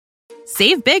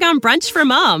Save big on brunch for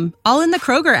mom, all in the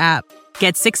Kroger app.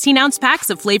 Get 16-ounce packs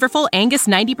of flavorful Angus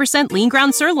 90% lean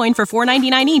ground sirloin for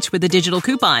 $4.99 each with a digital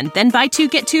coupon. Then buy 2,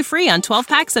 get 2 free on 12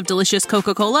 packs of delicious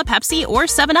Coca-Cola, Pepsi, or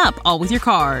 7-Up, all with your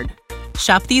card.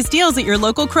 Shop these deals at your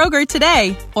local Kroger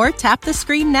today, or tap the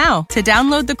screen now to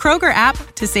download the Kroger app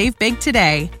to save big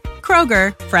today.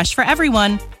 Kroger, fresh for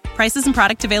everyone. Prices and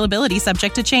product availability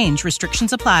subject to change.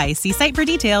 Restrictions apply. See site for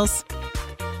details.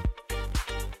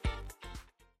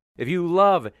 If you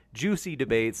love juicy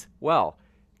debates, well,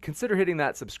 consider hitting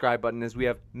that subscribe button as we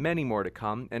have many more to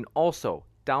come. And also,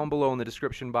 down below in the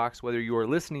description box, whether you are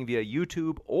listening via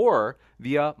YouTube or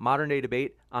via Modern Day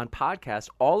Debate on podcast,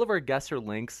 all of our guests are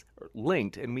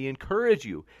linked, and we encourage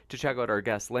you to check out our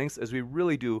guest links as we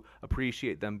really do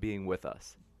appreciate them being with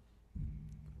us.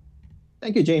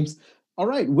 Thank you, James. All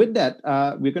right, with that,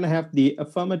 we're going to have the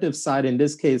affirmative side, in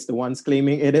this case, the ones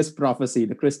claiming it is prophecy,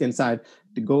 the Christian side,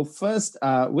 to go first.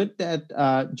 With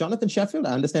that, Jonathan Sheffield,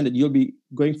 I understand that you'll be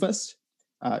going first.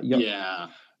 Sorry?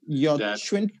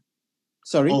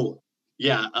 Oh,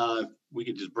 yeah. We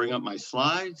could just bring up my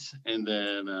slides, and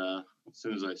then as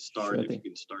soon as I start, if you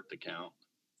can start the count.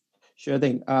 Sure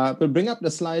thing. We'll bring up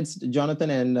the slides, Jonathan,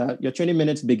 and your 20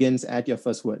 minutes begins at your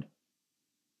first word.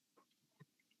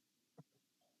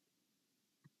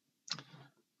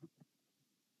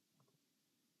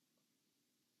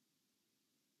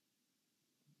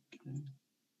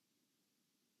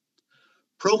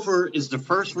 Profer is the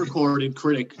first recorded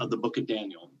critic of the book of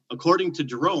Daniel. According to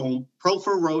Jerome,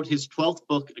 Profer wrote his 12th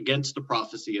book against the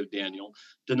prophecy of Daniel,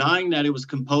 denying that it was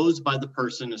composed by the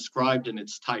person ascribed in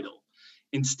its title.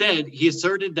 Instead, he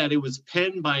asserted that it was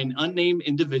penned by an unnamed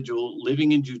individual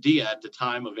living in Judea at the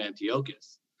time of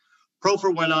Antiochus. Profer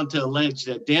went on to allege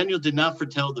that Daniel did not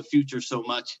foretell the future so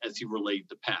much as he relayed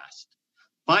the past.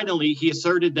 Finally, he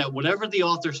asserted that whatever the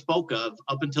author spoke of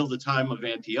up until the time of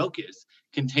Antiochus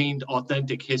contained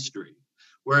authentic history,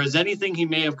 whereas anything he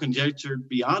may have conjectured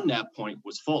beyond that point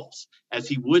was false, as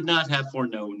he would not have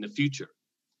foreknown the future.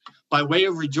 By way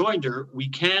of rejoinder, we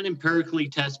can empirically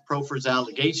test Profer's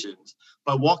allegations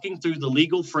by walking through the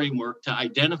legal framework to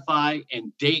identify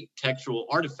and date textual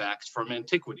artifacts from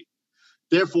antiquity.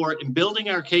 Therefore, in building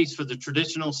our case for the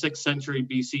traditional 6th century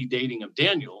BC dating of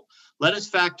Daniel, let us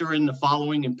factor in the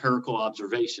following empirical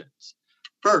observations.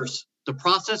 First, the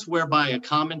process whereby a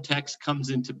common text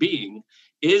comes into being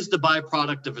is the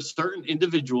byproduct of a certain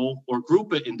individual or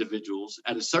group of individuals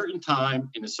at a certain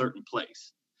time in a certain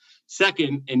place.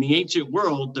 Second, in the ancient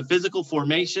world, the physical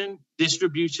formation,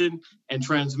 distribution, and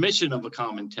transmission of a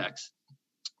common text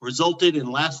resulted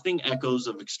in lasting echoes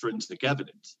of extrinsic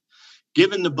evidence.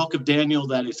 Given the book of Daniel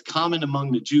that is common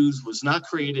among the Jews was not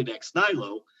created ex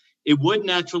nihilo, it would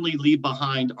naturally leave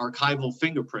behind archival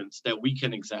fingerprints that we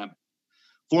can examine.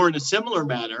 For in a similar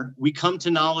manner, we come to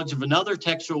knowledge of another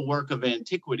textual work of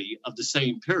antiquity of the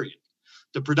same period.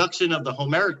 The production of the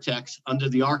Homeric text under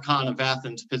the Archon of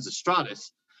Athens Pisistratus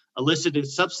elicited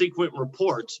subsequent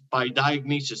reports by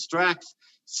Diognetus Strax,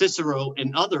 Cicero,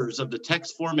 and others of the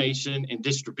text formation and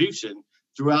distribution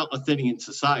throughout Athenian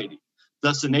society,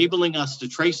 thus enabling us to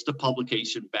trace the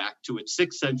publication back to its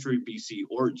 6th century BC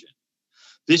origin.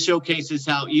 This showcases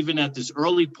how even at this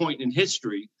early point in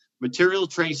history, material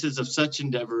traces of such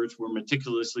endeavors were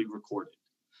meticulously recorded.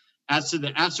 As to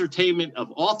the ascertainment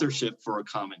of authorship for a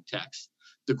common text,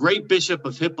 the great bishop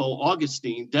of Hippo,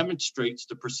 Augustine, demonstrates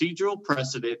the procedural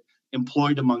precedent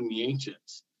employed among the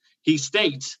ancients. He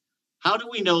states, how do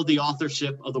we know the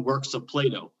authorship of the works of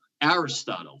Plato,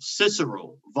 Aristotle,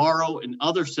 Cicero, Varro, and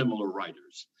other similar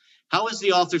writers? How is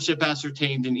the authorship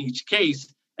ascertained in each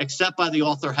case, except by the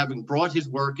author having brought his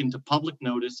work into public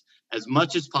notice as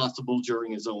much as possible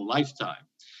during his own lifetime?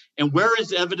 And where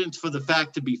is evidence for the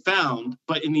fact to be found,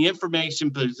 but in the information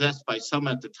possessed by some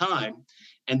at the time,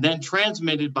 and then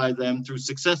transmitted by them through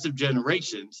successive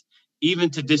generations, even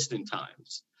to distant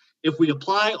times? If we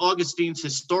apply Augustine's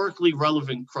historically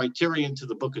relevant criterion to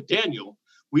the book of Daniel,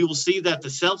 we will see that the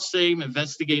self-same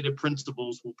investigative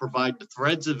principles will provide the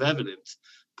threads of evidence,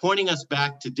 pointing us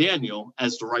back to Daniel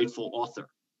as the rightful author.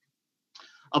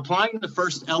 Applying the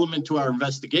first element to our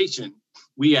investigation,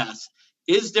 we ask,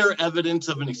 is there evidence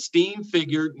of an esteemed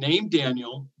figure named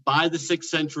Daniel by the 6th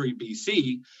century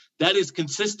BC that is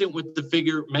consistent with the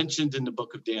figure mentioned in the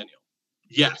book of Daniel?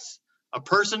 Yes, a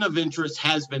person of interest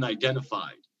has been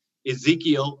identified.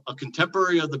 Ezekiel, a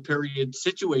contemporary of the period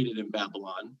situated in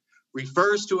Babylon,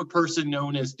 refers to a person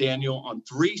known as Daniel on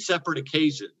 3 separate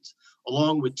occasions,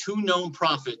 along with 2 known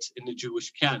prophets in the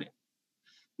Jewish canon.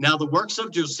 Now, the works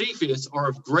of Josephus are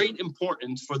of great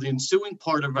importance for the ensuing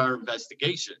part of our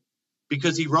investigation,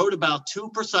 because he wrote about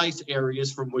 2 precise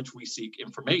areas from which we seek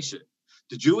information.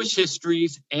 the Jewish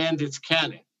histories, and its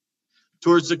canon.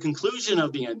 Towards the conclusion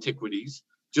of the Antiquities,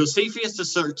 Josephus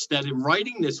asserts that in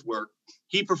writing this work,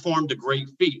 he performed a great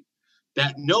feat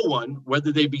that no one,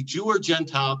 whether they be Jew or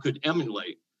Gentile, could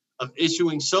emulate, of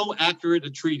issuing so accurate a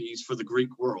treatise for the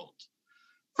Greek world.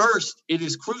 First, it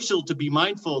is crucial to be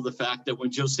mindful of the fact that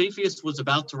when Josephus was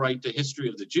about to write the history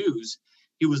of the Jews,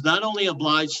 he was not only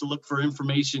obliged to look for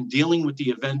information dealing with the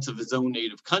events of his own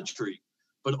native country,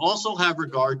 but also have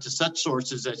regard to such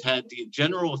sources as had the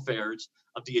general affairs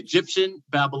of the Egyptian,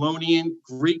 Babylonian,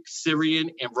 Greek,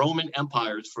 Syrian, and Roman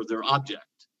empires for their object.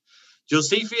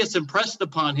 Josephus impressed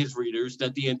upon his readers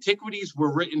that the Antiquities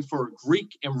were written for a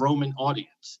Greek and Roman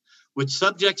audience, which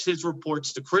subjects his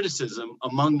reports to criticism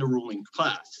among the ruling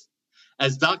class.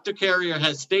 As Dr. Carrier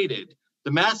has stated,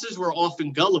 the masses were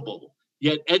often gullible,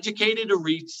 yet educated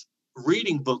elites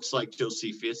reading books like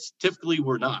Josephus typically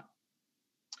were not.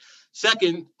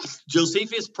 Second,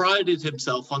 Josephus prided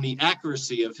himself on the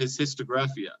accuracy of his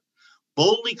Historiographia,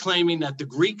 boldly claiming that the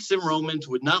Greeks and Romans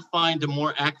would not find a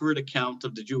more accurate account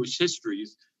of the Jewish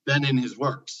histories than in his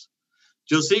works.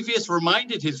 Josephus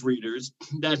reminded his readers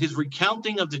that his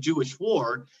recounting of the Jewish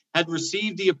war had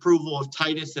received the approval of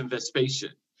Titus and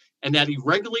Vespasian, and that he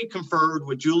regularly conferred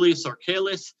with Julius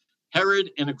Archelaus,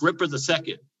 Herod, and Agrippa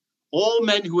II, all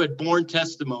men who had borne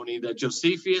testimony that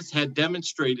Josephus had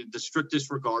demonstrated the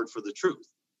strictest regard for the truth.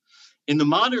 In the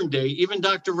modern day, even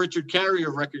Dr. Richard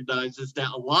Carrier recognizes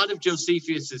that a lot of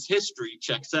Josephus's history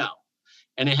checks out,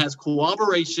 and it has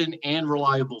corroboration and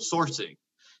reliable sourcing.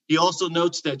 He also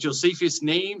notes that Josephus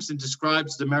names and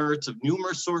describes the merits of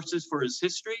numerous sources for his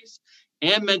histories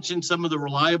and mentions some of the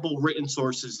reliable written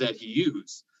sources that he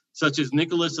used, such as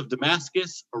Nicholas of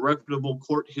Damascus, a reputable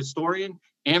court historian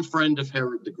and friend of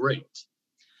Herod the Great.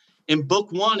 In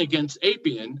Book 1 against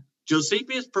Apion,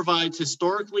 Josephus provides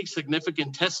historically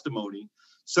significant testimony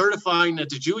certifying that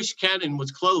the Jewish canon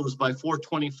was closed by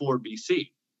 424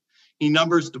 BC. He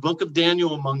numbers the Book of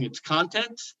Daniel among its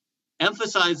contents,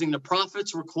 emphasizing the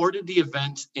prophets recorded the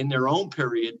events in their own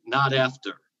period, not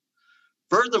after.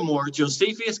 Furthermore,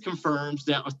 Josephus confirms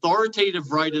that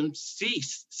authoritative writings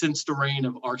ceased since the reign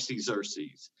of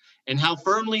Artaxerxes, and how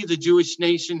firmly the Jewish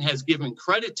nation has given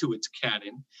credit to its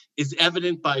canon is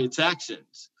evident by its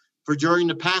actions. For during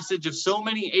the passage of so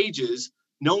many ages,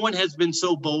 no one has been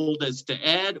so bold as to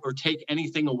add or take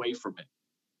anything away from it.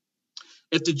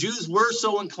 If the Jews were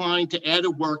so inclined to add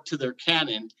a work to their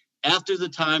canon after the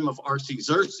time of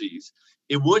Artaxerxes,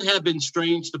 it would have been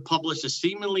strange to publish a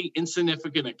seemingly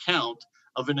insignificant account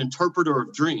of an interpreter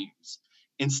of dreams.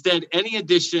 Instead, any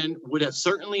addition would have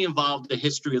certainly involved the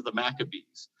history of the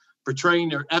Maccabees, portraying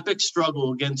their epic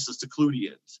struggle against the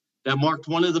Secludians that marked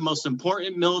one of the most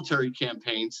important military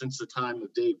campaigns since the time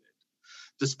of David.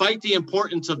 Despite the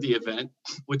importance of the event,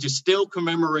 which is still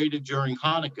commemorated during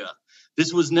Hanukkah,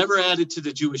 this was never added to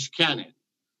the Jewish canon,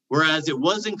 whereas it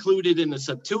was included in the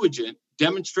Septuagint,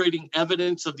 demonstrating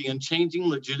evidence of the unchanging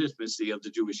legitimacy of the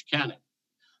Jewish canon.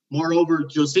 Moreover,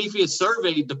 Josephus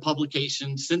surveyed the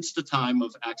publications since the time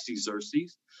of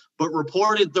Artaxerxes, but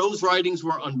reported those writings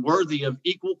were unworthy of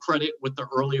equal credit with the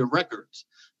earlier records,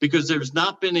 because there's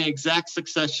not been an exact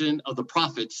succession of the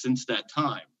prophets since that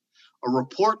time. A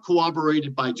report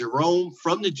corroborated by Jerome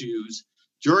from the Jews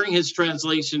during his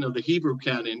translation of the Hebrew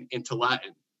canon into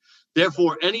Latin.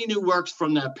 Therefore, any new works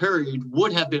from that period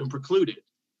would have been precluded.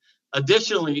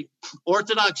 Additionally,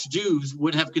 Orthodox Jews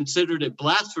would have considered it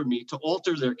blasphemy to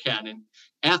alter their canon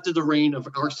after the reign of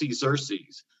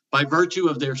Artaxerxes by virtue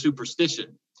of their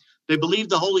superstition. They believed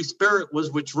the Holy Spirit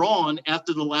was withdrawn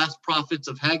after the last prophets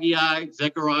of Haggai,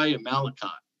 Zechariah, and Malachi,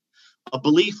 a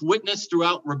belief witnessed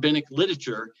throughout rabbinic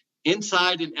literature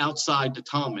inside and outside the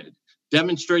Talmud,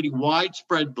 demonstrating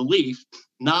widespread belief,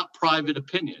 not private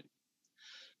opinion.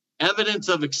 Evidence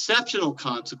of exceptional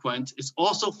consequence is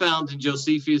also found in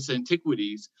Josephus'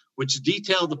 Antiquities, which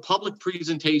detail the public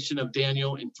presentation of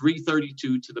Daniel in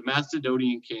 332 to the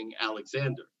Macedonian king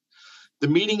Alexander. The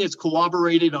meaning is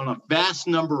corroborated on a vast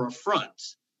number of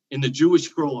fronts in the Jewish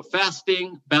Scroll of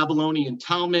Fasting, Babylonian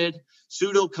Talmud,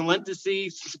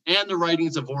 Pseudo-Calentices, and the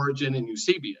writings of Origen and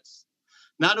Eusebius.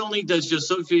 Not only does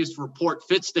Josephus' report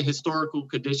fits the historical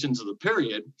conditions of the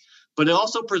period, but it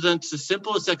also presents the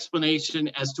simplest explanation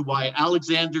as to why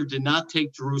Alexander did not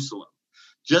take Jerusalem,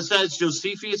 just as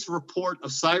Josephus' report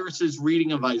of Cyrus's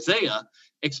reading of Isaiah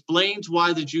explains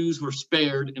why the Jews were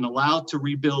spared and allowed to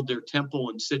rebuild their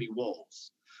temple and city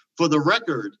walls. For the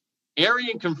record,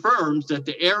 Arrian confirms that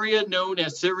the area known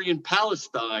as Syrian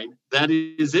Palestine, that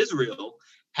is Israel,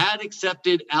 had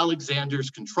accepted Alexander's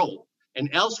control. And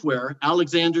elsewhere,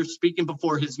 Alexander, speaking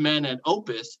before his men at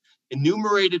Opis,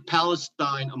 enumerated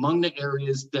Palestine among the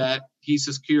areas that he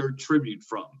secured tribute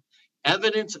from.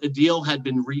 Evidence a deal had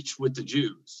been reached with the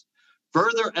Jews.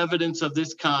 Further evidence of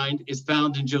this kind is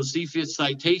found in Josephus'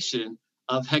 citation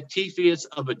of Hectaeus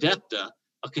of Edapta,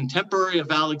 a contemporary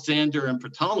of Alexander and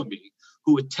Ptolemy,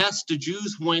 who attests the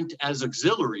Jews went as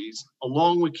auxiliaries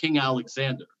along with King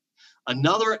Alexander.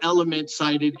 Another element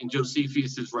cited in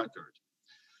Josephus' record.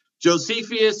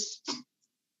 Josephus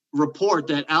report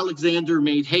that Alexander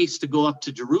made haste to go up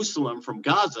to Jerusalem from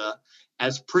Gaza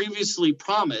as previously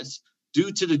promised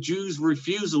due to the Jews'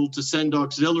 refusal to send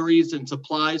auxiliaries and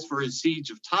supplies for his siege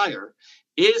of Tyre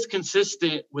is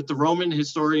consistent with the Roman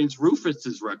historian's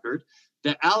Rufus's record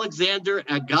that Alexander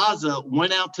at Gaza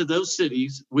went out to those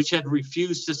cities which had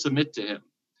refused to submit to him.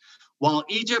 While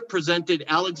Egypt presented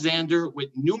Alexander with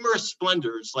numerous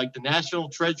splendors like the national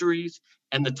treasuries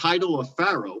and the title of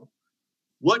Pharaoh,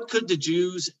 what could the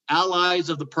Jews, allies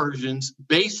of the Persians,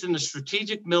 based in the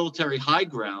strategic military high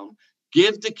ground,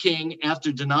 give the king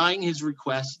after denying his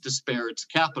request to spare its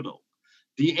capital?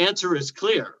 The answer is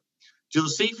clear.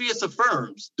 Josephus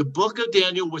affirms the book of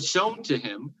Daniel was shown to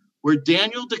him, where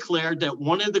Daniel declared that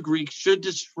one of the Greeks should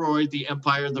destroy the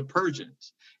empire of the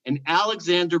Persians, and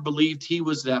Alexander believed he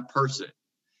was that person.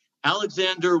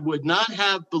 Alexander would not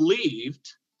have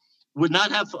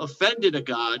offended a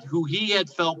god who he had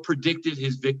felt predicted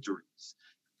his victories.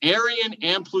 Arian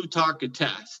and Plutarch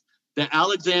attest that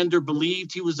Alexander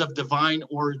believed he was of divine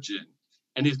origin,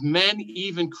 and his men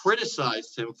even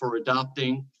criticized him for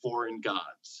adopting foreign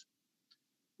gods.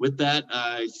 With that,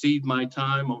 I cede my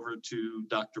time over to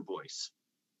Dr. Boyce.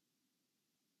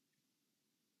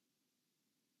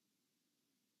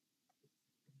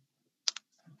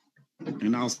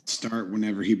 And I'll start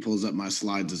whenever he pulls up my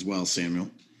slides as well, Samuel.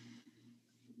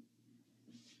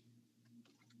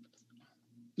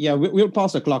 Yeah, we'll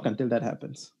pause the clock until that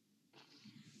happens.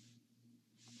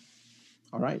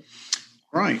 All right.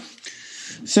 All right.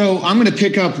 So I'm going to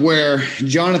pick up where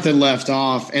Jonathan left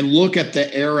off and look at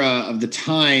the era of the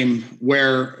time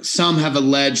where some have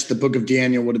alleged the book of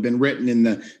Daniel would have been written in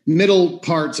the middle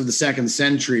parts of the 2nd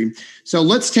century. So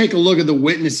let's take a look at the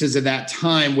witnesses of that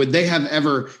time. Would they have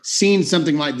ever seen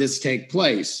something like this take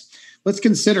place? Let's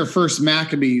consider First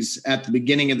Maccabees at the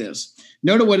beginning of this.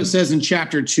 Note what it says in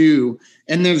chapter 2,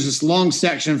 and there's this long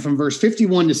section from verse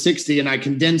 51 to 60, and I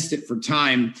condensed it for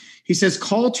time. He says,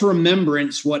 call to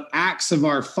remembrance what acts of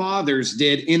our fathers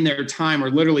did in their time,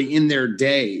 or literally in their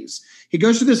days. He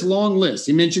goes through this long list.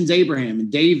 He mentions Abraham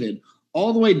and David,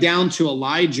 all the way down to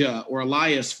Elijah or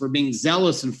Elias for being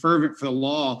zealous and fervent for the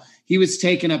law. He was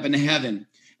taken up into heaven.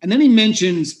 And then he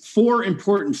mentions 4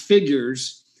 important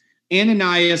figures,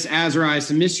 Ananias,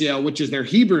 Azarias, and Mishael, which is their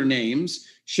Hebrew names.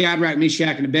 Shadrach,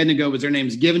 Meshach, and Abednego was their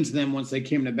names given to them once they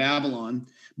came to Babylon.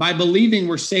 By believing,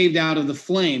 were saved out of the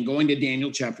flame, going to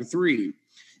Daniel chapter 3.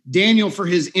 Daniel, for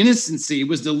his innocency,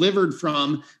 was delivered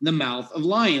from the mouth of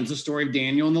lions, the story of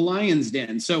Daniel in the lion's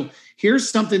den. So here's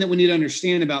something that we need to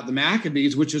understand about the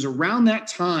Maccabees, which is around that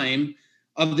time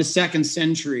of the 2nd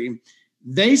century.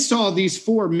 They saw these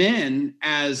 4 men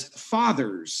as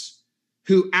fathers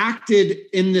who acted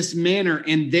in this manner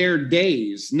in their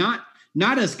days, not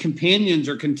as companions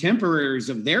or contemporaries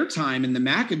of their time in the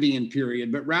Maccabean period,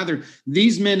 but rather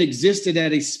these men existed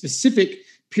at a specific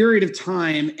period of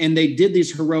time, and they did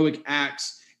these heroic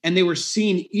acts, and they were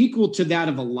seen equal to that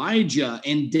of Elijah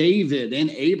and David and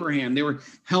Abraham. They were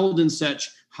held in such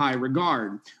high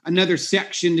regard. Another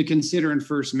section to consider in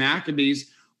First Maccabees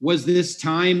was this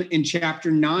time in chapter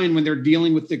 9 when they're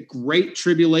dealing with the great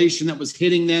tribulation that was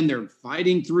hitting them. They're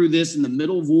fighting through this in the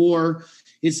middle of war.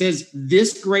 It says,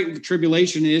 this great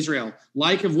tribulation in Israel,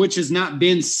 like of which has not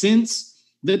been since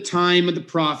the time of the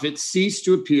prophets, ceased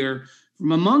to appear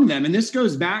from among them. And this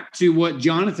goes back to what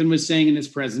Jonathan was saying in his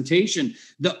presentation.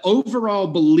 The overall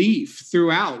belief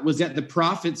throughout was that the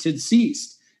prophets had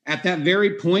ceased. At that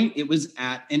very point, it was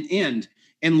at an end.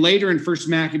 And later in 1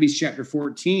 Maccabees chapter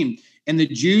 14, and the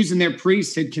Jews and their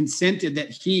priests had consented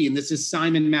that he, and this is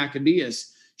Simon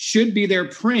Maccabeus, should be their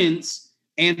prince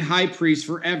and high priest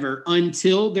forever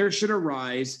until there should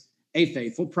arise a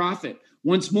faithful prophet.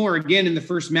 Once more, again, in the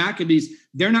First Maccabees,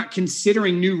 they're not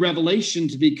considering new revelation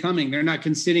to be coming. They're not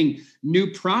considering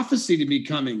new prophecy to be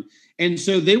coming. And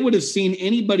so they would have seen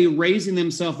anybody raising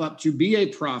themselves up to be a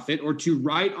prophet or to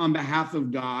write on behalf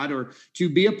of God or to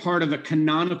be a part of a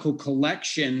canonical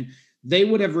collection. They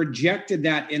would have rejected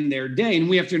that in their day. And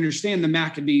we have to understand the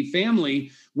Maccabee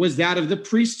family was that of the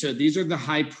priesthood. These are the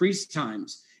high priest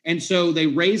times. And so they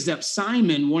raised up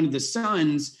Simon, one of the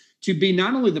sons, to be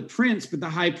not only the prince, but the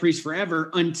high priest forever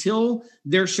until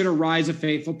there should arise a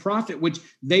faithful prophet, which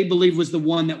they believed was the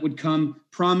one that would come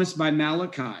promised by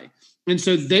Malachi. And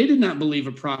so they did not believe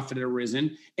a prophet had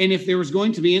arisen. And if there was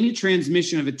going to be any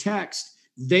transmission of a text,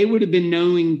 they would have been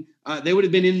knowing, they would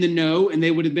have been in the know, and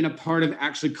they would have been a part of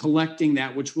actually collecting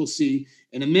that, which we'll see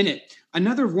in a minute.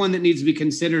 Another one that needs to be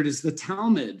considered is the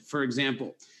Talmud, for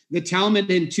example. The Talmud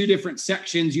in two different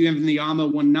sections, you have in the Amma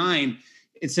 1:9,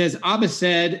 it says, Abba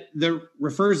said, the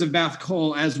refers of Bath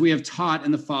Kol, as we have taught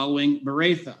in the following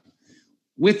Beretha.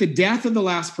 With the death of the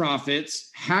last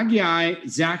prophets, Haggai,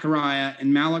 Zechariah,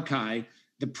 and Malachi,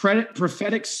 the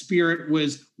prophetic spirit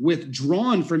was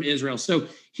withdrawn from Israel. So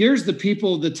here's the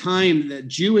people of the time, the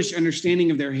Jewish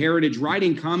understanding of their heritage,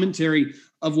 writing commentary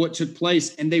of what took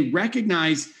place. And they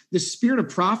recognized the spirit of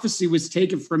prophecy was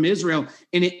taken from Israel,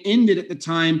 and it ended at the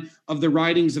time of the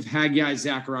writings of Haggai,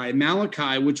 Zechariah,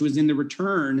 Malachi, which was in the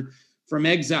return from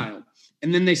exile.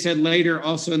 And then they said later,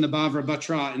 also in the Bavra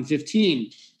Batra in 15,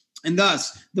 and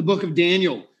thus the book of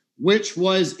Daniel, which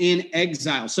was in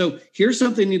exile. So here's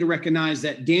something you need to recognize,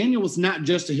 that Daniel was not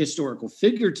just a historical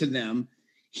figure to them.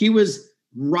 He was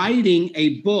writing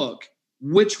a book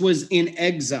which was in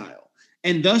exile.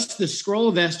 And thus the scroll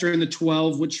of Esther and the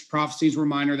 12, which prophecies were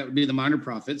minor, that would be the minor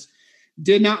prophets,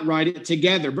 did not write it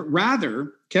together, but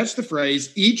rather, catch the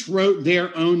phrase, each wrote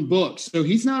their own book. So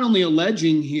he's not only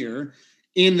alleging here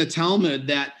in the Talmud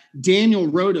that Daniel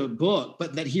wrote a book,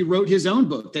 but that he wrote his own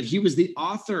book, that he was the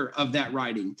author of that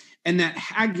writing, and that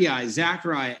Haggai,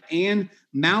 Zechariah, and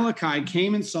Malachi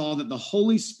came and saw that the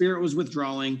Holy Spirit was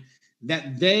withdrawing,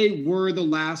 that they were the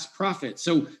last prophets.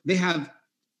 So they have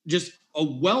just a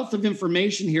wealth of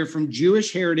information here from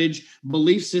Jewish heritage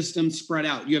belief systems spread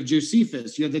out. You have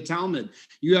Josephus, you have the Talmud,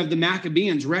 you have the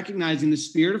Maccabees recognizing the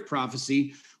spirit of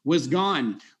prophecy was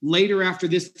gone. Later, after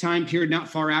this time period, not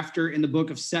far after, in the book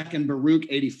of 2nd Baruch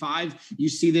 85, you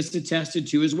see this attested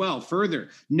to as well. Further,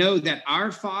 know that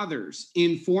our fathers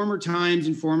in former times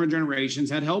and former generations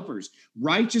had helpers,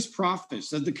 righteous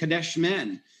prophets of the Kadesh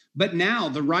men. But now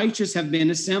the righteous have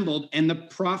been assembled and the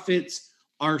prophets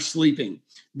are sleeping.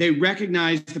 They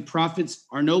recognize the prophets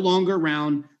are no longer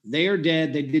around. They are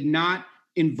dead. They did not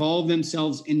involve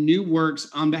themselves in new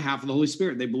works on behalf of the Holy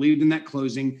Spirit. They believed in that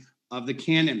closing of the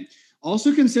canon.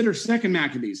 Also consider 2nd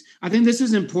Maccabees. I think this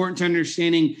is important to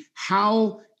understanding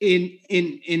how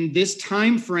in this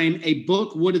time frame a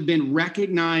book would have been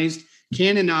recognized,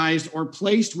 canonized, or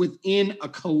placed within a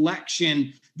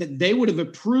collection that they would have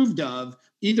approved of,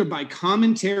 either by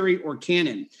commentary or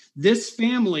canon. This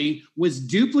family was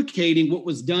duplicating what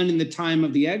was done in the time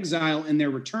of the exile and their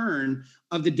return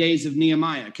of the days of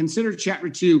Nehemiah. Consider chapter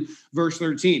 2, verse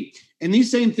 13. And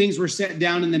these same things were set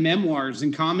down in the memoirs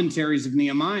and commentaries of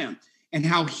Nehemiah, and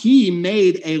how he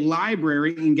made a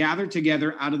library and gathered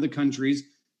together out of the countries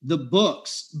the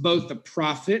books, both the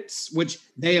prophets, which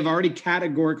they have already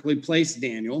categorically placed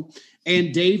Daniel,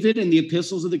 and David and the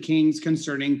epistles of the kings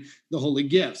concerning the holy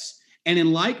gifts. And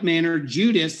in like manner,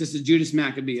 Judas, this is Judas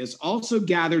Maccabeus, also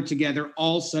gathered together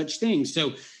all such things.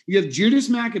 So you have Judas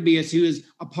Maccabeus, who is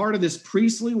a part of this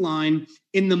priestly line.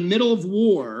 In the middle of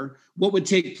war, what would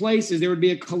take place is there would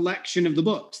be a collection of the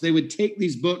books. They would take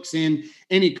these books in.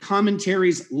 Any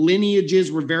commentaries,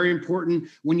 lineages were very important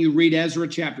when you read Ezra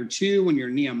chapter 2, when you're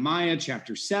Nehemiah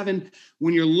chapter 7,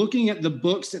 when you're looking at the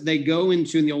books that they go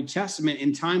into in the Old Testament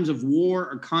in times of war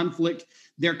or conflict.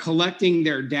 They're collecting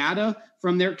their data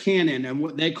from their canon and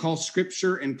what they call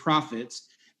scripture and prophets,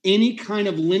 any kind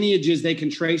of lineages they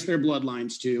can trace their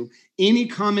bloodlines to, any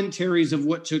commentaries of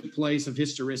what took place of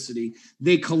historicity,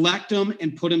 they collect them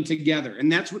and put them together.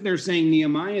 And that's what they're saying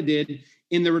Nehemiah did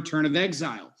in the return of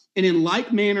exile. And in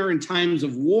like manner, in times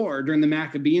of war during the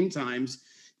Maccabean times,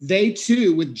 they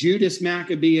too, with Judas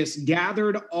Maccabeus,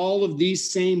 gathered all of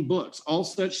these same books, all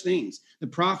such things, the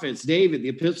prophets, David, the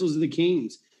epistles of the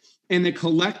kings, and they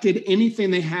collected anything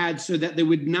they had so that they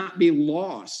would not be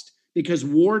lost, because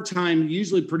wartime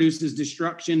usually produces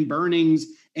destruction, burnings,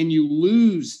 and you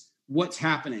lose what's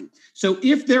happening. So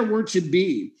if there were to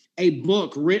be a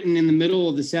book written in the middle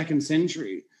of the 2nd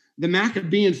century, the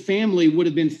Maccabean family would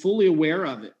have been fully aware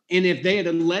of it. And if they had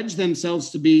alleged themselves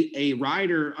to be a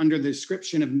writer under the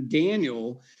description of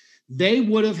Daniel, they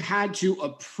would have had to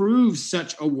approve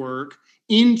such a work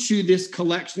into this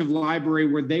collection of library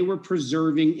where they were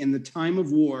preserving in the time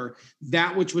of war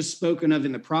that which was spoken of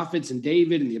in the prophets and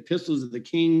David and the epistles of the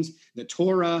kings, the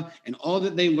Torah, and all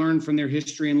that they learned from their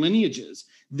history and lineages.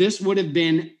 This would have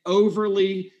been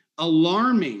overly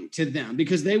alarming to them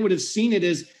because they would have seen it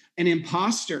as an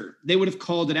imposter. They would have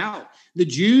called it out. The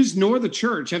Jews nor the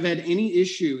church have had any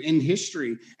issue in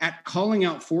history at calling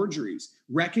out forgeries,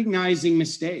 recognizing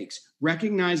mistakes,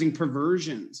 recognizing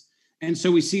perversions, And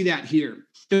so we see that here.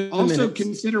 Also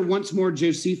consider once more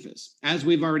Josephus, as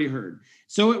we've already heard.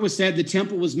 So it was said the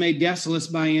temple was made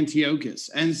desolate by Antiochus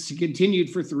and continued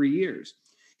for 3 years.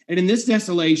 And in this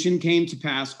desolation came to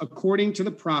pass according to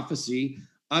the prophecy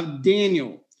of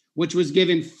Daniel, which was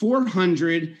given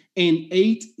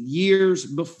 408 years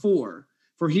before.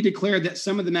 For he declared that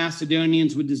some of the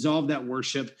Macedonians would dissolve that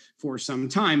worship for some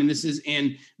time. And this is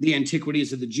in the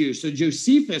Antiquities of the Jews. So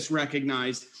Josephus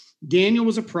recognized Daniel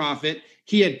was a prophet.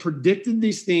 He had predicted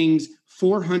these things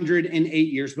 408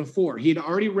 years before. He had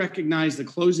already recognized the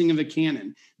closing of a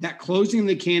canon. That closing of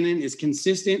the canon is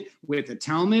consistent with the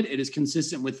Talmud. It is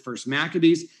consistent with First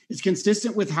Maccabees. It's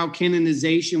consistent with how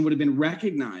canonization would have been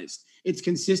recognized. It's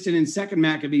consistent in Second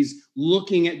Maccabees,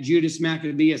 looking at Judas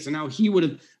Maccabeus and how he would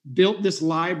have built this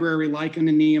library like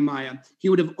unto Nehemiah. He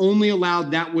would have only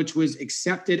allowed that which was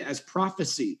accepted as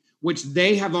prophecy, which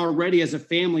they have already as a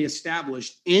family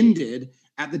established, ended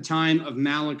at the time of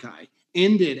Malachi,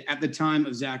 ended at the time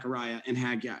of Zechariah and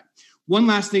Haggai. One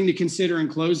last thing to consider in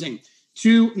closing.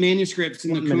 2 manuscripts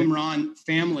in the Qumran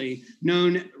family,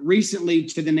 known recently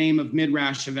to the name of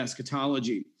Midrash of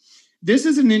Eschatology. This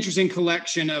is an interesting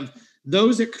collection of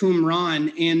those at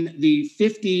Qumran in the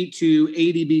 50 to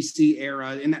 80 BC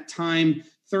era, in that time,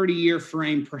 30-year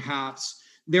frame perhaps.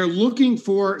 They're looking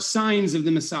for signs of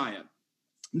the Messiah.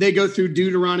 They go through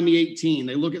Deuteronomy 18.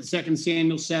 They look at 2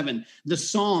 Samuel 7, the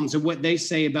Psalms of what they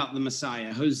say about the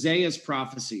Messiah, Hosea's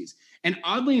prophecies. And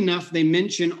oddly enough, they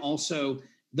mention also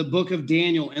the book of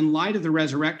Daniel in light of the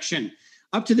resurrection.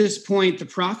 Up to this point, the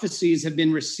prophecies have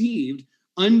been received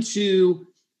unto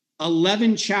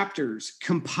 11 chapters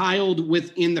compiled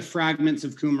within the fragments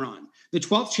of Qumran. The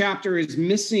 12th chapter is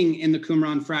missing in the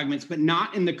Qumran fragments, but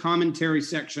not in the commentary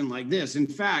section like this. In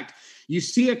fact, you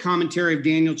see a commentary of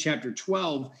Daniel chapter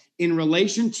 12 in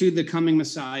relation to the coming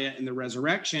Messiah and the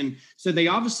resurrection. So they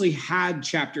obviously had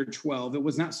chapter 12. It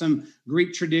was not some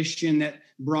Greek tradition that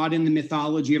brought in the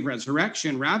mythology of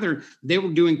resurrection. Rather, they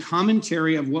were doing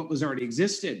commentary of what was already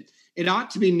existed. It ought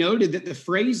to be noted that the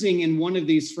phrasing in one of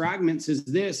these fragments is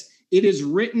this: it is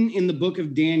written in the book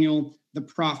of Daniel, the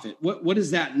prophet. What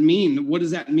does that mean? What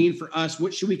does that mean for us?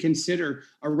 What should we consider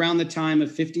around the time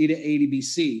of 50 to 80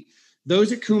 BC?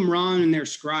 Those at Qumran and their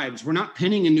scribes were not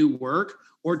penning a new work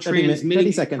or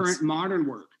transmitting current modern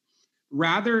work.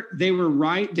 Rather, they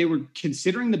were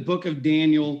considering the book of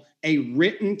Daniel a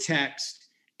written text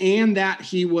and that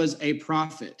he was a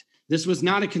prophet. This was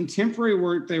not a contemporary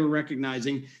work they were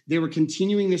recognizing. They were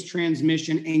continuing this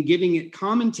transmission and giving it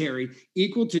commentary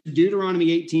equal to Deuteronomy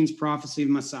 18's prophecy of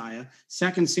Messiah,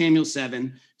 2 Samuel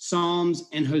 7, Psalms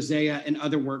and Hosea and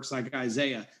other works like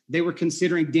Isaiah. They were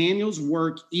considering Daniel's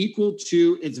work equal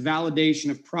to its validation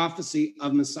of prophecy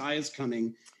of Messiah's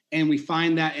coming. And we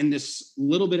find that in this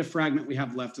little bit of fragment we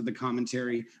have left of the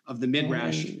commentary of the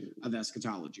Midrash of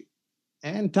Eschatology.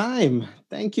 And time.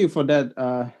 Thank you for that,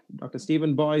 Dr.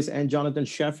 Stephen Boyce and Jonathan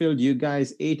Sheffield. You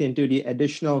guys ate into the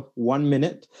additional 1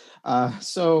 minute.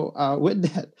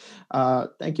 With that,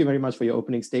 thank you very much for your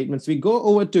opening statements. We go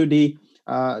over to the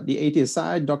atheist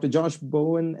side. Dr. Josh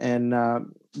Bowen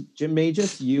and Jim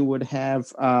Majors, you would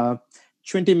have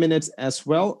 20 minutes as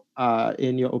well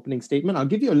in your opening statement. I'll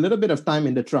give you a little bit of time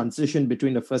in the transition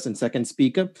between the first and second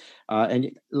speaker.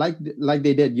 And like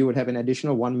they did, you would have an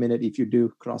additional 1 minute if you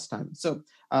do cross time. So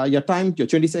your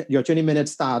 20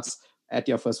 minutes starts at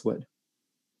your first word.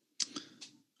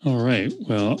 All right.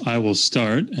 Well, I will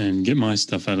start and get my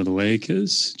stuff out of the way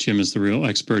because Jim is the real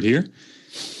expert here.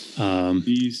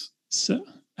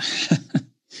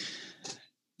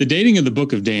 The dating of the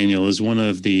book of Daniel is one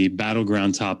of the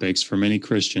battleground topics for many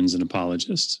Christians and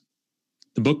apologists.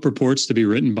 The book purports to be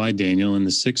written by Daniel in the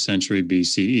 6th century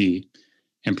BCE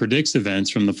and predicts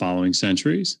events from the following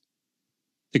centuries.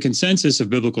 The consensus of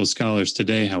biblical scholars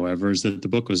today, however, is that the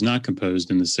book was not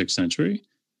composed in the 6th century,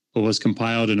 but was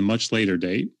compiled at a much later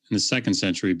date, in the 2nd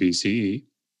century BCE.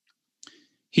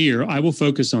 Here, I will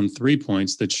focus on 3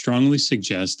 points that strongly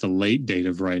suggest a late date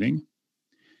of writing: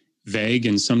 vague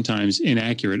and sometimes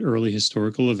inaccurate early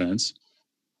historical events,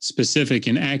 specific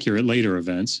and accurate later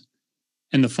events,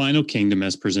 and the final kingdom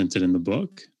as presented in the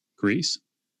book, Greece.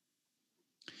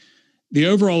 The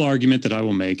overall argument that I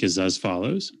will make is as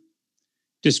follows.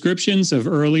 Descriptions of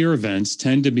earlier events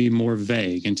tend to be more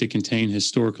vague and to contain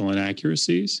historical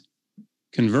inaccuracies.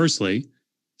 Conversely,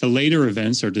 the later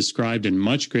events are described in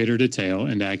much greater detail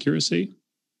and accuracy.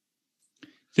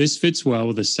 This fits well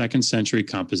with the 2nd century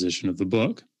composition of the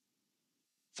book.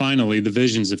 Finally, the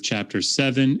visions of chapters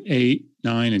 7, 8,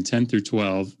 9, and 10 through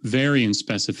 12 vary in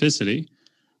specificity,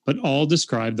 but all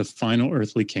describe the final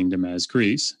earthly kingdom as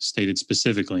Greece, stated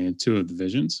specifically in 2 of the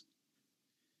visions.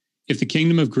 If the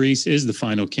kingdom of Greece is the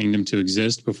final kingdom to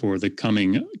exist before the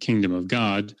coming kingdom of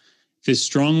God, this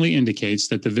strongly indicates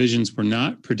that the visions were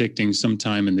not predicting some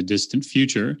time in the distant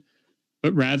future,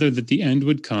 but rather that the end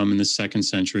would come in the 2nd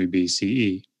century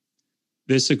BCE.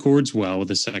 This accords well with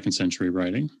the 2nd century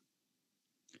writing.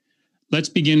 Let's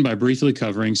begin by briefly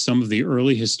covering some of the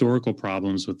early historical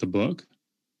problems with the book.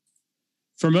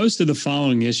 For most of the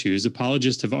following issues,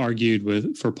 apologists have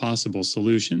argued for possible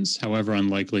solutions, however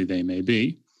unlikely they may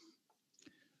be.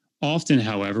 Often,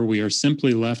 however, we are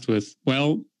simply left with,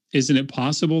 well, isn't it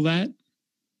possible that?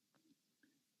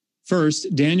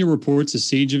 First, Daniel reports a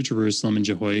siege of Jerusalem in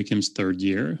Jehoiakim's 3rd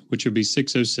year, which would be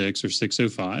 606 or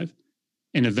 605,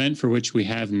 an event for which we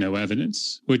have no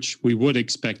evidence, which we would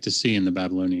expect to see in the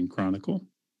Babylonian Chronicle.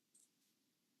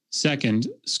 Second,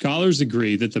 scholars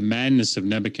agree that the madness of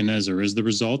Nebuchadnezzar is the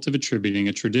result of attributing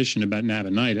a tradition about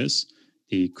Nabonidus,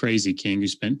 the crazy king who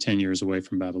spent 10 years away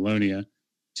from Babylonia,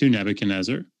 to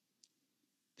Nebuchadnezzar.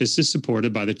 This is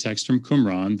supported by the text from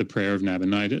Qumran, the prayer of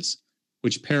Nabonidus,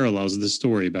 which parallels the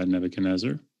story about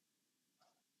Nebuchadnezzar.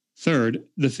 Third,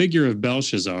 the figure of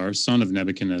Belshazzar, son of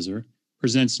Nebuchadnezzar,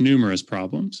 presents numerous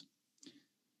problems.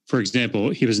 For example,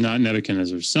 he was not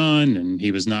Nebuchadnezzar's son, and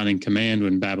he was not in command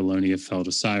when Babylonia fell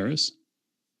to Cyrus.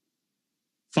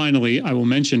 Finally, I will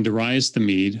mention Darius the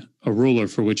Mede, a ruler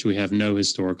for which we have no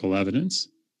historical evidence.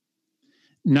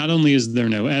 Not only is there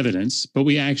no evidence, but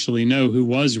we actually know who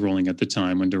was ruling at the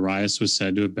time when Darius was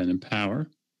said to have been in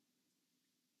power.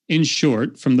 In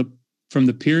short, from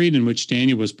the period in which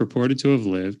Daniel was purported to have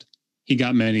lived, he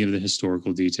got many of the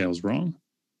historical details wrong.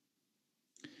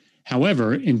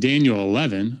 However, in Daniel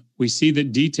 11, we see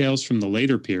that details from the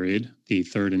later period, the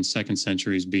 3rd and 2nd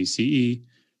centuries BCE,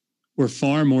 were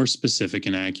far more specific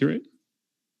and accurate.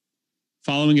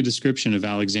 Following a description of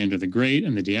Alexander the Great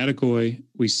and the Diadochoi,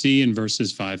 we see in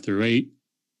verses 5 through 8,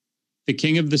 the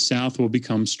king of the south will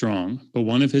become strong, but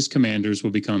one of his commanders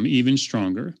will become even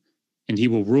stronger, and he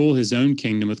will rule his own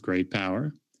kingdom with great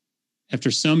power. After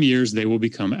some years, they will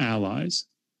become allies.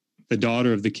 The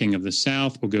daughter of the king of the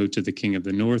south will go to the king of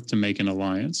the north to make an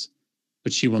alliance,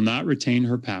 but she will not retain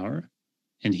her power,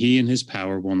 and he and his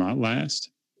power will not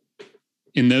last.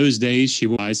 In those days, she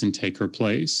will rise and take her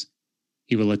place.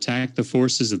 He will attack the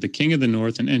forces of the king of the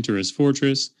north and enter his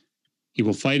fortress. He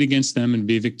will fight against them and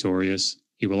be victorious.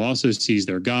 He will also seize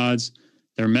their gods,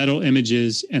 their metal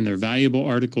images, and their valuable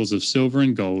articles of silver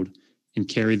and gold, and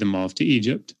carry them off to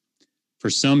Egypt. For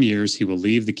some years, he will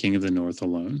leave the king of the north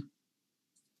alone.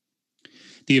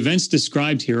 The events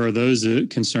described here are those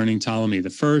concerning Ptolemy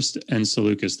I and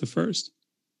Seleucus I.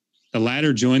 The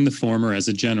latter joined the former as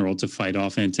a general to fight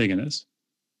off Antigonus.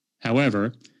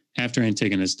 However, after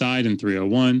Antigonus died in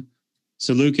 301,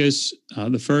 Seleucus I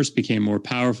became more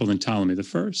powerful than Ptolemy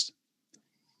I.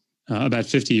 About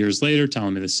 50 years later,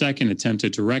 Ptolemy II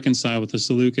attempted to reconcile with the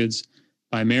Seleucids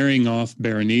by marrying off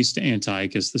Berenice to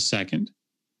Antiochus II.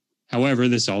 However,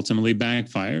 this ultimately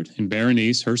backfired, and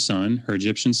Berenice, her son, her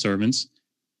Egyptian servants,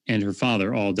 and her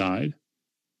father all died.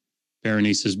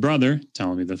 Berenice's brother,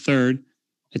 Ptolemy III,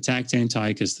 attacked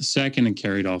Antiochus II and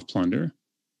carried off plunder.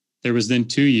 There was then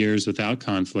 2 years without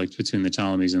conflict between the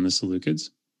Ptolemies and the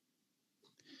Seleucids.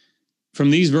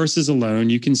 From these verses alone,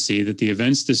 you can see that the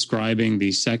events describing the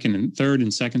 3rd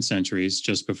and 2nd centuries,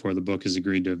 just before the book is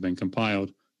agreed to have been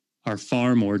compiled, are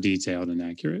far more detailed and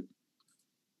accurate.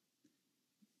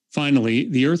 Finally,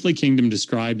 the earthly kingdom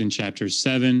described in chapters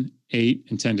 7, 8,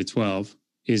 and 10 to 12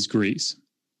 is Greece.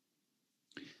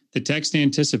 The text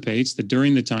anticipates that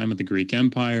during the time of the Greek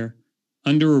Empire,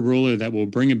 under a ruler that will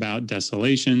bring about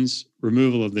desolations,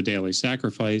 removal of the daily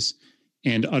sacrifice,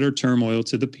 and utter turmoil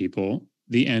to the people,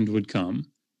 the end would come,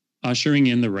 ushering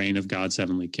in the reign of God's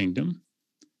heavenly kingdom.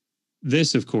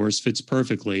 This, of course, fits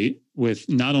perfectly with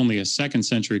not only a 2nd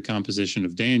century composition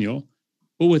of Daniel,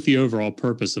 but with the overall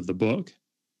purpose of the book.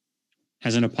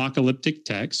 As an apocalyptic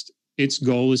text, its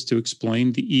goal is to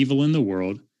explain the evil in the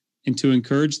world and to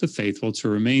encourage the faithful to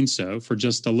remain so for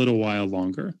just a little while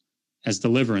longer, as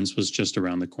deliverance was just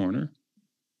around the corner.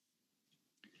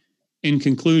 In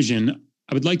conclusion,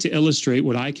 I would like to illustrate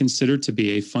what I consider to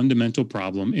be a fundamental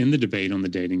problem in the debate on the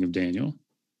dating of Daniel,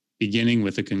 beginning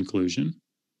with a conclusion.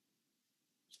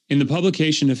 In the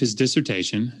publication of his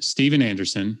dissertation, Stephen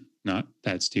Anderson, not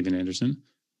that Stephen Anderson,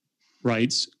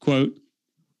 writes, quote,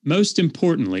 "Most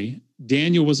importantly,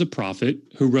 Daniel was a prophet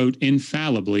who wrote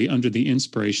infallibly under the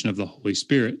inspiration of the Holy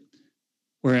Spirit,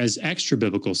 whereas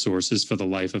extra-biblical sources for the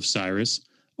life of Cyrus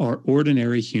are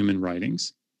ordinary human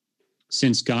writings.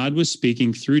 Since God was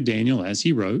speaking through Daniel as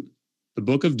he wrote, the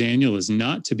book of Daniel is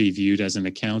not to be viewed as an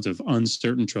account of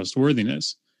uncertain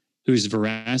trustworthiness, whose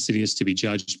veracity is to be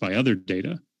judged by other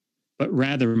data, but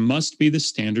rather must be the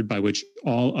standard by which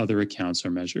all other accounts are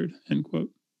measured, end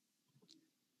quote.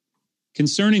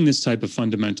 Concerning this type of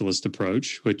fundamentalist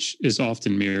approach, which is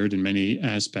often mirrored in many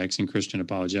aspects in Christian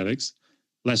apologetics,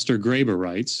 Lester Graber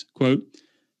writes, quote,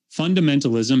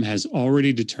 "Fundamentalism has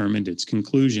already determined its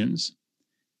conclusions.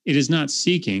 It is not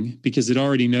seeking because it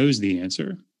already knows the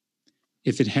answer.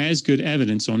 If it has good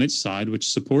evidence on its side which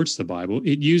supports the Bible,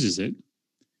 it uses it.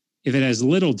 If it has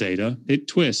little data, it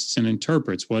twists and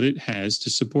interprets what it has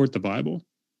to support the Bible.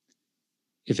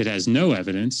 If it has no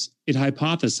evidence, it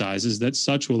hypothesizes that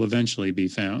such will eventually be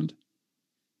found.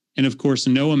 And of course,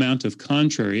 no amount of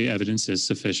contrary evidence is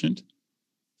sufficient.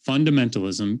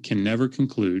 Fundamentalism can never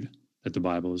conclude that the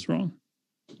Bible is wrong."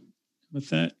 With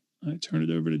that, I turn it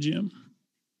over to Jim.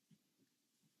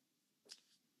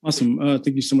 Awesome.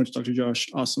 Thank you so much, Dr. Josh.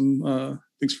 Awesome.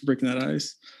 Thanks for breaking that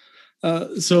ice.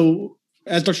 So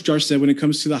as Dr. Josh said, when it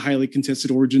comes to the highly contested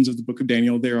origins of the Book of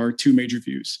Daniel, there are two major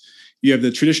views. You have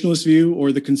the traditionalist view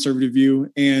or the conservative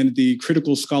view, and the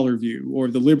critical scholar view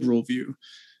or the liberal view.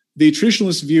 The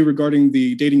traditionalist view regarding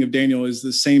the dating of Daniel is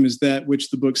the same as that which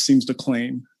the book seems to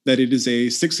claim, that it is a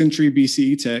 6th century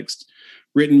BCE text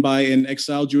written by an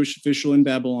exiled Jewish official in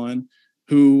Babylon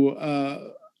who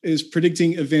is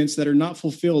predicting events that are not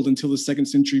fulfilled until the 2nd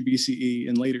century BCE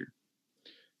and later.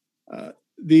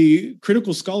 The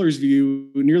critical scholars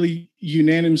view, nearly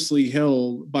unanimously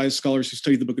held by scholars who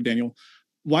study the Book of Daniel,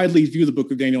 widely view the Book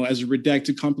of Daniel as a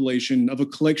redacted compilation of a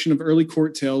collection of early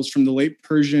court tales from the late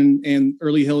Persian and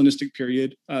early Hellenistic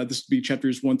period. This would be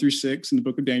chapters 1 through 6 in the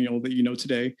Book of Daniel that you know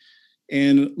today,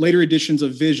 and later editions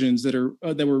of visions that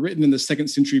were written in the 2nd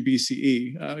century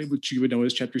BCE, which you would know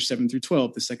as chapters 7 through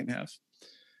 12, the second half.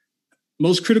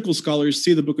 Most critical scholars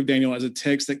see the Book of Daniel as a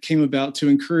text that came about to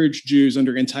encourage Jews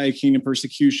under Antiochian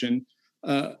persecution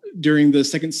during the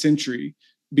 2nd century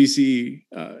BCE,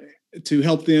 to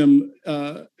help them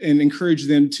and encourage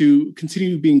them to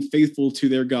continue being faithful to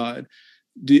their God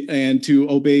and to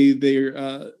obey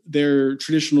their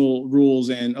traditional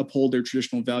rules and uphold their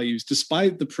traditional values,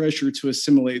 despite the pressure to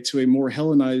assimilate to a more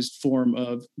Hellenized form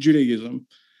of Judaism.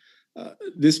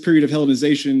 This period of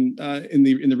Hellenization in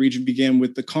the region began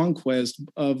with the conquest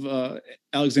of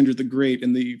Alexander the Great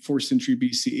in the 4th century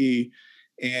BCE,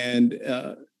 and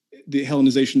the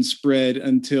Hellenization spread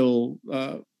until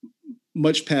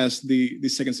much past the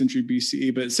 2nd century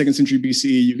BCE. But 2nd century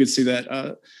BCE, you could say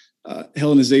that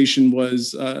Hellenization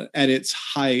was at its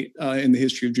height in the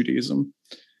history of Judaism.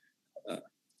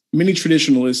 Many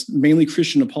traditionalists, mainly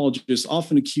Christian apologists,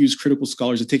 often accuse critical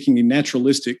scholars of taking a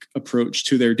naturalistic approach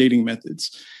to their dating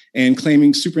methods and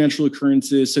claiming supernatural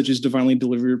occurrences such as divinely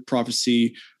delivered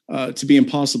prophecy to be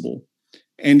impossible.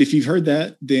 And if you've heard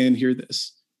that, then hear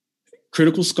this.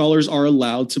 Critical scholars are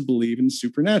allowed to believe in the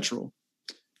supernatural.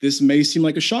 This may seem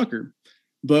like a shocker,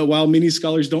 but while many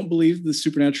scholars don't believe the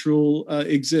supernatural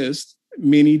exists,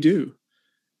 many do.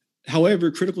 However,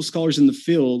 critical scholars in the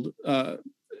fields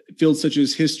such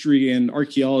as history and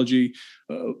archaeology,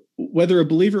 whether a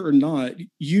believer or not,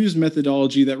 use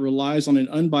methodology that relies on an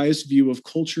unbiased view of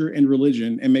culture and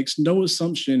religion and makes no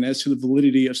assumption as to the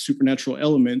validity of supernatural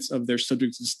elements of their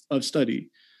subjects of study.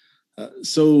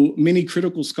 So many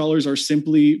critical scholars are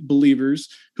simply believers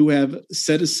who have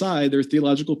set aside their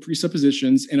theological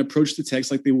presuppositions and approach the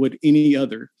text like they would any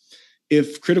other.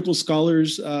 If critical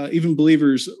scholars, even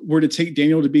believers, were to take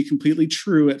Daniel to be completely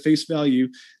true at face value,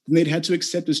 then they'd have to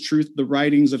accept as truth the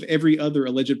writings of every other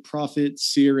alleged prophet,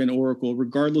 seer, and oracle,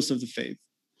 regardless of the faith.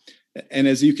 And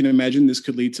as you can imagine, this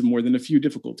could lead to more than a few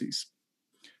difficulties.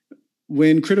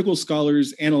 When critical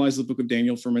scholars analyze the Book of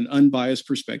Daniel from an unbiased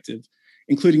perspective,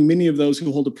 including many of those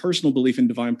who hold a personal belief in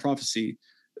divine prophecy,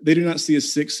 they do not see a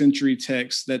 6th century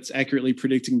text that's accurately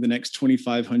predicting the next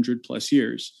 2,500 plus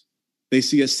years. They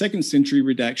see a 2nd century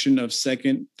redaction of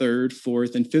 2nd, 3rd,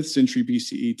 4th, and 5th century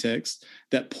BCE texts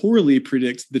that poorly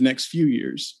predict the next few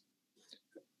years.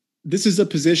 This is a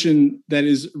position that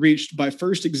is reached by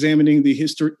first examining the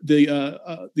historical,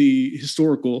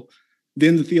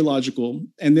 then the theological,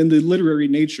 and then the literary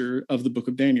nature of the Book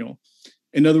of Daniel.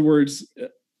 In other words,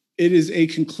 it is a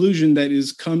conclusion that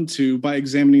is come to by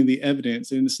examining the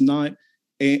evidence, and it's not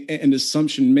an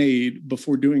assumption made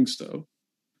before doing so.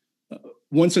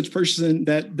 One such person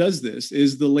that does this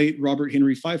is the late Robert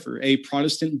Henry Pfeiffer, a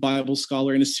Protestant Bible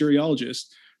scholar and Assyriologist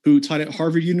who taught at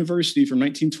Harvard University from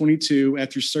 1922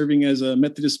 after serving as a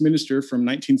Methodist minister from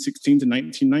 1916 to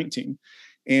 1919.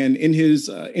 And in his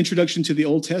introduction to the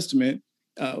Old Testament,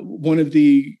 one of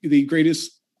the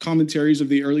greatest commentaries of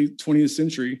the early 20th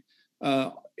century,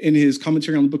 in his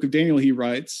commentary on the Book of Daniel, he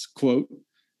writes, quote,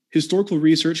 "Historical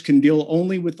research can deal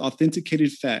only with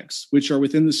authenticated facts, which are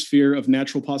within the sphere of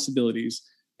natural possibilities,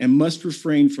 and must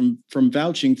refrain from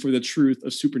vouching for the truth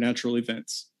of supernatural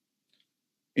events.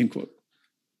 End quote.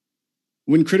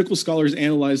 When critical scholars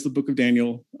analyze the book of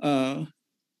Daniel,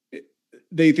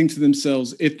 they think to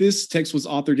themselves, if this text was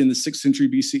authored in the 6th century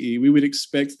BCE, we would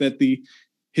expect that the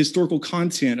historical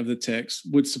content of the text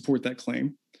would support that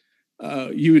claim.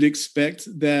 You would expect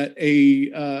that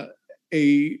if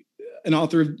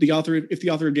the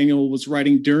author of Daniel was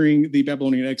writing during the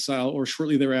Babylonian exile or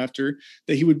shortly thereafter,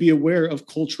 that he would be aware of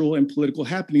cultural and political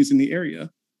happenings in the area.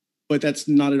 But that's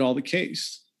not at all the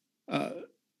case.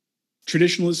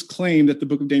 Traditionalists claim that the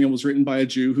book of Daniel was written by a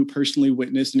Jew who personally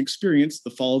witnessed and experienced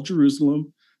the fall of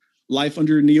Jerusalem, life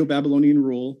under Neo-Babylonian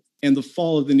rule, and the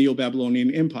fall of the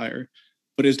Neo-Babylonian Empire.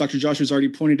 But as Dr. Josh has already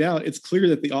pointed out, it's clear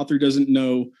that the author doesn't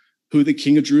know who the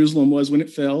king of Jerusalem was when it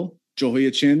fell,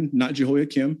 Jehoiachin, not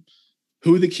Jehoiakim,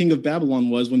 who the king of Babylon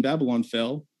was when Babylon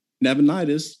fell,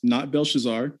 Nabonidus, not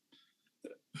Belshazzar,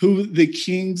 who the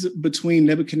kings between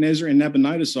Nebuchadnezzar and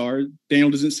Nabonidus are. Daniel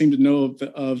doesn't seem to know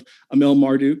of Amel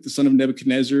Marduk, the son of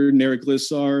Nebuchadnezzar,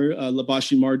 Neriglissar,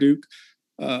 Labashi Marduk,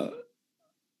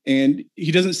 and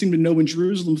he doesn't seem to know when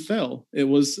Jerusalem fell. It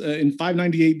was in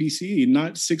 598 BCE,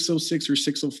 not 606 or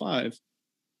 605.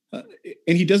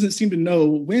 And he doesn't seem to know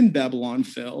when Babylon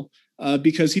fell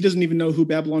because he doesn't even know who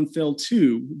Babylon fell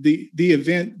to, the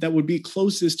event that would be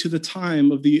closest to the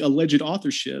time of the alleged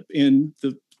authorship in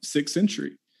the 6th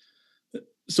century.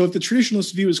 So if the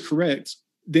traditionalist view is correct,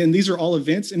 then these are all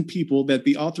events and people that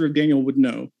the author of Daniel would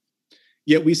know.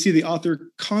 Yet we see the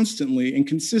author constantly and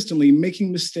consistently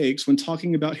making mistakes when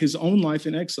talking about his own life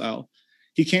in exile.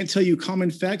 He can't tell you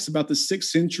common facts about the 6th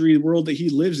century world that he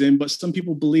lives in, but some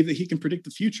people believe that he can predict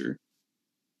the future.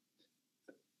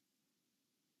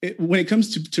 When it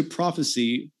comes to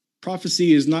prophecy,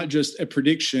 prophecy is not just a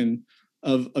prediction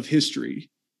of history.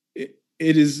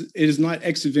 It is not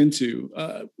ex eventu.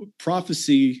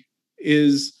 Prophecy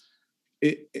is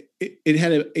it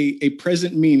had a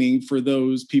present meaning for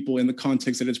those people in the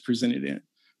context that it's presented in,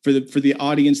 for the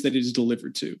audience that it is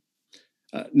delivered to,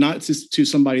 not to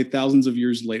somebody thousands of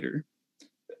years later.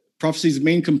 Prophecy's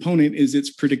main component is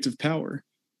its predictive power.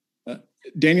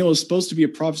 Daniel is supposed to be a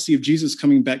prophecy of Jesus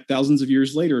coming back thousands of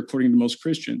years later, according to most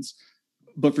Christians.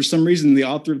 But for some reason, the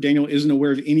author of Daniel isn't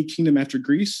aware of any kingdom after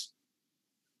Greece.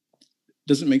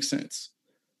 Doesn't make sense.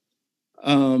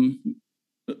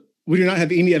 We do not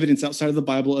have any evidence outside of the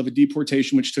Bible of a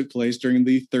deportation which took place during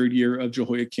the 3rd year of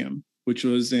Jehoiakim, which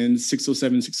was in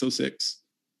 607, 606.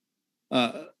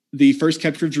 The first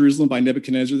capture of Jerusalem by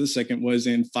Nebuchadnezzar II was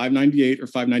in 598 or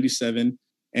 597.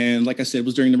 And like I said,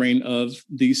 was during the reign of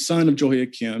the son of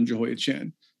Jehoiakim,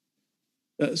 Jehoiachin.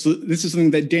 So this is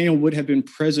something that Daniel would have been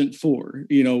present for.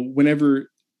 You know,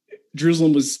 whenever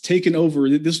Jerusalem was taken over,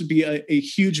 this would be a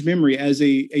huge memory as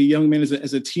a young man,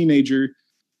 as a teenager.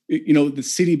 You know, the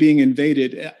city being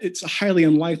invaded. It's highly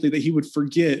unlikely that he would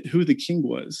forget who the king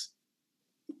was.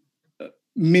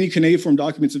 Many cuneiform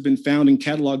documents have been found and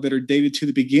cataloged that are dated to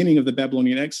the beginning of the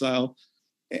Babylonian exile,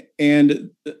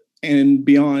 and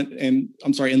beyond, and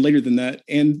later than that.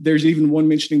 And there's even one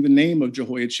mentioning the name of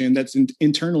Jehoiachin that's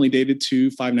internally dated to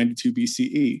 592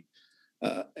 BCE.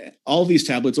 All these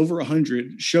tablets, over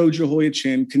 100, show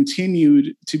Jehoiachin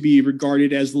continued to be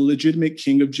regarded as the legitimate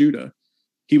king of Judah.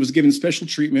 He was given special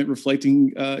treatment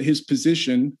reflecting his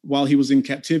position while he was in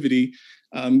captivity,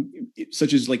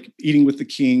 such as like eating with the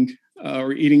king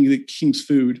or eating the king's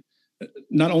food,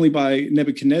 not only by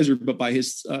Nebuchadnezzar, but by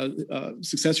his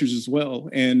successors as well.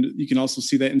 And you can also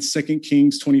see that in 2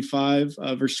 Kings 25,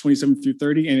 verse 27 through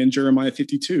 30, and in Jeremiah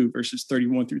 52, verses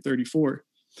 31 through 34.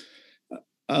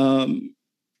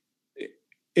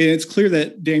 And it's clear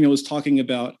that Daniel is talking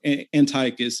about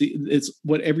Antiochus. It's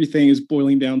what everything is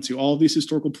boiling down to. All of these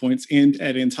historical points end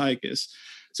at Antiochus,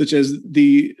 such as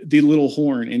the little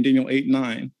horn in Daniel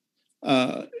 8:9.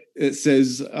 It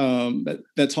says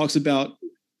that talks about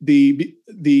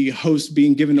the host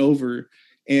being given over,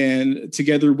 and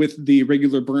together with the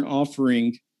regular burnt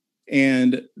offering,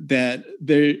 and that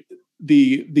the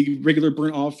regular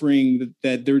burnt offering,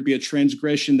 that there would be a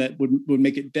transgression that would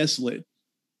make it desolate.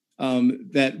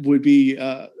 That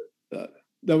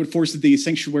would force the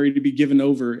sanctuary to be given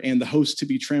over and the host to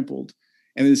be trampled.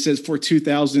 And it says, for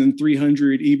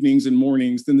 2,300 evenings and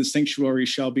mornings, then the sanctuary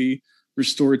shall be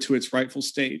restored to its rightful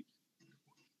state.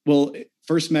 Well,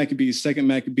 First Maccabees, Second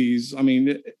Maccabees, I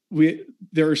mean,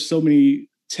 there are so many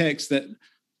texts that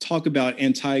talk about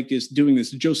Antiochus doing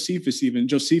this. Josephus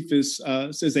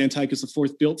says Antiochus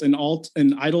IV built an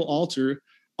idol altar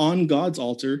on God's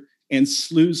altar and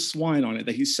slew swine on it,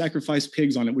 that he sacrificed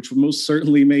pigs on it, which would most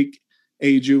certainly make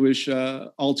a Jewish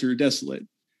altar desolate.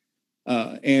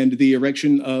 and the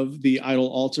erection of the idol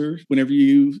altar. Whenever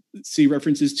you see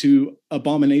references to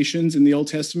abominations in the Old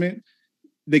Testament,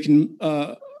 they can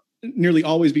nearly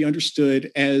always be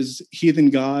understood as heathen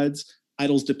gods,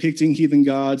 idols depicting heathen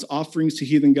gods, offerings to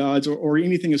heathen gods, or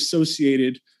anything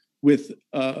associated with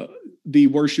the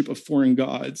worship of foreign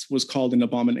gods was called an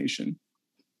abomination.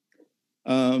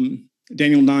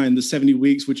 Daniel 9, the 70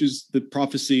 weeks, which is the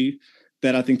prophecy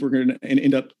that I think we're going to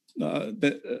end up,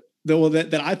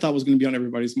 that I thought was going to be on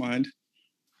everybody's mind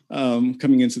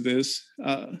coming into this.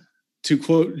 To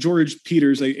quote George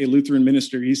Peters, a Lutheran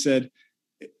minister, he said,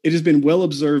 "It has been well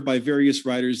observed by various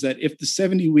writers that if the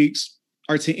 70 weeks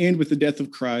are to end with the death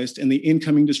of Christ and the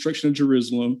incoming destruction of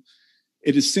Jerusalem,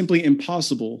 it is simply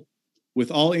impossible,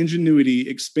 with all ingenuity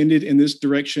expended in this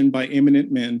direction by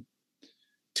eminent men,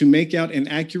 to make out an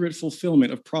accurate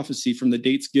fulfillment of prophecy from the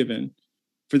dates given,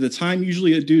 for the time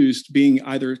usually adduced being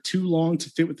either too long to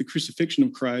fit with the crucifixion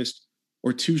of Christ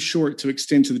or too short to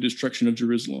extend to the destruction of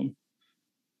Jerusalem."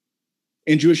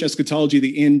 In Jewish eschatology,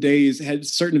 the end days had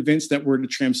certain events that were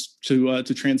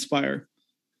to transpire.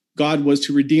 God was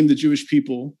to redeem the Jewish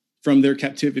people from their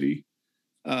captivity,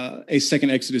 a second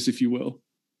Exodus, if you will.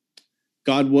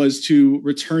 God was to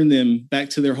return them back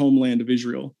to their homeland of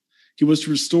Israel. He was to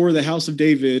restore the house of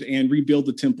David and rebuild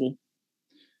the temple.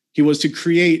 He was to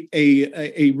create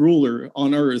a ruler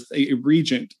on earth, a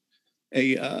regent,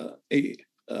 a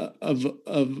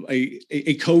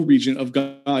co-regent of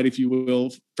God, if you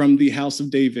will, from the house of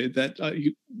David that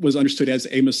was understood as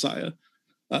a Messiah,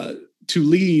 to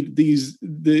lead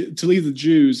the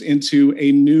Jews into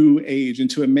a new age,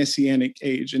 into a messianic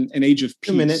age, an age of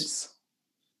peace. 2 minutes.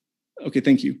 Okay,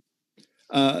 thank you.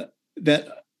 That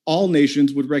all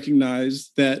nations would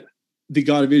recognize that the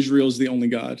God of Israel is the only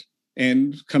God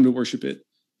and come to worship it.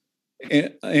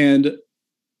 And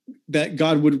that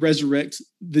God would resurrect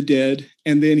the dead,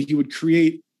 and then he would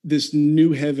create this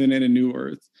new heaven and a new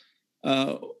earth.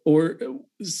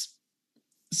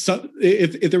 So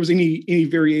if there was any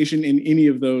variation in any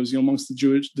of those, amongst the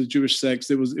Jewish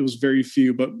sects, it was very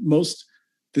few. But most,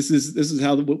 this is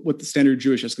how what the standard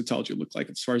Jewish eschatology looked like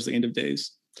as far as the end of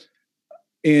days.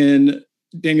 In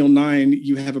Daniel 9,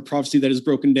 you have a prophecy that is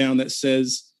broken down that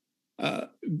says,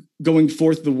 going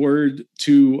forth the word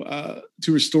to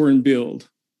restore and build,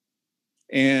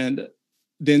 and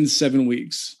then 7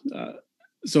 weeks.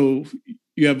 So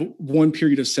you have one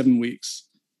period of 7 weeks.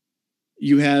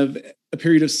 You have a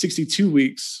period of 62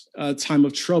 weeks, time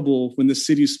of trouble when the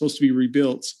city is supposed to be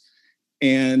rebuilt.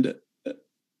 And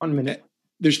 1 minute.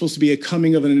 There's supposed to be a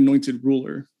coming of an anointed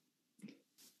ruler.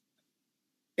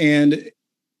 And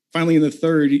finally, in the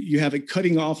third, you have a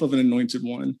cutting off of an anointed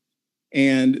one.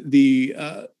 And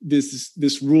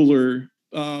this ruler,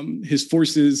 his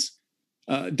forces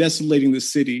desolating the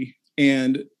city,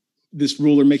 and this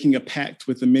ruler making a pact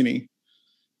with the many.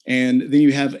 And then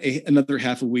you have another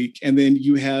half a week, and then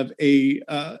you have a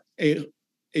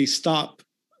stop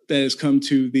that has come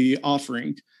to the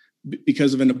offering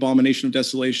because of an abomination of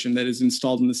desolation that is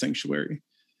installed in the sanctuary.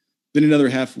 Then another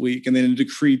half week, and then a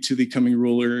decree to the coming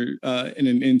ruler, and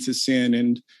an end to sin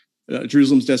and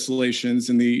Jerusalem's desolations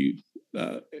and the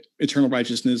eternal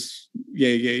righteousness.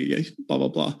 Yay, blah, blah,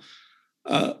 blah.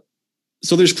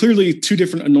 So there's clearly two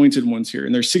different anointed ones here,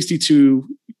 and they're 62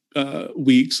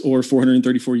 weeks or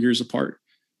 434 years apart.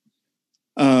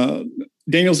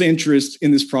 Daniel's interest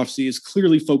in this prophecy is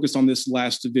clearly focused on this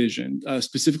last division,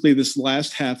 specifically this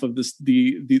last half of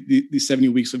the 70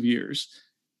 weeks of years.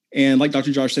 And like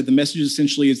Dr. Josh said, the message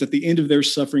essentially is that the end of their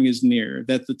suffering is near,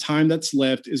 that the time that's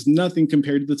left is nothing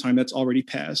compared to the time that's already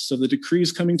passed. So the decree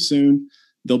is coming soon.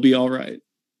 They'll be all right.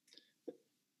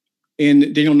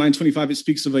 In Daniel 9:25, it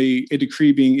speaks of a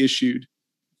decree being issued.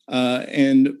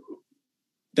 And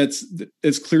that's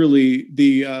clearly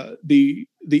the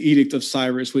edict of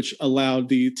Cyrus, which allowed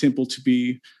the temple to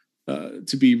be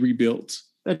rebuilt.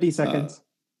 30 seconds.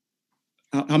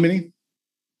 How many?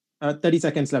 30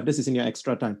 seconds left. This is in your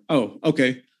extra time. Oh,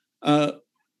 okay.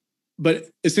 But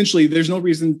essentially, there's no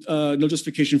reason, no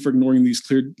justification for ignoring these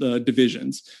clear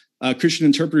divisions. Christian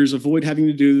interpreters avoid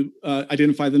having to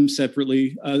identify them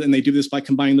separately, and they do this by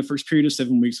combining the first period of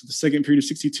 7 weeks with the second period of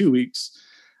 62 weeks.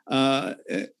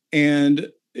 And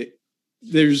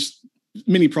there's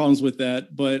many problems with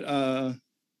that, but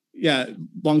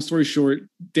long story short,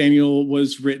 Daniel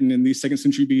was written in the 2nd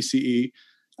century BCE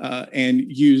and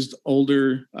used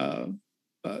older 4th,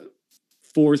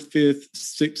 5th,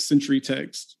 6th century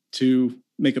text to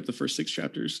make up the first 6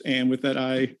 chapters. And with that,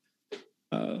 I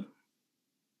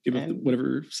give up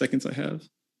whatever seconds I have.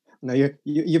 No,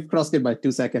 you've crossed it by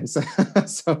 2 seconds.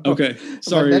 So okay,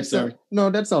 sorry. No,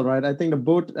 that's all right. I think the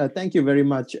boat. Thank you very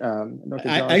much, Dr. Josh.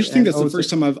 I actually think that's the first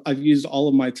time I've used all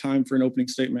of my time for an opening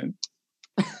statement.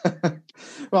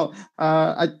 Well,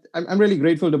 I'm really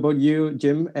grateful to both you,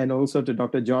 Jim, and also to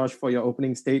Dr. Josh for your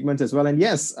opening statements as well. And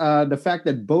yes, the fact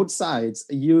that both sides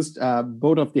used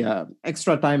both of their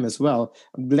extra time as well.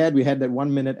 I'm glad we had that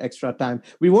 1 minute extra time.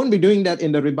 We won't be doing that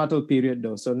in the rebuttal period,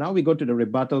 though. So now we go to the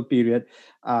rebuttal period,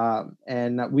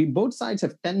 and we both sides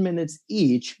have 10 minutes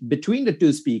each between the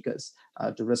two speakers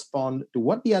to respond to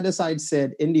what the other side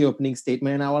said in the opening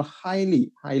statement. And I will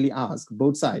highly, highly ask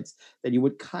both sides that you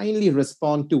would kindly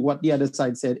respond to what the other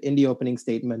side said in the opening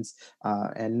statements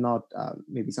and not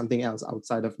maybe something else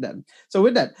outside of them. So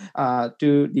with that,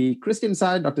 to the Christian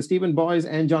side, Dr. Stephen Boyce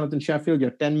and Jonathan Sheffield,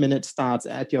 your 10 minutes starts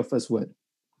at your first word.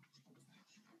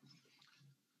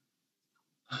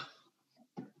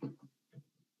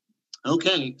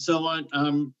 Okay, so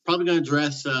I'm probably going to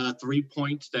address 3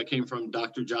 points that came from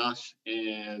Dr. Josh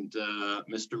and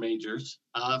Mr. Majors.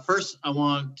 First, I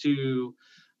want to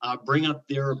bring up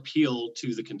their appeal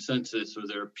to the consensus, or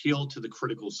their appeal to the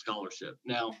critical scholarship.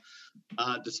 Now,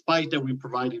 despite that we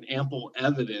provided ample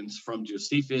evidence from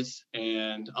Josephus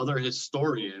and other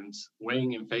historians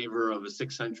weighing in favor of a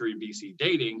 6th century BC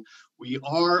dating, we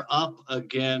are up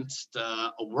against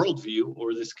a worldview,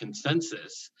 or this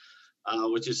consensus,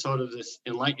 which is sort of this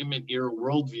Enlightenment era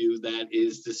worldview that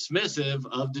is dismissive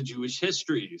of the Jewish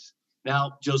histories.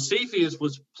 Now, Josephus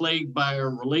was plagued by a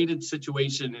related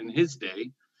situation in his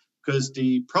day, because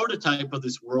the prototype of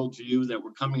this worldview that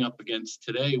we're coming up against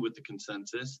today with the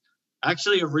consensus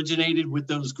actually originated with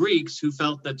those Greeks who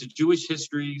felt that the Jewish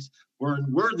histories were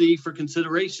unworthy for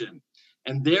consideration,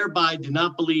 and thereby did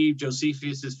not believe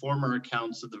Josephus's former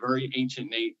accounts of the very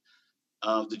ancient date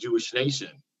of the Jewish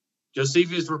nation.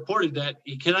 Josephus reported that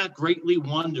he cannot greatly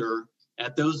wonder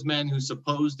at those men who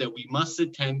suppose that we must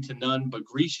attend to none but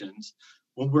Grecians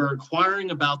when we're inquiring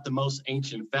about the most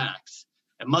ancient facts,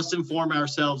 and must inform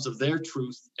ourselves of their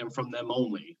truth and from them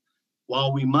only,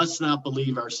 while we must not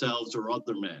believe ourselves or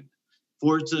other men.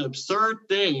 For it's an absurd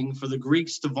thing for the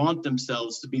Greeks to vaunt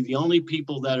themselves to be the only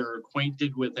people that are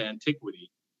acquainted with antiquity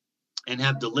and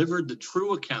have delivered the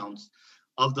true accounts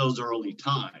of those early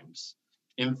times.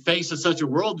 In face of such a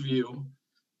worldview,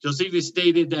 Josephus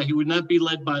stated that he would not be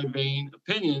led by vain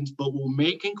opinions, but will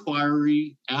make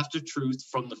inquiry after truth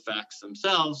from the facts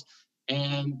themselves.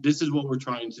 And this is what we're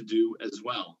trying to do as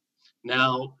well.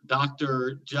 Now,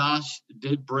 Dr. Josh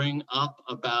did bring up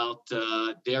about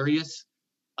Darius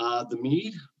the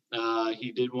Mede.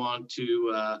 He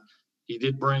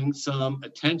did bring some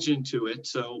attention to it.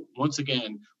 So once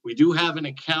again, we do have an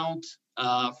account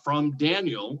from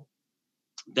Daniel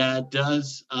that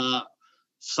does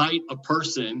cite a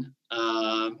person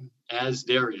as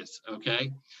Darius,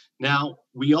 okay? Now,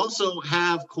 we also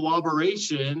have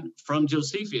corroboration from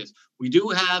Josephus. We do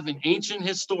have an ancient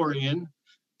historian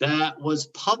that was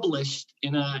published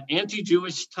in an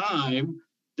anti-Jewish time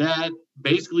that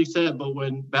basically said, but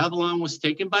when Babylon was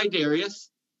taken by Darius,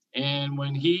 and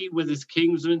when he, with his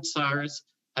kinsman Cyrus,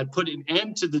 had put an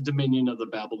end to the dominion of the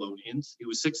Babylonians, he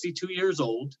was 62 years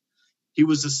old. He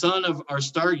was the son of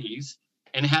Arstarchus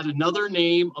and had another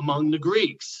name among the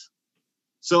Greeks.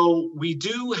 So we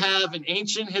do have an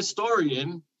ancient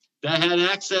historian that had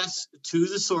access to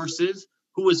the sources,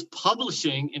 who was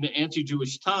publishing in an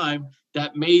anti-Jewish time,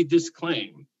 that made this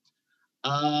claim,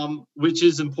 which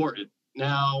is important.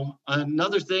 Now,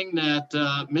 another thing that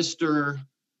Mr.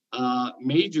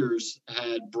 Majors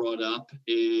had brought up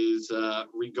is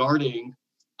regarding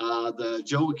the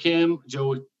Joachim,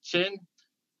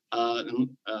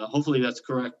 hopefully that's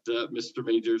correct, Mr.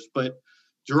 Majors, but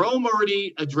Jerome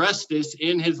already addressed this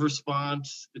in his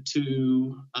response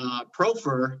to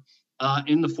Profer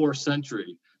in the 4th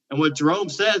century. And what Jerome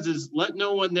says is, let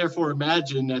no one therefore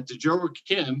imagine that the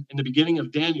Joachim in the beginning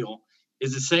of Daniel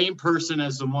is the same person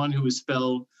as the one who is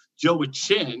spelled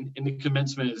Joachim in the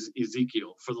commencement of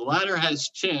Ezekiel. For the latter has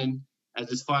chin as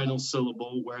its final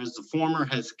syllable, whereas the former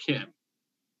has kim.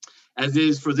 As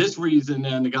is for this reason,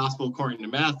 in the Gospel according to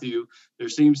Matthew, there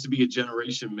seems to be a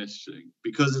generation missing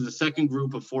because of the second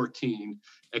group of 14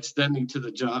 extending to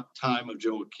the time of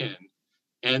Joachim,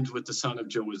 ends with the son of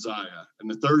Josiah.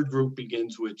 And the third group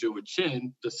begins with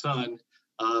Joachim, the son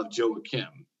of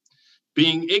Joachim.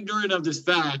 Being ignorant of this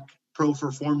fact,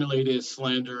 Profer formulated a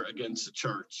slander against the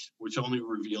church, which only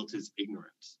revealed his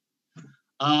ignorance.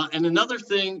 And another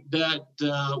thing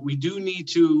that we do need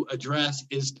to address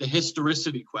is the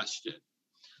historicity question.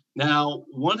 Now,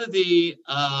 one of the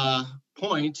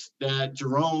points that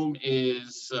Jerome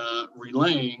is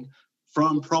relaying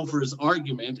from Profer's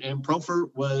argument. And Profer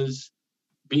was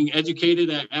being educated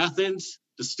at Athens,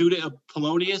 the student of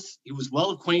Polonius. He was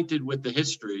well acquainted with the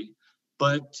history.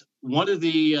 But one of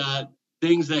the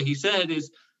things that he said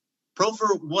is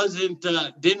Profer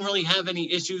didn't really have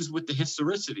any issues with the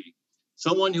historicity.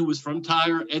 Someone who was from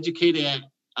Tyre, educated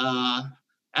at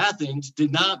Athens,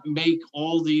 did not make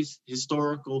all these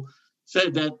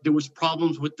said that there was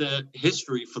problems with the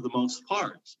history for the most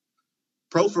part.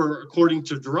 Profer, according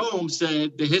to Jerome,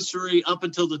 said the history up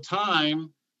until the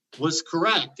time was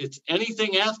correct. It's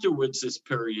anything afterwards this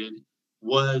period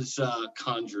was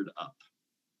conjured up.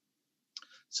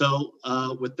 So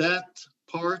with that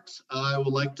part, I would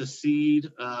like to cede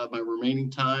my remaining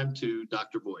time to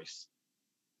Dr. Boyce.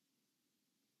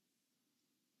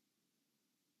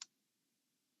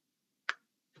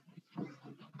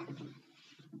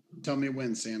 Tell me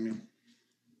when, Samuel.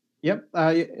 Yep.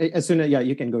 As soon as,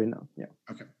 you can go in now. Yeah.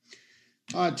 Okay.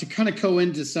 To kind of go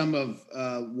into some of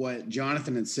what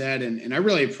Jonathan had said, and I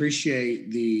really appreciate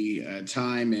the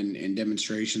time and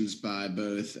demonstrations by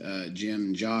both Jim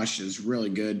and Josh is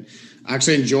really good. I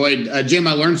actually enjoyed, Jim,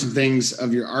 I learned some things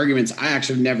of your arguments I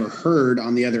actually never heard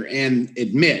on the other end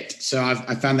admit. So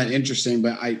I found that interesting,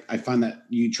 but I find that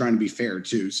you trying to be fair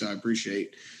too. So I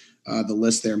appreciate the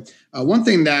list there. One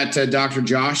thing that Dr.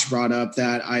 Josh brought up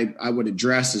that I would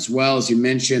address as well is you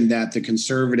mentioned that the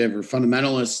conservative or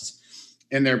fundamentalists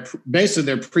and their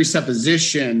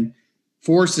presupposition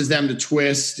forces them to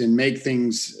twist and make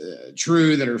things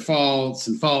true that are false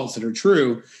and false that are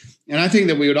true. And I think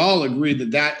that we would all agree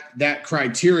that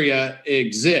criteria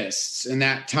exists and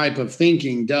that type of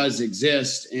thinking does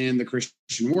exist in the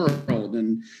Christian world.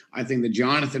 And I think that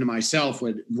Jonathan and myself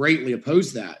would greatly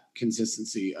oppose that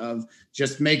consistency of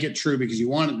just make it true because you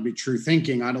want it to be true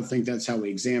thinking. I don't think that's how we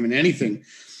examine anything.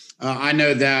 I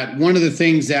know that one of the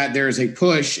things that there is a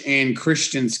push in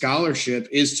Christian scholarship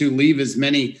is to leave as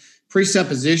many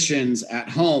presuppositions at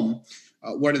home.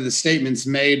 One of the statements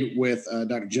made with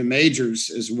Dr. Jim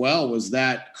Majors as well was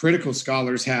that critical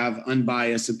scholars have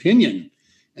unbiased opinion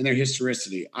in their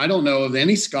historicity. I don't know of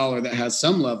any scholar that has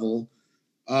some level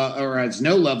or has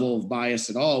no level of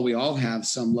bias at all. We all have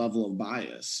some level of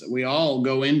bias. We all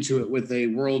go into it with a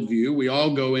worldview. We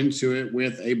all go into it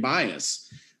with a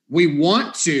bias. We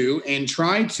want to and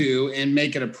try to and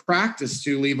make it a practice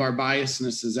to leave our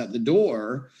biasnesses at the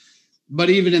door. But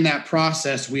even in that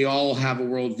process, we all have a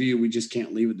worldview. We just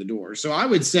can't leave at the door. So I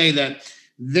would say that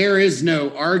there is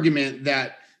no argument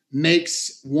that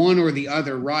makes one or the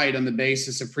other right on the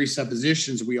basis of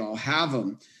presuppositions. We all have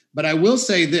them. But I will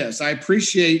say this, I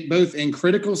appreciate both in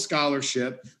critical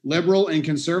scholarship, liberal and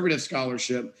conservative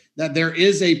scholarship, that there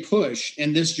is a push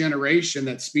in this generation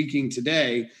that's speaking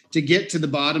today to get to the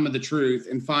bottom of the truth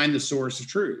and find the source of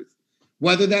truth,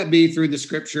 whether that be through the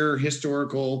scripture,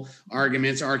 historical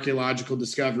arguments, archaeological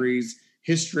discoveries,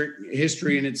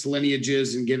 history and its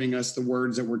lineages, and giving us the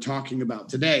words that we're talking about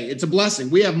today. It's a blessing.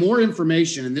 We have more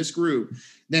information in this group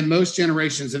than most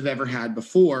generations have ever had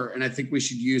before, and I think we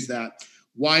should use that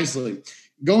wisely.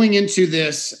 Going into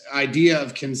this idea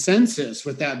of consensus,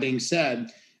 with that being said,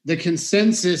 the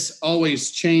consensus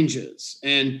always changes.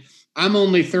 And I'm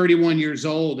only 31 years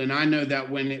old, and I know that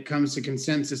when it comes to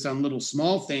consensus on little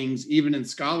small things, even in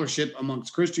scholarship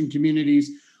amongst Christian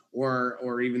communities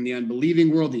or even the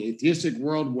unbelieving world, the atheistic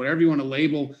world, whatever you want to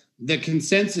label, the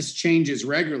consensus changes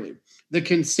regularly. The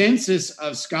consensus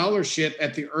of scholarship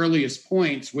at the earliest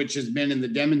points, which has been in the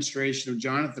demonstration of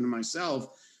Jonathan and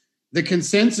myself, the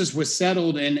consensus was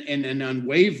settled and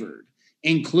unwavered,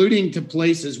 including to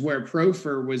places where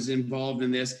Profer was involved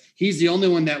in this. He's the only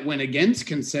one that went against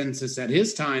consensus at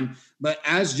his time. But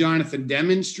as Jonathan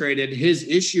demonstrated, his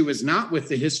issue is not with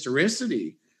the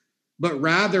historicity, but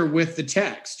rather with the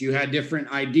text. You had different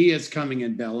ideas coming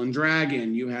in, Bell and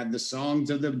Dragon. You had the songs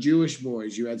of the Jewish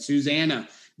boys. You had Susanna.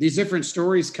 These different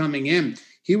stories coming in.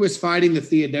 He was fighting the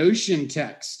Theodosian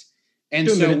text. And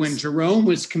so when Jerome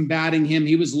was combating him,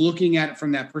 he was looking at it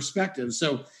from that perspective.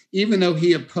 So even though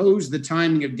he opposed the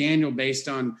timing of Daniel based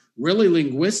on really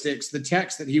linguistics, the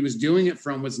text that he was doing it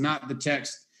from was not the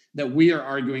text that we are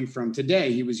arguing from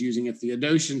today. He was using a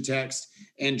Theodosian text,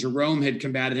 and Jerome had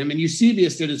combated him. And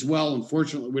Eusebius did as well.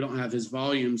 Unfortunately, we don't have his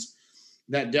volumes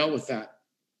that dealt with that.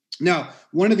 Now,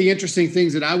 one of the interesting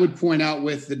things that I would point out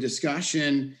with the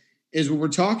discussion is when we're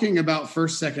talking about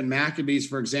 1st, 2nd Maccabees,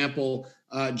 for example,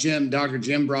 Dr.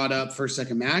 Jim brought up 1st,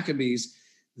 2nd Maccabees.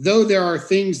 Though there are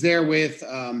things there with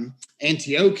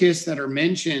Antiochus that are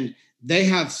mentioned, they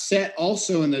have set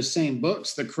also in those same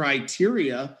books the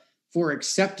criteria for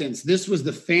acceptance. This was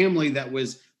the family that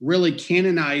was really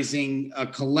canonizing a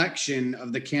collection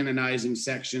of the canonizing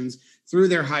sections through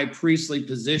their high priestly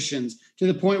positions, to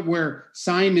the point where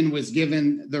Simon was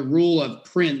given the rule of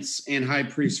prince and high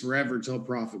priest forever till a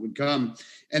prophet would come,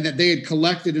 and that they had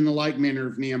collected in the like manner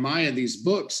of Nehemiah these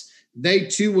books. They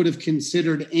too would have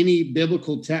considered any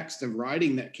biblical text of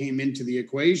writing that came into the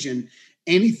equation.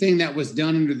 Anything that was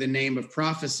done under the name of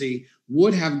prophecy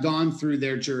would have gone through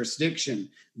their jurisdiction.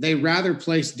 They rather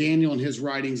placed Daniel and his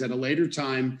writings at a later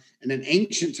time, in an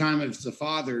ancient time of the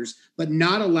fathers, but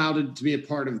not allowed it to be a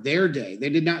part of their day. They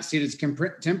did not see it as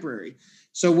contemporary.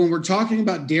 So when we're talking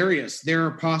about Darius, there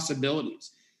are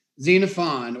possibilities.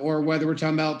 Xenophon, or whether we're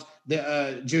talking about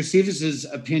the Josephus's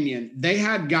opinion, they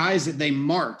had guys that they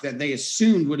marked that they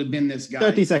assumed would have been this guy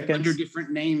 30 seconds. Under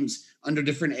different names, under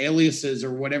different aliases,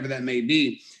 or whatever that may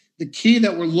be. The key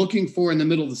that we're looking for in the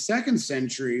middle of the 2nd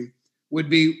century would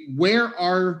be, where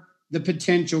are the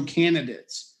potential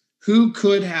candidates? Who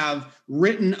could have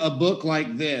written a book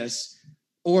like this,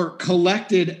 or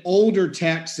collected older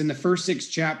texts in the first 6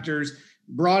 chapters,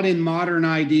 brought in modern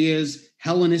ideas,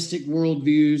 Hellenistic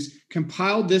worldviews,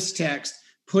 compiled this text,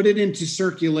 put it into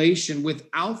circulation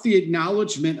without the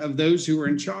acknowledgement of those who were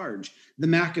in charge, the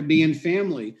Maccabean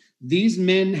family. These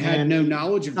men had no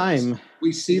knowledge of this.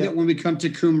 We see that when we come to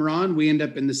Qumran, we end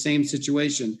up in the same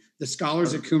situation. The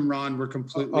scholars at Qumran were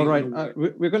completely all right.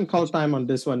 We're going to call time on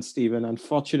this one, Stephen.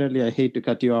 Unfortunately, I hate to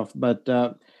cut you off, but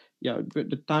the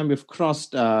time we've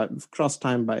crossed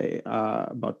time by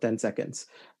about 10 seconds.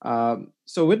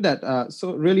 So with that,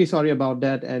 so really sorry about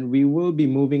that, and we will be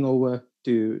moving over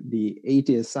to the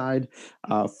atheist side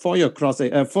for your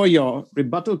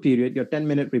rebuttal period, your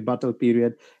 10-minute rebuttal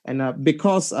period. And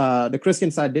because the Christian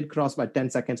side did cross by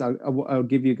 10 seconds, I'll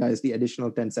give you guys the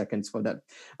additional 10 seconds for that.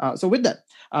 So with that,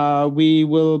 we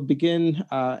will begin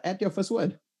at your first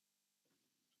word.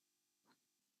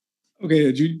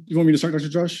 Okay, do you want me to start, Dr.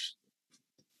 Josh?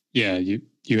 Yeah, you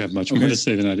have much more to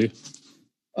say than I do.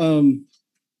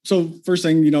 So first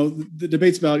thing, the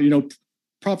debate's about,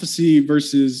 prophecy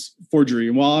versus forgery.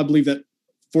 And while I believe that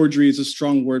forgery is a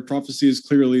strong word, prophecy is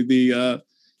clearly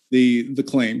the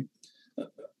claim.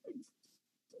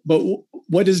 But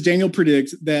what does Daniel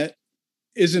predict that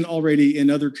isn't already in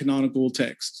other canonical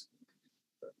texts?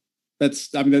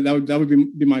 That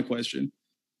would be my question.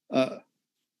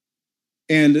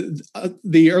 And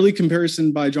the early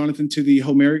comparison by Jonathan to the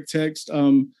Homeric text,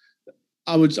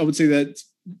 I would say that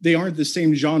they aren't the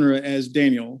same genre as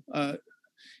Daniel.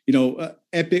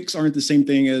 Epics aren't the same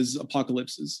thing as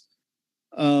apocalypses.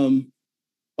 Sorry,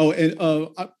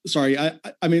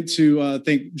 I meant to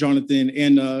thank Jonathan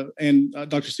and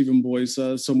Dr. Stephen Boyce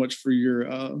so much for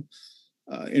your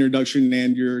introduction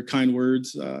and your kind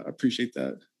words. I appreciate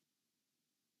that.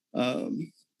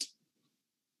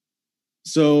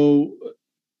 So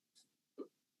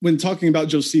when talking about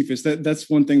Josephus, that's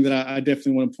one thing that I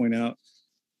definitely want to point out.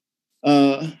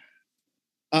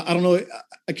 I don't know,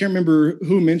 I can't remember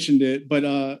who mentioned it,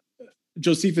 but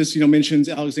Josephus, mentions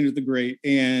Alexander the Great,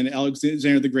 and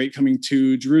Alexander the Great coming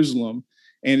to Jerusalem.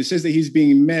 And it says that he's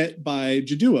being met by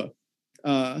Jaddua,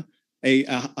 a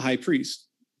high priest.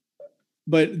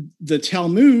 But the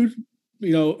Talmud,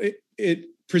 it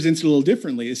presents it a little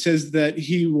differently. It says that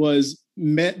he was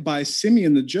met by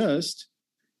Simeon the Just,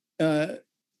 who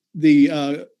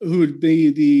would be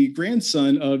the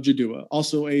grandson of Jaddua,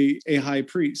 also a high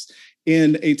priest,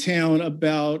 in a town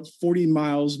about 40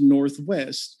 miles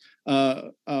northwest.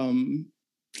 So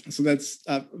that's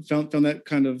I found that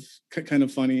kind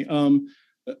of funny.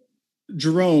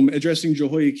 Jerome, addressing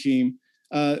Jehoiakim,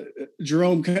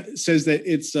 Jerome says that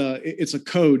it's a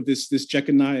code, this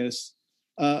Jeconias,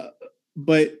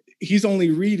 but he's only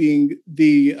reading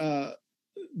the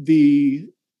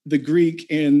Greek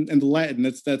and the Latin.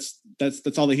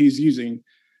 That's all that he's using.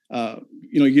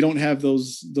 You don't have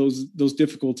those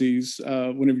difficulties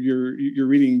whenever you're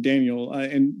reading Daniel,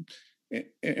 and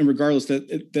regardless,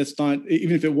 that's not,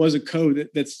 even if it was a code,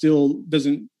 that still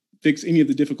doesn't fix any of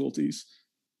the difficulties.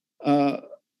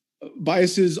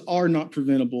 Biases are not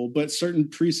preventable, but certain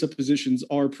presuppositions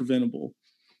are preventable.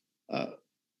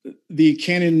 The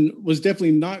canon was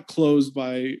definitely not closed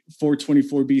by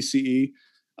 424 BCE,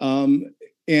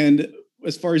 and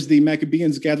as far as the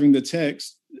Maccabeans gathering the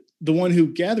text, the one who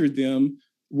gathered them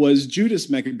was Judas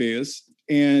Maccabeus,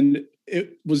 and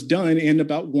it was done in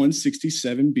about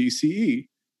 167 BCE.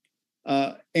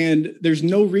 And there's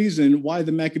no reason why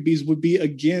the Maccabees would be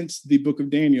against the book of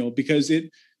Daniel, because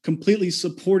it completely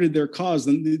supported their cause.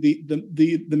 And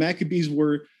the Maccabees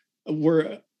were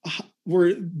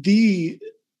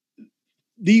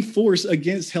the force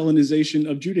against Hellenization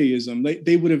of Judaism.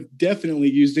 They would have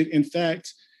definitely used it. In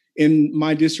fact, in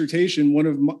my dissertation, one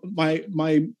of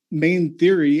my main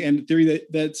theory, and theory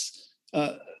that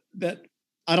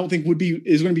I don't think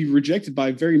is going to be rejected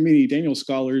by very many Daniel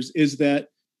scholars, is that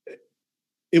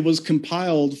it was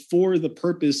compiled for the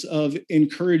purpose of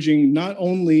encouraging not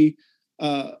only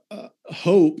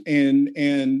hope and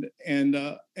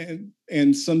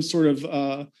some sort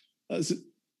of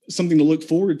something to look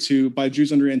forward to by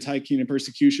Jews under Antiochian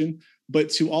persecution, but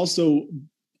to also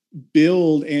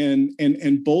build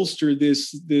and bolster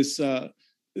this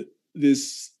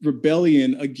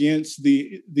rebellion against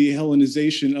the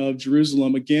Hellenization of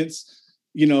Jerusalem, against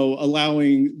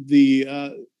allowing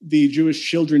the Jewish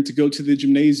children to go to the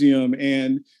gymnasium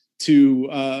and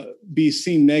to be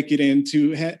seen naked, and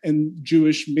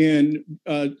Jewish men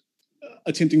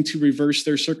attempting to reverse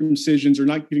their circumcisions or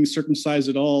not getting circumcised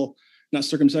at all, not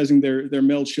circumcising their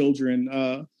male children,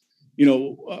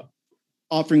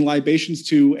 offering libations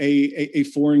to a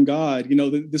foreign god.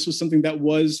 This was something that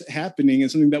was happening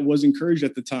and something that was encouraged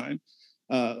at the time.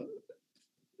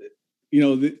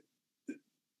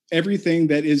 Everything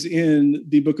that is in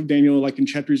the book of Daniel, like in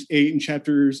chapters 8 and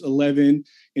chapters 11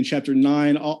 and chapter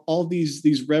 9, all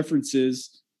these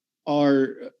references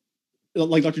are,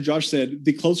 like Dr. Josh said,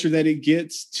 the closer that it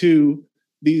gets to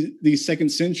the second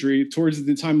century, towards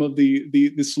the time of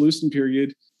the Seleucid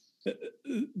period,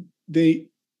 the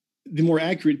more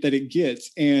accurate that it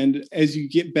gets. And as you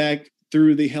get back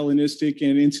through the Hellenistic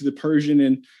and into the Persian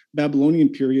and Babylonian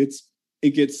periods,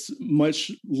 it gets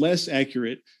much less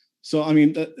accurate. So, I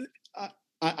mean,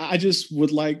 I just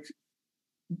would like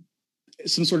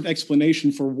some sort of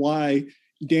explanation for why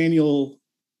Daniel,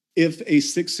 if a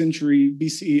 6th century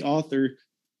BCE author,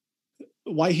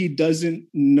 why he doesn't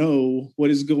know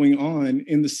what is going on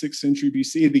in the 6th century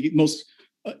BCE, the most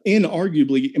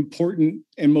inarguably important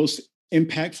and most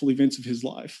impactful events of his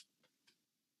life.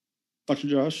 Dr.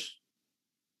 Josh?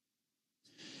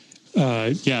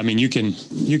 Yeah, I mean, you can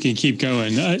keep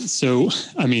going. So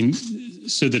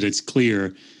that it's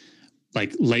clear,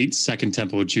 like late Second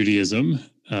Temple Judaism,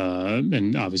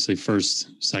 and obviously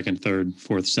 1st, 2nd, 3rd,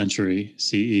 4th century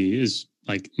CE is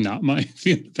like not my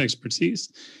field of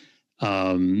expertise.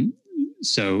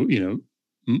 So,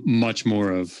 much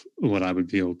more of what I would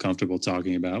feel comfortable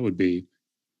talking about would be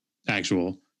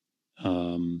actual,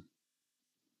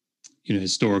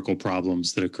 historical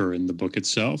problems that occur in the book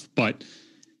itself. But,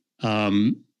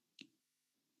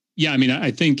 yeah, I mean,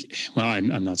 I think, well,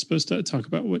 I'm not supposed to talk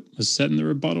about what was said in the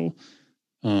rebuttal.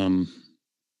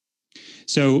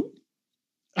 So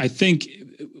I think,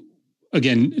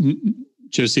 again,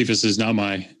 Josephus is not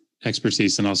my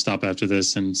expertise, and I'll stop after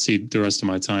this and cede the rest of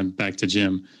my time back to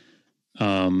Jim.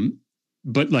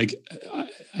 But like,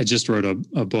 I just wrote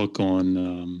a book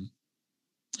on,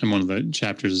 and one of the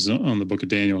chapters is on the book of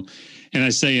Daniel. And I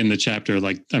say in the chapter,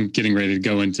 like, I'm getting ready to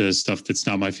go into stuff that's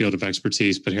not my field of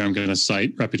expertise, but here I'm going to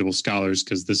cite reputable scholars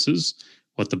because this is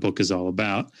what the book is all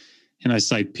about. And I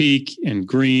cite Peake and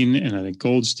Green and I think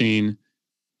Goldstein,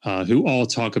 who all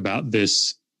talk about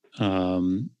this,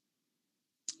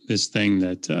 this thing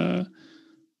that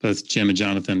both Jim and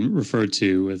Jonathan referred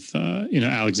to with,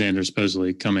 Alexander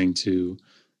supposedly coming to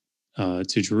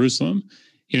Jerusalem.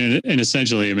 And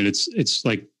essentially, I mean, it's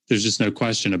like, there's just no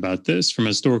question about this from a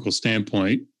historical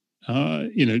standpoint.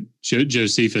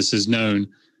 Josephus is known,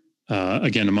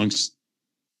 again, amongst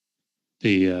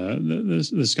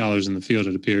the scholars in the field,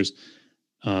 it appears,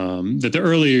 that the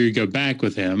earlier you go back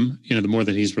with him, the more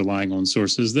that he's relying on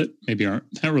sources that maybe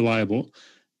aren't that reliable.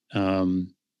 And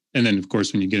then, of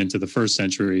course, when you get into the 1st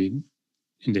century,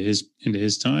 into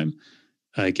his time,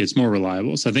 it gets more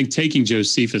reliable. So I think taking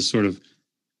Josephus sort of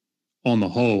on the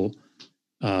whole,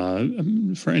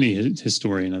 for any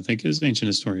historian, I think as ancient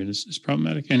historian is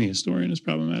problematic. Any historian is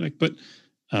problematic, but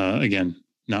again,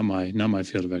 not my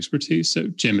field of expertise. So,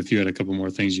 Jim, if you had a couple more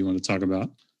things you want to talk about,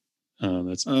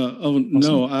 that's awesome.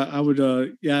 No, I would.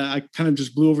 I kind of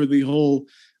just blew over the whole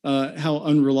how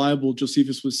unreliable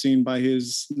Josephus was seen by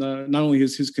his not only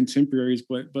his contemporaries,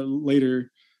 but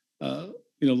later.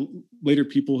 Later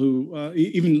people who,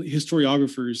 even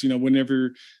historiographers,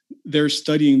 whenever they're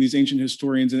studying these ancient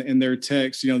historians and their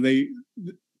texts,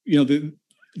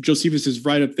 Josephus is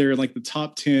right up there in like the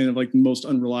top 10 of like the most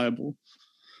unreliable.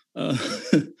 But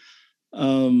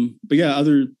yeah,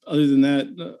 other than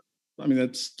that, I mean,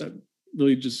 that's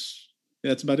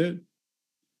about it.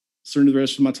 Turn the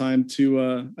rest of my time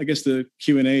to, I guess, the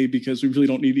Q&A, because we really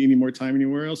don't need any more time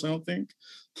anywhere else, I don't think.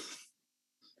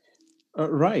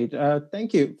 Right.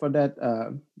 Thank you for that,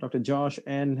 Dr. Josh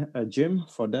and Jim,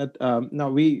 for that. Now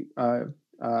we are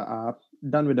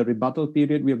done with the rebuttal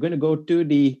period. We're going to go to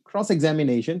the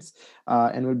cross-examinations,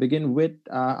 and we'll begin with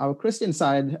our Christian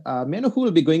side. May I know who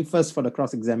will be going first for the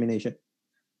cross-examination?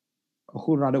 Or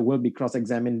who rather will be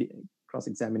cross-examining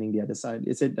the other side?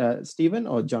 Is it Stephen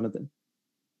or Jonathan?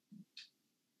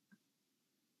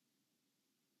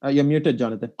 You're muted,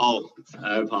 Jonathan. Oh,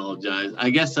 I apologize.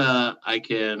 I guess I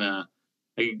can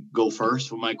go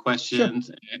first with my questions.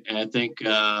 Sure. And I think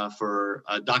for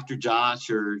Dr. Josh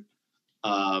or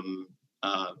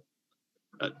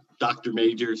Dr.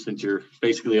 Major, since you're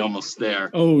basically almost there.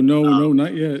 Oh, no,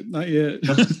 not yet. Not yet.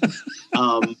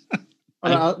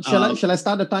 Shall I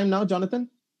start the time now, Jonathan?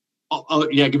 Oh,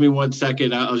 yeah, give me 1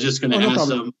 second. I was just going to ask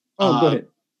them. Go ahead.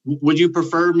 Would you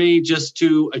prefer me just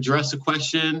to address a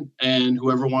question and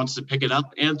whoever wants to pick it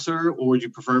up answer, or would you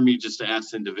prefer me just to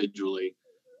ask individually?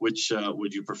 Which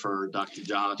would you prefer, Dr.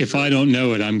 Josh? If I don't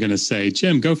know it, I'm going to say,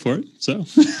 Jim, go for it. So,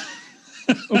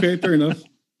 okay, fair enough.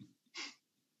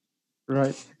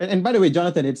 Right. And by the way,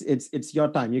 Jonathan, it's your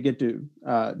time. You get to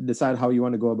decide how you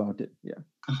want to go about it. Yeah.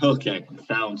 Okay,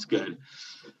 sounds good.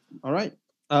 All right.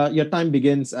 Your time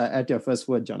begins at your first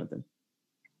word, Jonathan.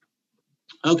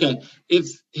 Okay. If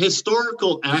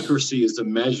historical accuracy is a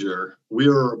measure we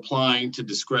are applying to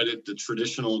discredit the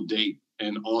traditional date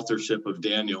and authorship of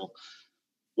Daniel,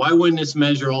 why wouldn't this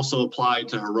measure also apply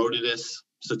to Herodotus,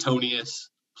 Suetonius,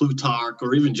 Plutarch,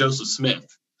 or even Joseph Smith?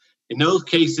 In those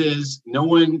cases, no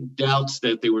one doubts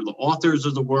that they were the authors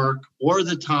of the work or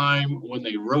the time when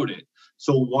they wrote it.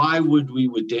 So why would we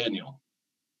with Daniel?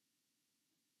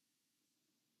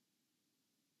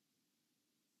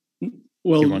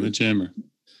 Well, you want a Jim?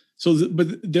 But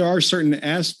there are certain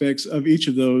aspects of each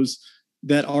of those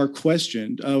that are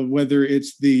questioned, whether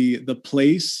it's the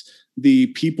place, the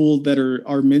people that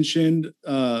are mentioned.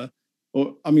 So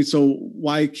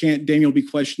why can't Daniel be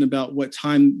questioned about what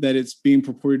time that it's being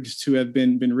purported to have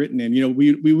been written in? You know,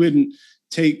 we wouldn't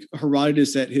take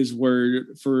Herodotus at his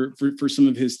word for some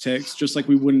of his texts, just like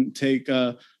we wouldn't take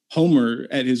Homer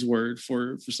at his word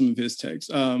for some of his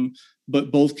texts. But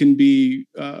both can be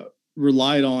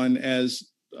relied on as,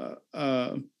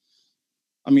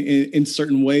 in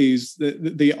certain ways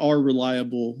that they are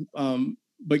reliable,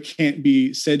 but can't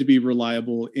be said to be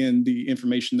reliable in the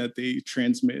information that they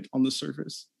transmit on the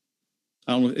surface.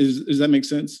 I don't know. Does that make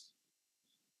sense?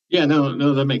 Yeah,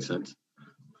 no, that makes sense.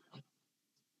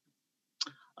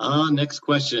 Next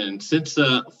question. Since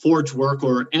forged work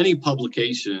or any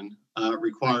publication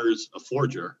requires a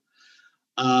forger,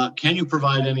 can you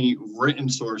provide any written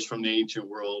source from the ancient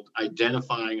world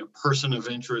identifying a person of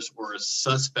interest or a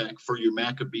suspect for your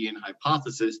Maccabean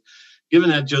hypothesis, given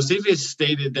that Josephus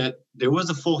stated that there was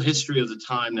a full history of the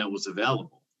time that was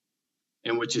available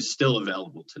and which is still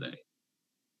available today?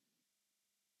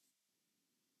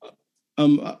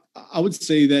 I would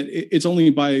say that it's only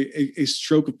by a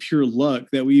stroke of pure luck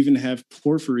that we even have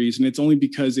porphyries, and it's only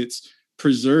because it's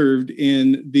preserved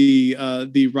in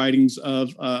the writings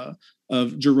of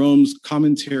Jerome's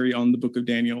commentary on the Book of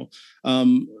Daniel.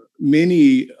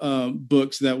 Many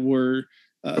books that were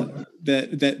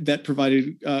that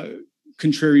provided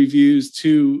contrary views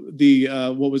to the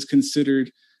what was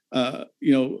considered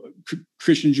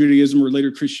Christian Judaism or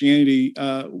later Christianity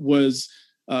was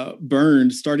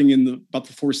burned starting in about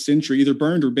the 4th century, either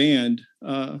burned or banned.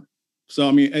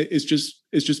 It's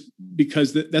just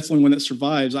because that's the only one that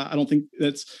survives. I don't think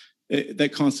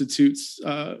that constitutes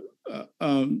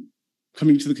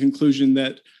coming to the conclusion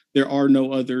that there are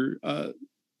no other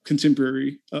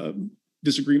contemporary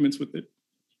disagreements with it.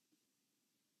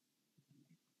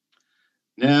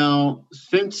 Now,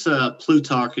 since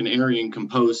Plutarch and Arrian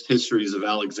composed histories of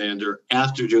Alexander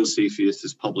after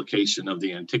Josephus' publication of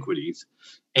the Antiquities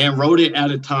and wrote it at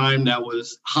a time that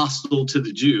was hostile to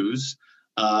the Jews,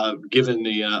 given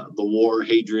the war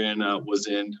Hadrian was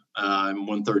in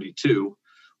 132,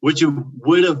 which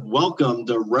would have welcomed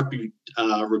the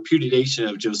repudiation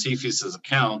of Josephus'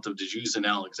 account of the Jews in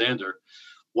Alexander,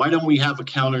 why don't we have a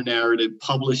counter-narrative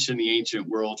published in the ancient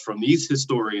world from these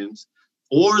historians,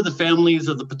 or the families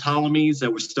of the Ptolemies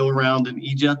that were still around in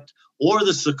Egypt, or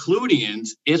the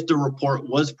Secludians, if the report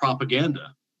was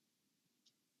propaganda?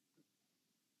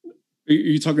 Are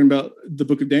you talking about the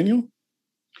Book of Daniel?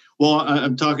 Well,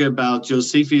 I'm talking about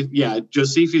Josephus. Yeah,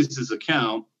 Josephus'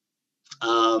 account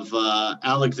of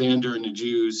Alexander and the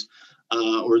Jews,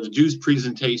 or the Jews'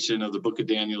 presentation of the Book of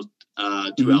Daniel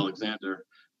to Alexander.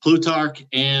 Plutarch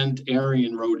and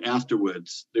Arrian wrote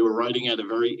afterwards. They were writing at a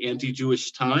very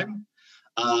anti-Jewish time.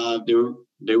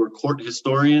 They were court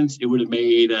historians. It would have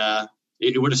made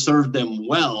it would have served them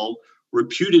well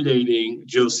repudiating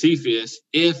Josephus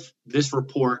if this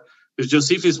report, because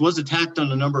Josephus was attacked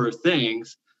on a number of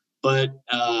things, but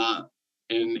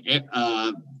and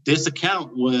this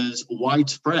account was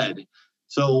widespread.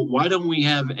 So why don't we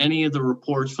have any of the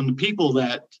reports from the people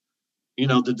that,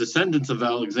 the descendants of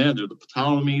Alexander, the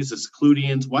Ptolemies, the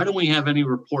Secludians, why don't we have any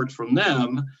reports from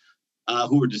them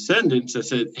who were descendants that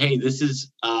said, hey, this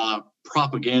is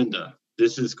propaganda.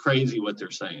 This is crazy what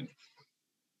they're saying.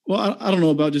 Well, I don't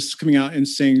know about just coming out and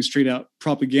saying straight out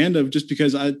propaganda, just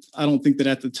because I don't think that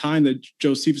at the time that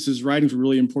Josephus's writings were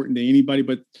really important to anybody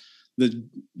but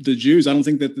the Jews. I don't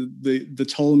think that the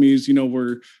Ptolemies,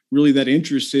 were really that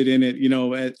interested in it,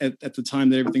 at the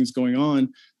time that everything's going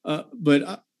on.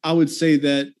 But I would say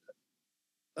that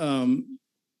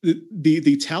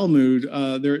the Talmud,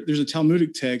 there's a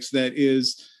Talmudic text that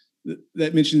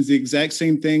mentions the exact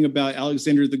same thing about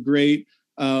Alexander the Great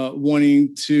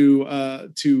wanting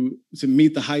to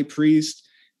meet the high priest,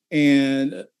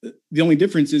 and the only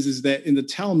difference is that in the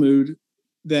Talmud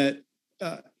that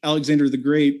Alexander the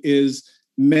Great is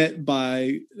met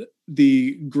by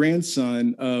the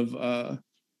grandson of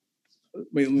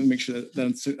wait, let me make sure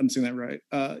that I'm saying that right.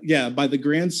 By the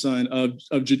grandson of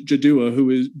Jaddua,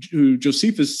 who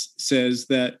Josephus says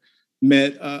that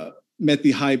met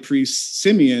the high priest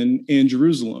Simeon in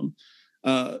Jerusalem.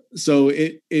 So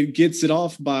it gets it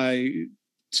off by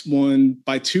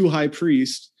two high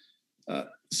priests.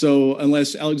 So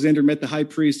unless Alexander met the high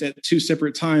priest at two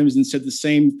separate times and said the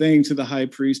same thing to the high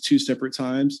priest two separate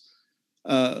times,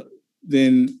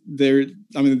 then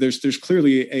there's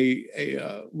clearly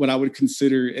a what I would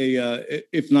consider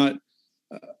if not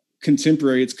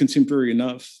contemporary, it's contemporary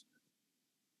enough.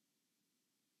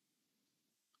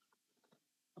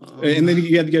 And then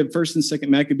you have to get First and Second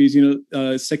Maccabees,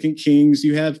 Second Kings.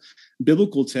 You have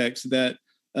biblical texts that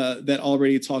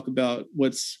already talk about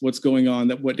what's going on,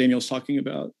 that what Daniel's talking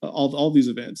about, all these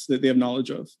events that they have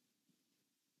knowledge of.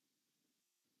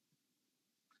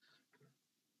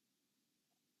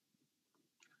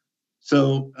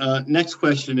 So next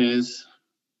question is,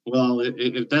 well,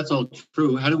 if that's all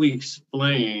true, how do we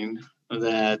explain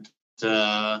that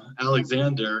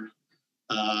Alexander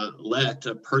let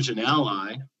a Persian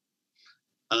ally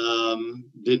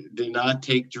did not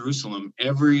take Jerusalem?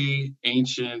 Every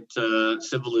ancient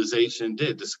civilization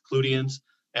did. The Secludians,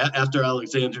 after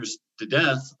Alexander's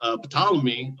death,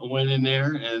 Ptolemy went in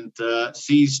there and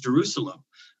seized Jerusalem.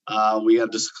 We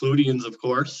have the Secludians, of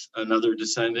course, another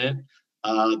descendant.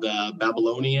 The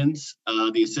Babylonians,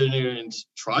 the Assyrians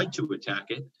tried to attack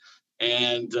it.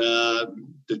 And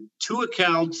the two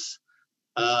accounts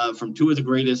from two of the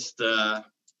greatest,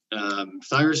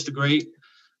 Cyrus the Great,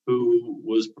 who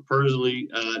was purportedly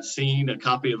seen a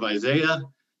copy of Isaiah,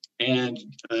 and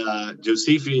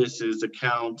Josephus's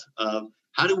account of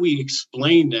how do we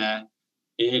explain that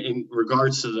in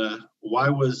regards to why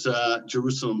was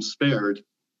Jerusalem spared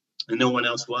and no one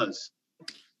else was?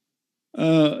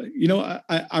 I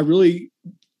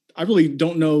really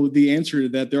don't know the answer to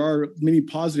that. There are many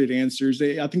positive answers.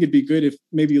 I think it'd be good if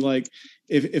maybe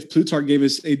if Plutarch gave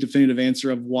us a definitive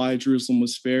answer of why Jerusalem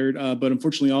was spared. But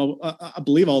unfortunately, I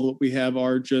believe all that we have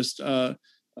are just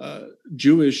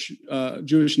Jewish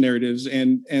narratives,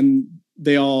 and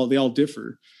they all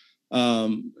differ.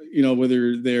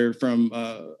 Whether they're from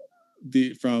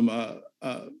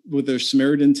whether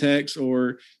Samaritan texts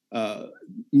or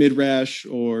Midrash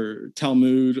or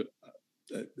Talmud.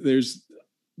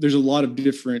 There's a lot of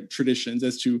different traditions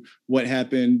as to what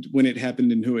happened, when it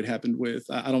happened, and who it happened with.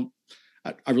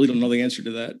 I really don't know the answer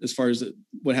to that as far as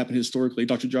what happened historically.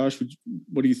 Dr. Josh,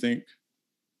 what do you think?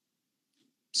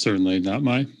 Certainly not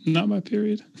my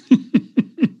period.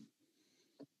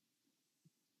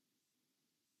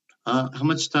 How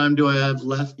much time do I have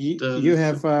left? You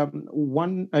have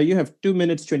you have 2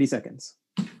 minutes, 20 seconds.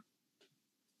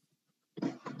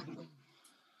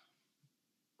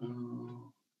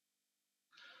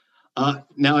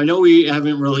 Now, I know we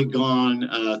haven't really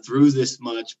gone through this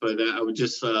much, but I would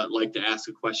just like to ask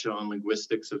a question on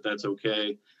linguistics, if that's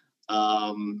okay.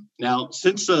 Now,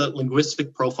 since the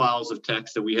linguistic profiles of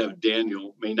text that we have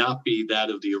Daniel may not be that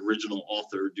of the original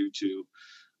author due to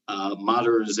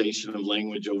modernization of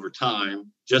language over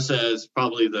time, just as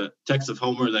probably the text of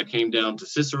Homer that came down to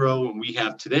Cicero and we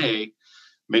have today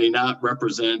may not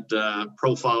represent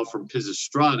profile from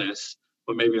Pisistratus,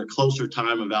 but maybe a closer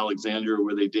time of Alexander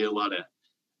where they did a lot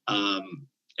of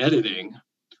editing.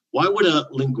 Why would a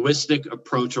linguistic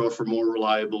approach offer more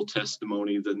reliable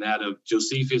testimony than that of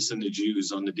Josephus and the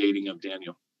Jews on the dating of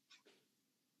Daniel?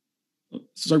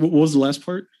 Sorry, what was the last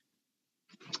part?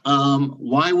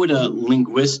 Why would a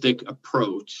linguistic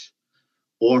approach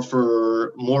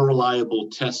offer more reliable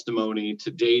testimony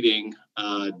to dating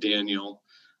Daniel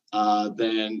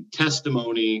than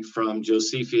testimony from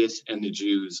Josephus and the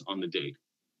Jews on the date?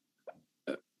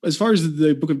 as far as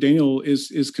the Book of Daniel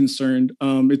is concerned,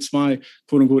 it's my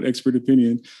quote unquote expert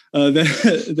opinion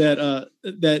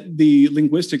that the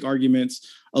linguistic arguments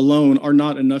alone are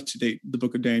not enough to date the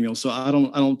Book of Daniel. So I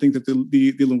don't think that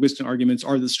the linguistic arguments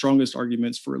are the strongest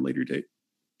arguments for a later date.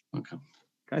 Okay.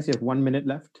 Guys, you have 1 minute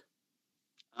left.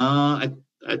 I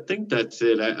think that's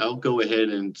it. I'll go ahead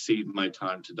and cede my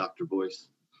time to Dr. Boyce.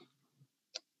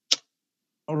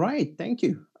 All right, thank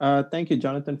you. Thank you,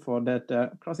 Jonathan, for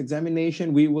that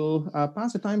cross-examination. We will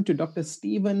pass the time to Dr.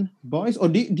 Stephen Boyce. Or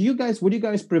would you guys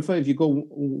prefer if you go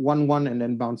 1-1 and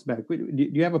then bounce back? Do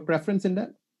you have a preference in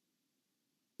that?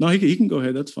 No, he can go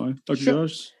ahead. That's fine. Dr. Sure.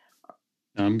 Josh?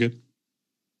 I'm good.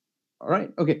 All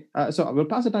right, okay. So we'll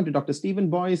pass the time to Dr. Stephen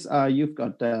Boyce. You've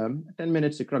got 10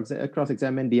 minutes to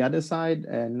cross-examine the other side.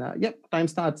 And yep, time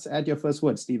starts at your first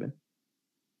word, Stephen.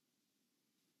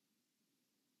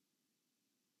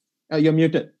 You're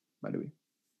muted, by the way.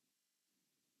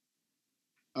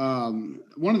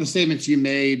 One of the statements you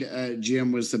made,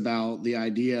 Jim, was about the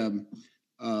idea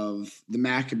of the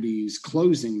Maccabees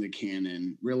closing the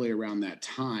canon really around that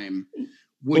time.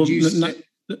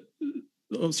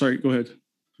 Sorry, go ahead.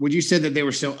 Would you say that they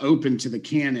were still open to the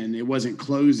canon? It wasn't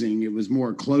closing. It was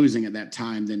more closing at that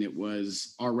time than it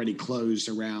was already closed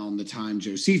around the time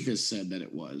Josephus said that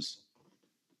it was.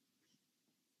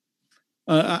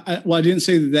 I didn't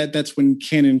say that's when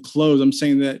canon closed. I'm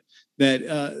saying that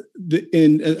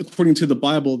according to the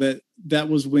Bible, that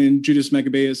was when Judas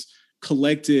Maccabeus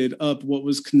collected up what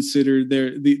was considered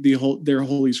their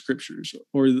holy scriptures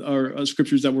or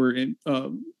scriptures that were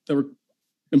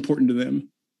important to them.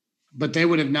 But they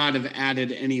would not have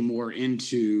added any more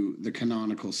into the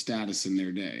canonical status in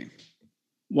their day.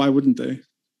 Why wouldn't they?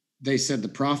 They said the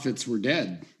prophets were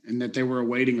dead and that they were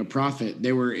awaiting a prophet.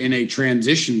 They were in a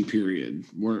transition period.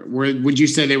 Where would you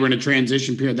say they were in a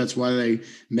transition period? That's why they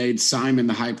made Simon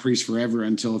the high priest forever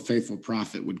until a faithful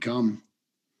prophet would come.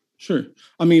 Sure.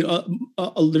 I mean, there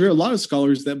are a lot of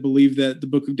scholars that believe that the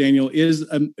Book of Daniel is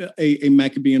a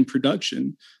Maccabean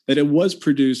production, that it was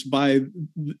produced by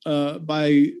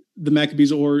the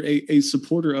Maccabees or a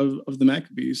supporter of the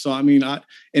Maccabees. So, I mean, and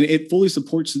it fully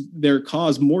supports their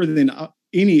cause more than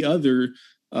any other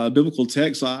biblical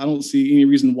text. So I don't see any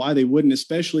reason why they wouldn't,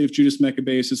 especially if Judas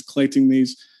Maccabeus is collecting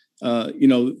these,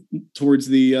 towards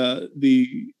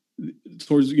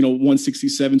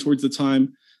 167, towards the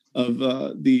time of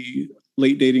the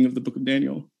late dating of the Book of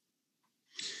Daniel.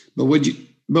 But would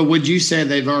you say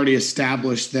they've already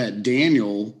established that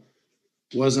Daniel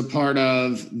was a part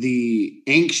of the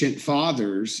ancient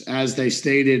fathers, as they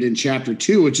stated in chapter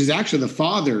 2, which is actually the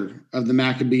father of the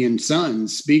Maccabean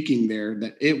sons speaking there,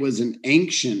 that it was an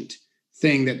ancient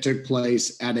thing that took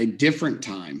place at a different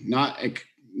time, not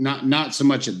so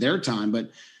much at their time,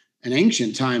 but an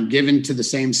ancient time given to the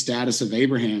same status of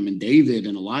Abraham and David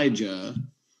and Elijah.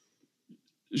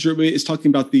 Sure, but it's talking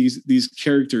about these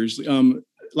characters.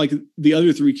 Like the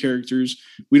other three characters,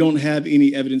 we don't have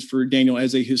any evidence for Daniel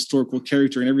as a historical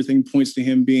character, and everything points to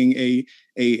him being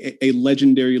a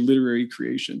legendary literary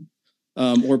creation,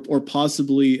 or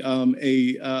possibly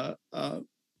a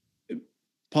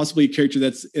character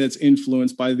that's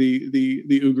influenced by the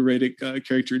Ugaritic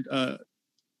character.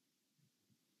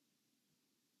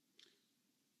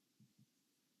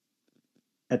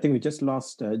 I think we just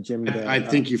lost Jim there. I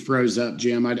think you froze up,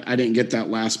 Jim. I didn't get that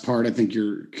last part. I think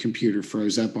your computer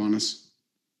froze up on us.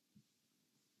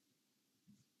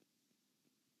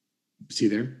 Is he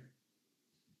there?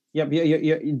 Yeah,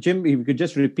 Jim, if you could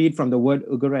just repeat from the word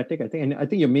Ugaritic, I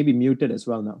think you're maybe muted as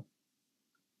well now.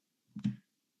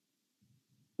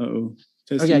 Uh-oh.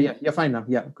 Oh, yeah, you're fine now.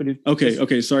 Yeah, could you?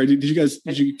 Okay. Sorry. Did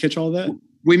you catch all that?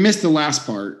 We missed the last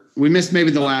part. We missed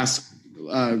maybe the last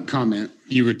comment.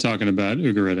 You were talking about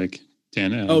Ugaritic,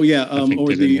 Dan L. Oh yeah, or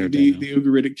the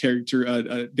Ugaritic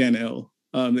character Dan L.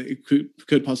 It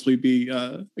could possibly be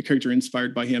a character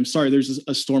inspired by him. Sorry, there's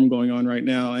a storm going on right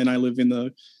now, and I live in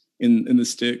the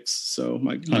sticks, so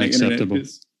my unacceptable. Internet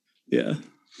is, yeah.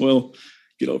 Well,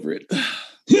 get over it.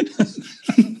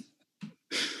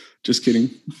 Just kidding.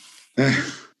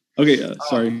 Okay,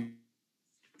 sorry.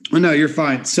 No, you're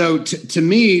fine. So to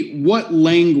me, what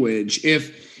language,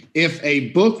 if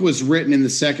a book was written in the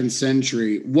 2nd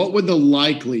century, what would the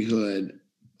likelihood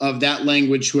of that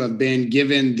language to have been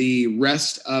given the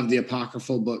rest of the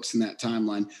apocryphal books in that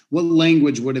timeline? What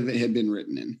language would it have been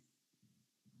written in?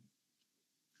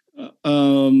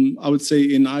 I would say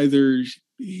in either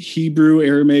Hebrew,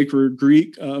 Aramaic, or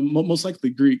Greek, most likely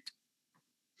Greek.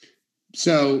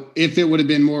 So if it would have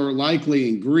been more likely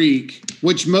in Greek,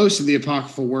 which most of the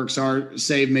apocryphal works are,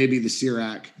 save maybe the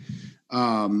Sirach,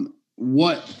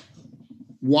 why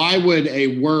would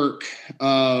a work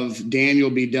of Daniel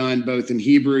be done both in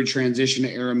Hebrew, transition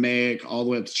to Aramaic, all the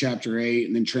way up to chapter 8,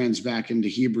 and then trans back into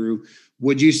Hebrew.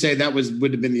 Would you say that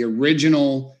would have been the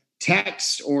original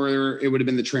text, or it would have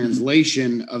been the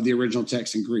translation of the original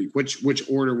text in Greek? Which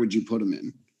order would you put them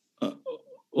in?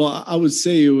 Well, I would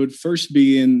say it would first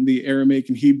be in the Aramaic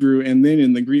and Hebrew, and then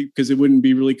in the Greek, because it wouldn't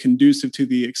be really conducive to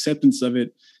the acceptance of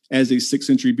it as a 6th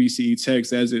century BCE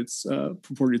text, as it's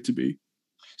purported to be.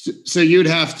 So you'd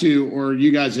have to, or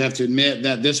you guys would have to admit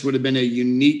that this would have been a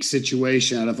unique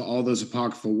situation out of all those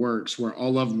apocryphal works, where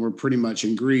all of them were pretty much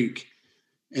in Greek,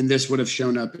 and this would have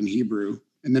shown up in Hebrew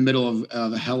in the middle of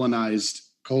a Hellenized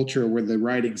culture where the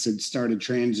writings had started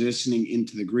transitioning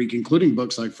into the Greek, including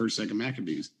books like 1st, 2nd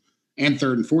Maccabees and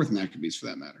 3rd and 4th Maccabees, for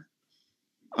that matter.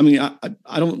 I mean,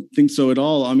 I don't think so at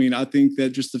all. I mean, I think that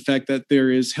just the fact that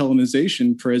there is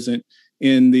Hellenization present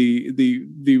in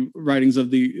the writings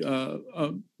of the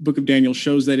Book of Daniel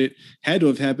shows that it had to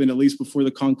have happened at least before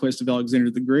the conquest of Alexander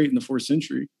the Great in the 4th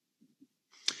century.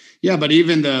 Yeah, but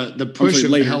even the push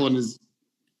of the Hellenization,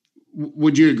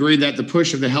 would you agree that the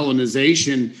push of the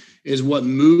Hellenization is what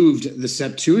moved the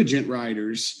Septuagint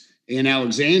writers in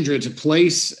Alexandria to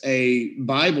place a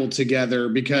Bible together,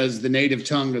 because the native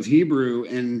tongue of Hebrew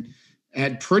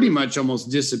had pretty much almost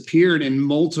disappeared in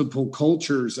multiple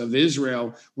cultures of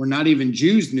Israel, where not even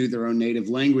Jews knew their own native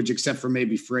language, except for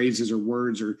maybe phrases or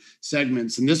words or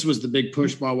segments. And this was the big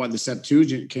push why the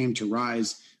Septuagint came to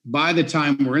rise by the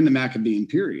time we're in the Maccabean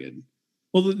period.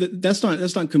 Well, that's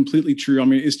not completely true. I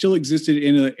mean, it still existed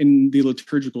in the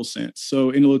liturgical sense. So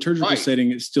in a liturgical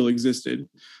setting, it still existed.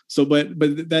 So, but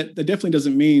that definitely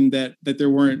doesn't mean that there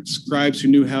weren't scribes who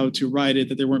knew how to write it,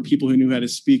 that there weren't people who knew how to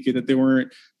speak it, that there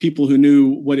weren't people who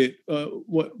knew what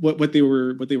they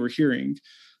were hearing.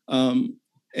 I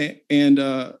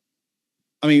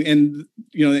mean, and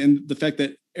the fact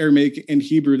that Aramaic and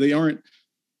Hebrew, they aren't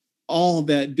all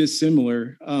that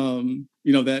dissimilar.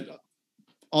 That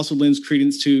also lends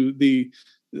credence to the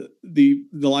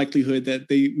likelihood that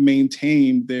they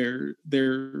maintained their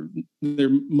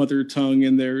mother tongue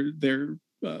and their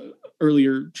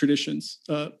earlier traditions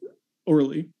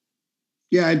orally.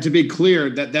 Yeah, and to be clear,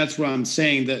 that's what I'm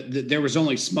saying, that there was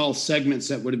only small segments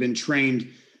that would have been trained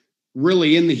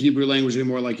really in the Hebrew language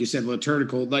anymore, like you said,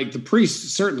 liturgical. Like the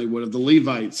priests certainly would have, the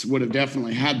Levites would have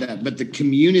definitely had that, but the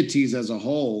communities as a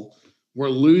whole were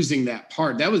losing that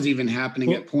part. That was even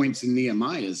happening at points in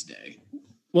Nehemiah's day.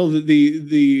 Well,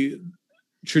 the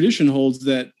tradition holds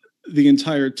that the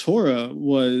entire Torah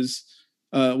was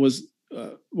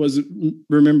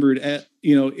remembered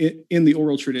in the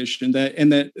oral tradition, that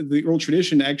the oral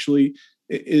tradition actually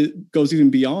it goes even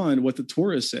beyond what the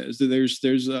Torah says. That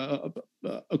there's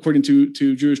according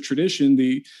to Jewish tradition,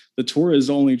 the Torah is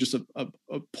only just a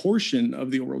portion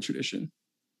of the oral tradition.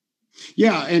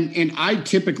 Yeah, and I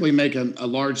typically make a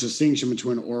large distinction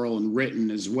between oral and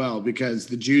written as well, because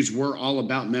the Jews were all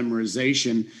about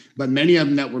memorization, but many of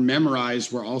them that were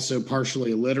memorized were also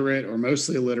partially illiterate or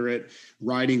mostly illiterate.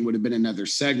 Writing would have been another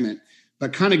segment.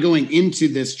 But kind of going into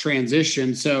this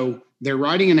transition, so they're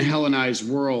writing in a Hellenized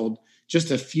world.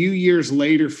 Just a few years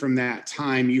later from that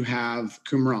time, you have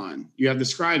Qumran. You have the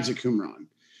scribes at Qumran.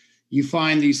 You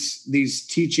find these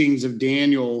teachings of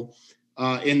Daniel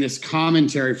in this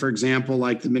commentary, for example,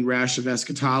 like the Midrash of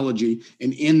Eschatology.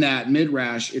 And in that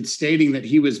Midrash, it's stating that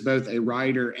he was both a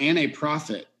writer and a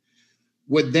prophet.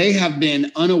 Would they have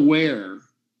been unaware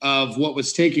of what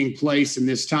was taking place in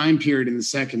this time period in the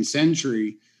 2nd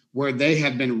century, where they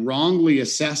have been wrongly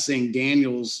assessing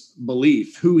Daniel's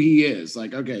belief, who he is?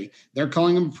 Like, okay, they're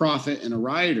calling him a prophet and a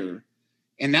writer.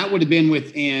 And that would have been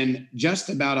within just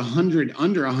about under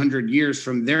 100 years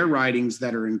from their writings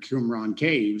that are in Qumran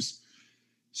caves.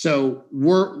 So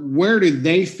where do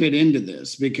they fit into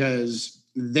this? Because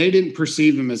they didn't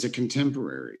perceive him as a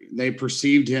contemporary. They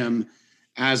perceived him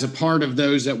as a part of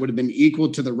those that would have been equal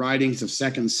to the writings of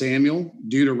 2 Samuel,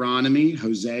 Deuteronomy,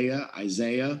 Hosea,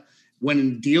 Isaiah.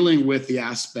 When dealing with the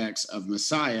aspects of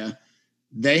Messiah,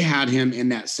 they had him in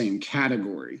that same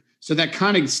category. So that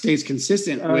kind of stays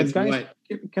consistent with guys,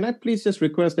 can I please just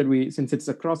request that since it's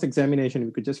a cross-examination,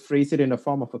 we could just phrase it in the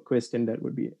form of a question? That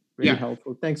would be really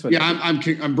helpful. Thanks for that.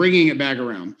 I'm bringing it back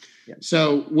around. Yeah.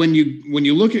 So when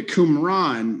you look at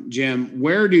Qumran, Jim,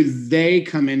 where do they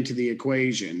come into the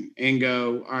equation and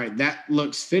go, all right, that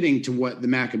looks fitting to what the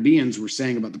Maccabeans were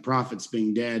saying about the prophets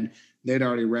being dead? They'd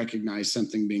already recognized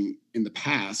something being in the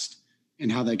past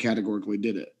and how they categorically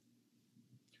did it.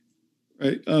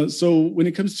 Right. So when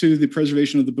it comes to the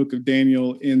preservation of the Book of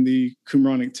Daniel in the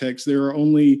Qumranic text, there are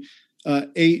only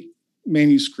 8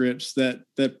 manuscripts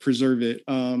that preserve it.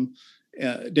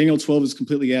 Daniel 12 is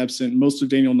completely absent. Most of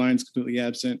Daniel 9 is completely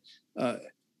absent.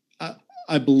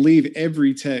 I believe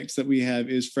every text that we have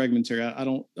is fragmentary. I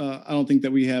don't think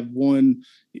that we have one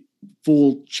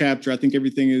full chapter. I think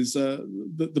everything is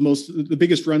the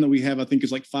biggest run that we have, I think,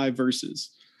 is like 5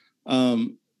 verses.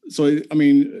 So I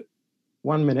mean,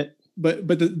 1 minute. But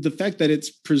the fact that it's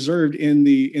preserved in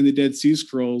the Dead Sea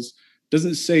Scrolls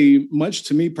doesn't say much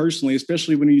to me personally,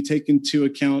 especially when you take into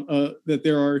account that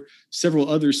there are several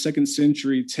other 2nd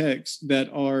century texts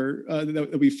that are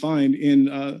that we find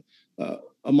in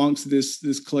amongst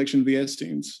this collection of the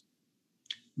Essenes.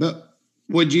 But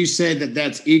would you say that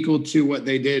that's equal to what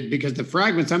they did? Because the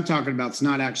fragments I'm talking about is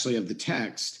not actually of the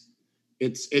text.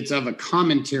 It's of a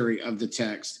commentary of the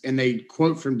text, and they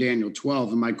quote from Daniel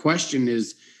 12. And my question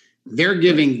is, they're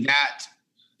giving that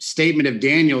statement of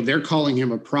Daniel, they're calling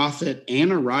him a prophet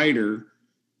and a writer,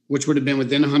 which would have been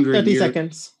within 100 30 years.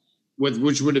 seconds.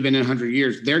 Which would have been in 100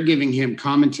 years. They're giving him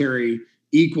commentary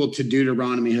equal to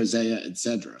Deuteronomy, Hosea,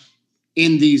 etc.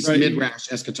 in these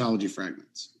Midrash eschatology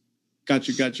fragments. Got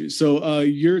you. So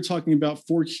you're talking about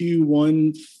 4Q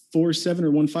 147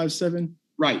 or 157?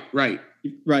 Right.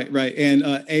 And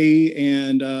A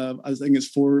and I think it's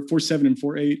 447 and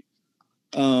 48.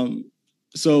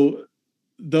 So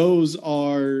those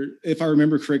are, if I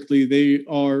remember correctly, they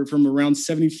are from around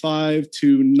 75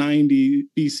 to 90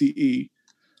 BCE.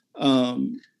 Right.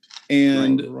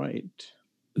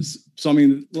 So I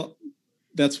mean,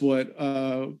 that's what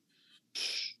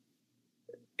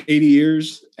 80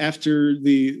 years after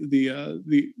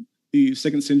the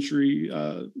 2nd century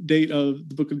date of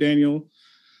the Book of Daniel.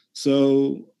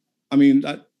 So I mean,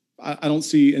 I don't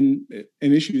see an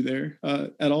issue there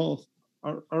at all.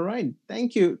 All right.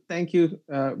 Thank you,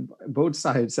 both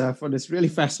sides, for this really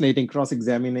fascinating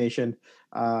cross-examination.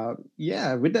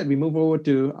 With that, we move over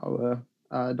to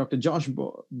our Dr. Josh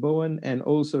Bowen and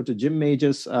also to Jim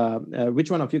Majors.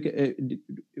 Which one of you, you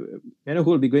know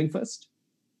who will be going first?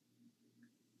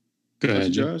 Go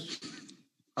ahead, Josh.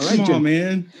 All right, Come Jim. on,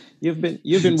 man. You've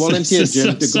been volunteered,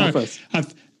 Jim, to go first. I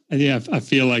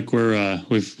feel like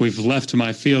we've left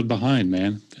my field behind,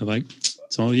 man. I feel like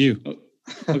it's all you.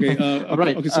 Okay. All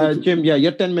right. Okay, so, Jim,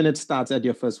 your 10 minutes starts at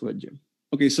your first word, Jim.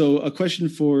 Okay. So a question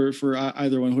for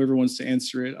either one, whoever wants to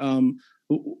answer it.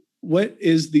 What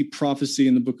is the prophecy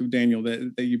in the Book of Daniel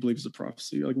that you believe is a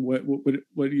prophecy? Like what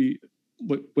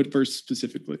verse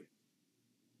specifically?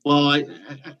 Well, I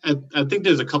think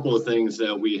there's a couple of things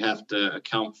that we have to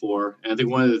account for. And I think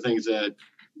one of the things that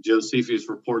Josephus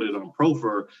reported on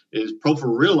Profer is Profer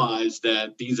realized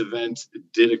that these events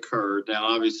did occur. Now,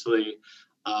 obviously,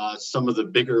 some of the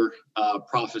bigger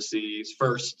prophecies,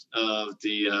 first of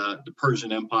the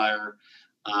Persian Empire,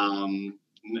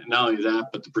 not only that,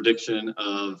 but the prediction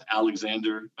of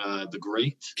Alexander the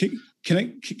Great. Can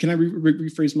I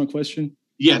rephrase my question?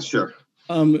 Yeah, sure.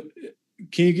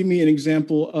 Can you give me an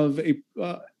example of a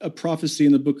prophecy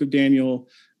in the Book of Daniel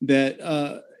that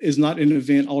is not an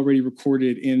event already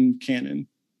recorded in canon?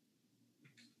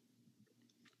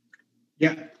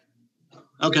 Yeah.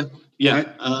 Okay.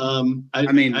 Yeah.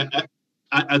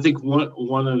 I think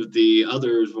one of the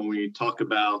others, when we talk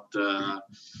about the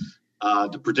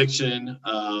prediction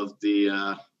of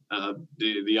the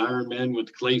Iron Men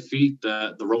with clay feet,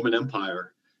 the Roman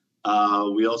Empire,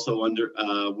 we also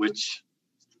which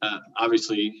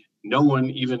obviously no one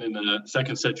even in the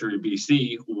 2nd century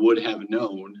BC would have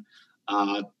known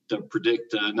to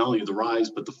predict not only the rise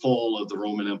but the fall of the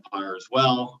Roman Empire as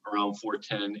well around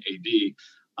 410 AD.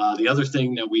 The other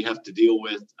thing that we have to deal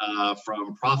with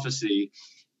from prophecy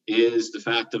is the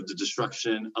fact of the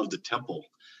destruction of the temple,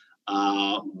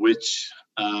 which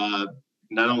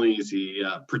not only is he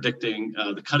predicting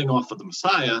the cutting off of the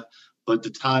Messiah, but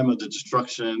the time of the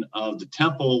destruction of the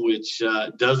temple, which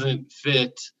doesn't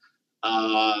fit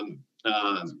the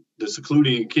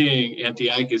Secludian king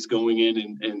Antiochus going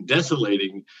in and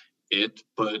desolating it,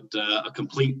 but a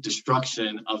complete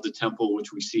destruction of the temple,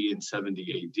 which we see in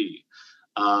 70 AD.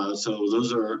 So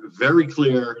those are very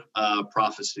clear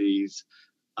prophecies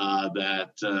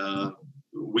that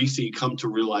we see come to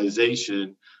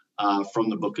realization from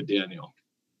the Book of Daniel.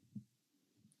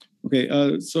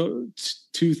 Okay, so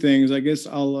 2 things. I guess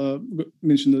I'll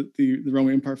mention the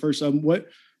Roman Empire first.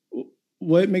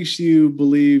 What makes you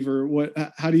believe, or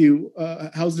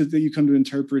how's it that you come to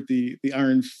interpret the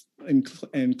iron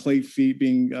and clay feet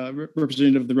being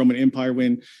representative of the Roman Empire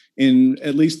when in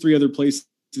at least 3 other places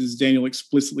Daniel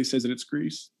explicitly says that it's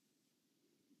Greece?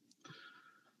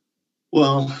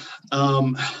 Well,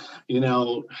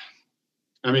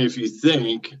 if you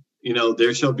think,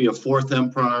 there shall be a 4th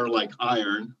empire like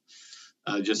iron,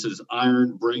 just as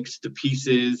iron breaks to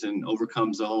pieces and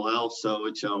overcomes all else, so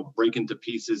it shall break into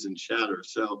pieces and shatter.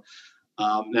 So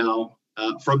now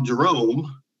from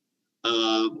Jerome,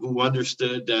 who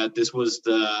understood that this was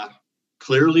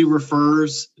clearly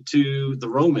refers to the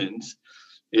Romans,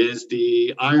 is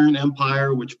the Iron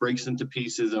Empire, which breaks into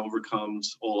pieces and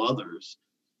overcomes all others.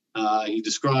 He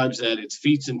describes that its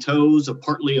feet and toes are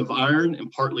partly of iron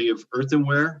and partly of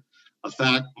earthenware, a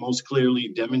fact most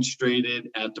clearly demonstrated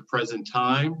at the present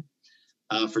time.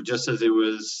 For just as it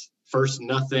was first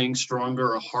nothing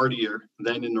stronger or hardier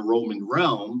than in the Roman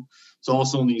realm, so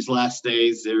also in these last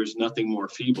days there's nothing more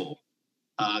feeble.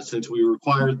 Since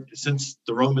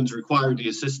the Romans required the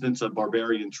assistance of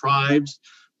barbarian tribes,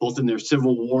 both in their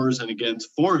civil wars and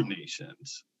against foreign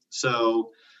nations.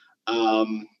 So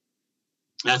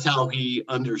that's how he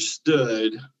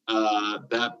understood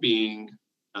that being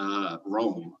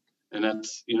Rome. And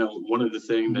that's, one of the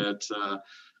things that's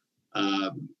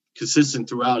consistent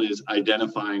throughout is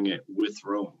identifying it with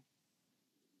Rome.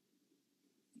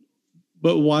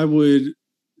 But why would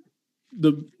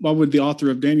the author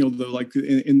of Daniel, though, like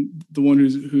in the one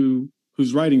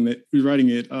who's writing it,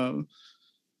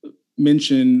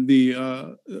 mention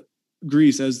the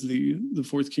Greece as the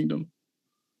fourth kingdom?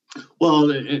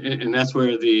 Well, and that's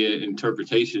where the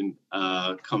interpretation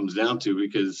comes down to,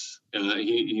 because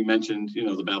he mentioned,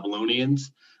 the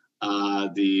Babylonians,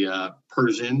 the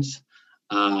Persians,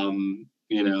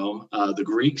 the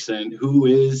Greeks, and who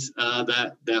is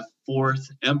that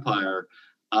fourth empire.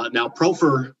 Now,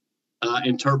 Profer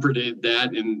interpreted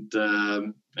that, and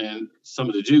some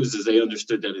of the Jews, as they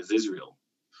understood that as Israel.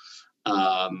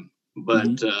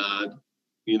 But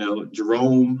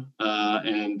Jerome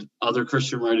and other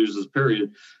Christian writers of the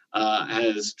period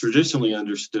has traditionally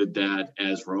understood that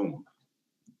as Rome.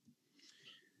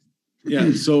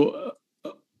 Yeah. So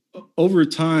over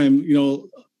time,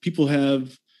 people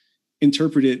have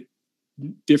interpreted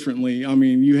differently. I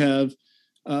mean, you have,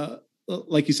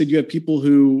 like you said, you have people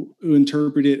who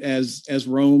interpret it as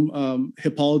Rome.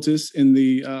 Hippolytus in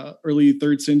the early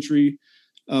 3rd century.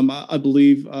 I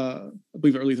believe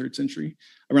early 3rd century,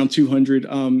 around 200,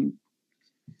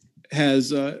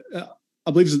 has I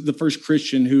believe is the first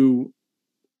Christian who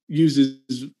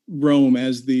uses Rome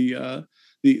as the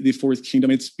fourth kingdom.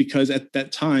 It's because at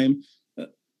that time,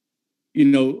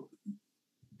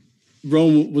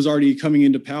 Rome was already coming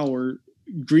into power.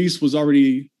 Greece was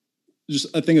already just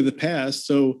a thing of the past.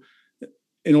 So,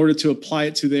 in order to apply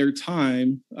it to their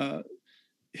time,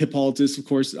 Hippolytus, of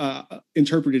course,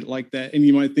 interpreted it like that. And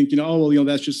you might think,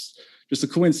 that's just a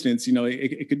coincidence.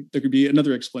 There could be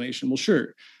another explanation. Well,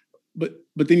 sure. But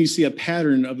then you see a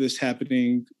pattern of this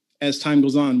happening as time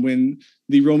goes on. When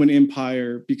the Roman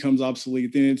Empire becomes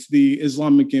obsolete, then it's the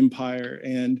Islamic Empire.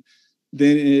 And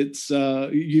then it's, you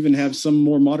even have some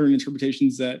more modern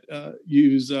interpretations that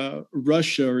use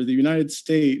Russia or the United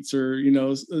States or,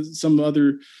 some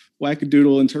other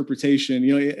wackadoodle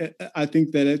interpretation. I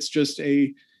think that it's just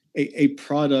a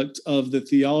product of the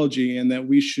theology, and that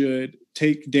we should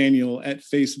take Daniel at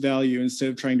face value instead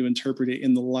of trying to interpret it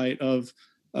in the light of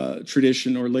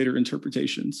tradition or later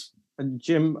interpretations.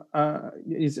 Jim, I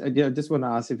just want to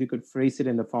ask if you could phrase it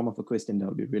in the form of a question. That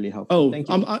would be really helpful. Thank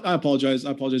you. I apologize.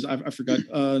 I forgot.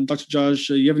 Dr. Josh,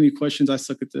 you have any questions? I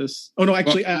suck at this. Oh, no,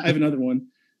 actually, I have another one.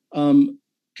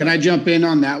 Can I jump in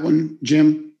on that one,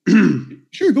 Jim?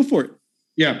 Sure, go for it.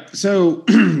 Yeah. So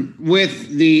with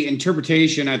the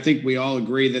interpretation, I think we all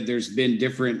agree that there's been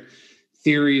different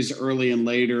theories early and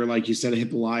later, like you said,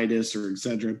 Hippolytus or et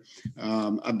cetera,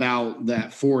 about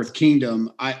that fourth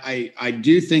kingdom. I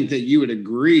do think that you would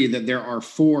agree that there are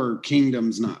 4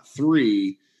 kingdoms, not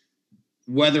 3,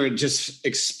 whether it just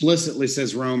explicitly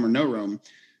says Rome or no Rome.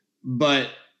 But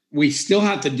we still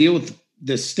have to deal with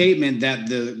the statement that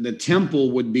the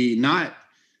temple would be not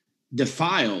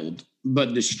defiled,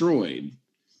 but destroyed.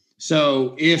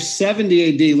 So if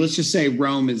 70 AD, let's just say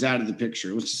Rome is out of the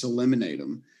picture. Let's just eliminate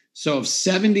them. So if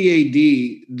 70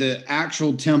 AD, the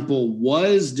actual temple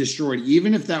was destroyed,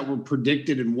 even if that were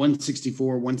predicted in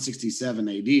 164, 167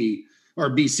 AD,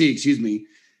 or BC, excuse me,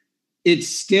 it's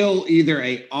still either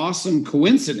a awesome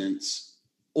coincidence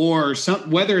or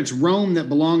whether it's Rome that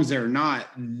belongs there or not,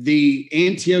 the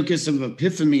Antiochus of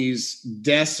Epiphanes'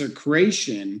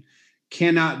 desecration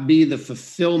cannot be the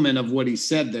fulfillment of what he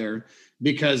said there,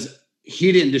 because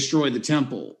he didn't destroy the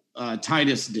temple.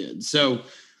 Titus did. So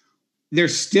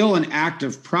there's still an act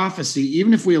of prophecy.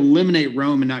 Even if we eliminate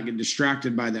Rome and not get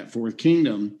distracted by that fourth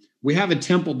kingdom, we have a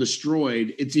temple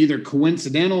destroyed. It's either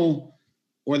coincidental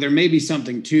or there may be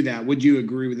something to that. Would you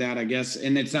agree with that, I guess?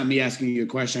 And it's not me asking you a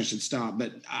question, I should stop.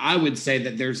 But I would say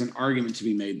that there's an argument to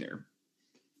be made there.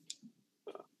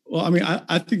 Well, I mean,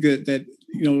 I think that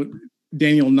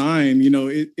Daniel 9,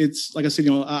 it's like I said,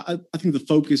 I think the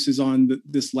focus is on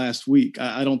this last week.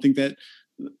 I don't think that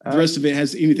the rest of it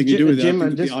has anything to do with Jim,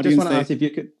 that. just want to ask if you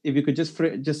could just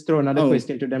throw another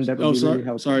question to them. That would be really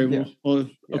helpful. Sorry. Yeah. Well,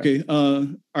 okay. All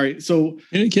right. So,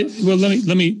 well,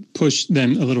 let me push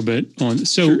then a little bit on.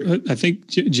 So, sure. I think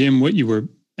Jim, what you were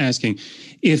asking,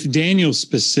 if Daniel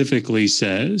specifically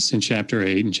says in chapter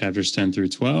 8 and chapters 10 through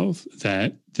 12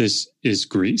 that this is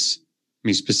Greece,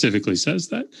 he specifically says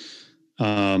that,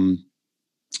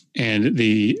 and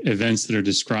the events that are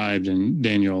described in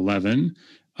Daniel 11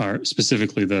 are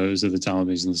specifically those of the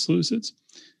Ptolemies and the Seleucids.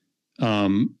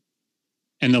 And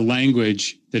the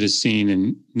language that is seen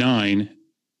in 9,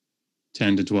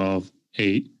 10 to 12,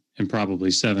 8, and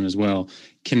probably 7 as well,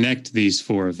 connect these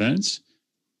 4 events.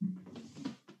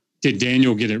 Did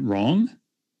Daniel get it wrong?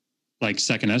 Like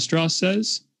Second Esdras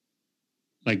says?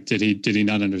 Like, did he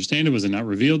not understand it? Was it not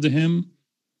revealed to him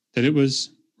that it was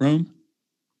Rome?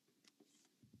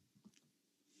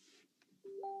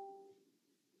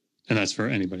 And that's for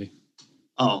anybody.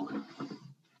 Oh.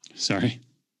 Sorry.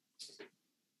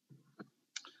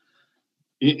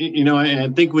 I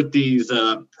think with these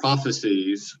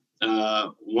prophecies,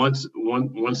 once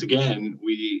again,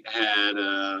 we had,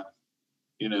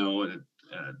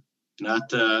 not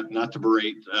to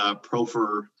berate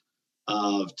Profer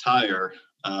of Tyre.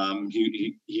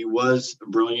 He was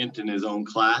brilliant in his own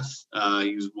class.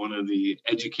 He was one of the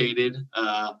educated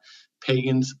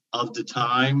pagans of the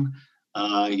time.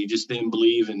 He just didn't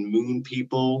believe in moon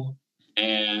people,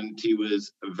 and he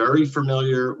was very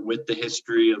familiar with the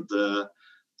history of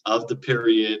the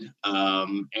period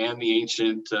and the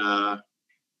ancient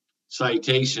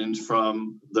citations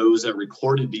from those that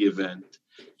recorded the event.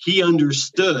 He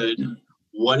understood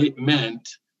what it meant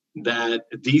that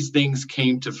these things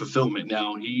came to fulfillment.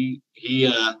 Now he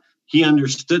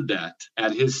understood that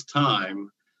at his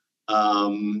time,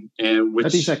 and which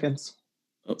 30 seconds.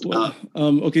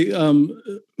 Okay.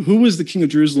 Who was the king of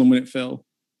Jerusalem when it fell?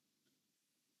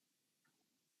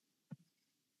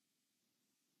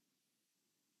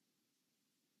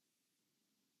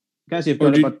 Guys, you've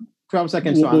got about 12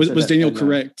 seconds to answer. Was Daniel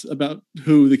correct about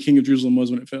who the king of Jerusalem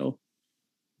was when it fell?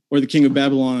 Or the king of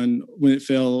Babylon when it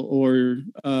fell? Or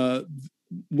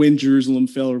when Jerusalem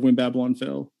fell or when Babylon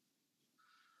fell?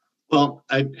 Well,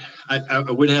 I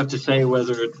would have to say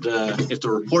whether if the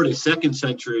report is 2nd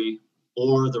century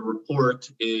or the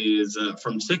report is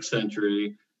from 6th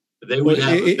century, they would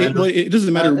have it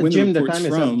doesn't matter when Jim, the report's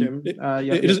from. Jim.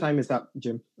 Your time is up,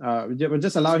 Jim. We'll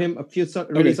just allow him a few.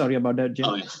 Really sorry about that,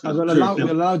 Jim.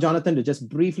 We'll allow Jonathan to just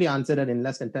briefly answer that in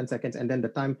less than 10 seconds, and then the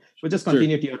time we'll just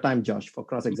continue to your time, Josh, for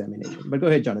cross-examination. But go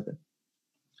ahead, Jonathan.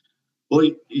 Well,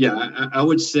 yeah, I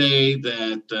would say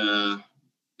that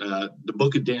the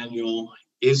Book of Daniel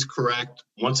is correct.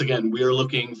 Once again, we are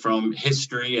looking from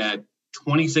history at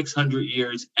 2,600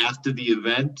 years after the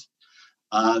event.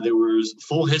 There was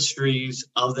full histories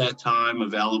of that time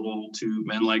available to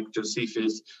men like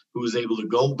Josephus, who was able to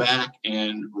go back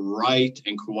and write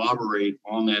and corroborate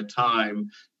on that time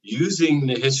using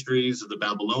the histories of the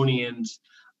Babylonians,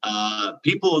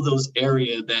 people of those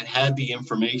areas that had the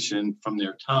information from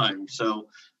their time. So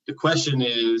the question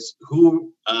is,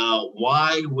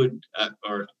 why would,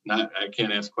 or not, I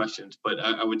can't ask questions, but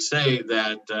I would say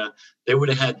that they would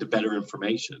have had the better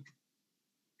information.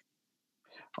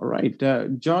 All right,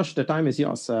 Josh, the time is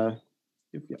yours.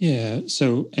 Yeah.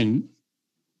 So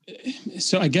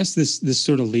I guess this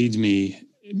sort of leads me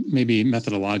maybe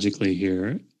methodologically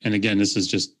here. And again, this is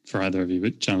just for either of you,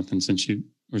 but Jonathan, since you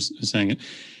were saying it,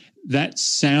 that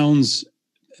sounds.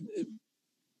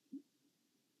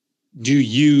 Do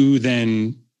you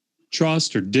then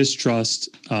trust or distrust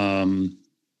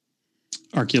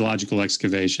archaeological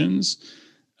excavations,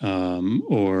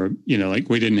 or like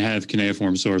we didn't have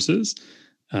cuneiform sources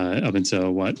up until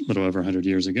a little over 100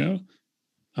 years ago.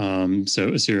 So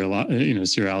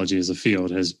Assyriology as a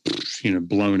field has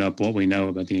blown up what we know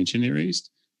about the ancient Near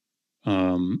East.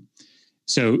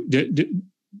 So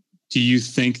do you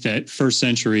think that 1st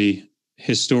century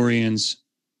historians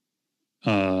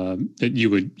that you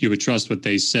would trust what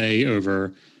they say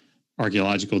over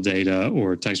archaeological data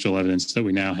or textual evidence that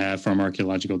we now have from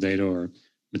archaeological data or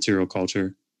material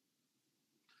culture?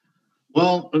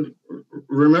 Well,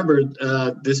 remember,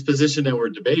 this position that we're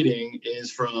debating is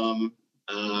from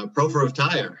Profer of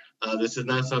Tyre. This is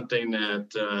not something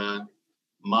that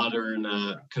modern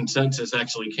consensus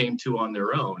actually came to on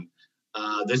their own.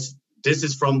 This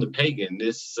is from the pagan.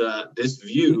 This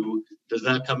view does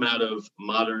not come out of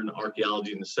modern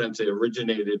archaeology in the sense it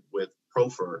originated with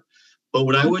Profer. But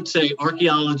what I would say,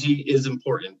 archaeology is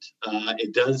important.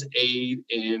 It does aid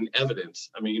in evidence.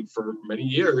 I mean, for many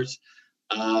years,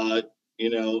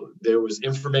 there was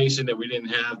information that we didn't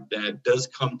have that does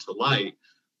come to light.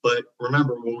 But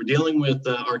remember, when we're dealing with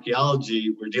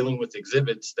archaeology, we're dealing with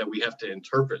exhibits that we have to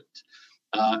interpret.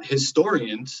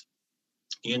 Historians,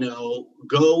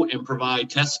 go and provide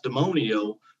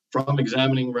testimonial from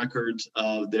examining records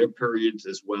of their periods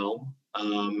as well. As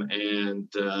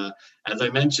I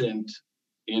mentioned,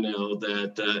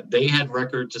 that they had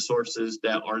records of sources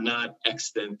that are not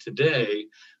extant today.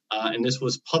 And this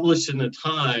was published in a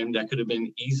time that could have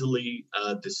been easily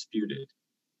disputed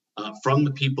from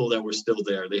the people that were still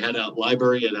there. They had a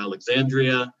library at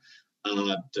Alexandria.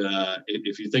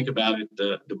 If you think about it,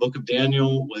 the book of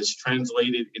Daniel was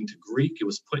translated into Greek. It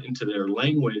was put into their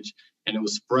language, and it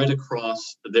was spread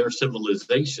across their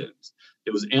civilizations.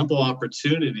 There was ample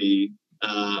opportunity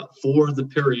for the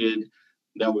period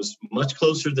that was much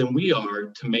closer than we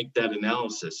are to make that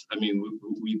analysis. I mean,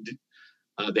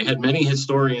 they had many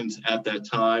historians at that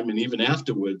time and even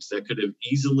afterwards that could have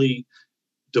easily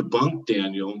debunked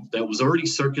Daniel that was already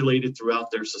circulated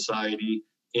throughout their society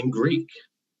in Greek.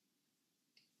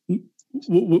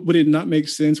 Would it not make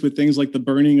sense with things like the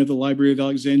burning of the Library of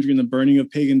Alexandria and the burning of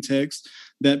pagan texts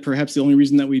that perhaps the only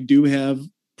reason that we do have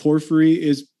porphyry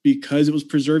is because it was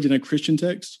preserved in a Christian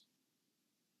text?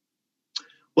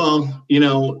 Well,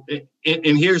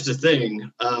 and here's the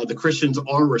thing, the Christians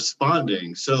are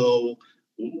responding. So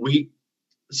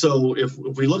if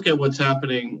we look at what's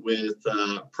happening with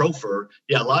Profer,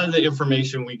 a lot of the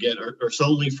information we get are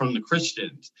solely from the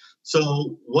Christians.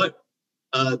 So what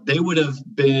they would have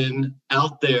been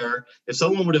out there, if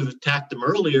someone would have attacked them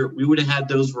earlier, we would have had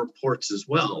those reports as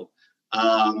well.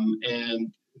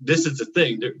 And this is the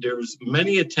thing, there's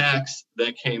many attacks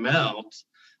that came out.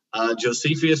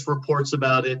 Josephus reports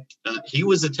about it. He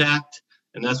was attacked,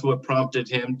 and that's what prompted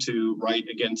him to write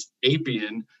against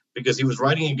Apion, because he was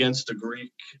writing against the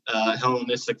Greek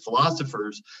Hellenistic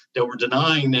philosophers that were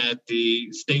denying that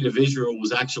the state of Israel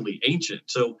was actually ancient.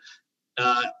 So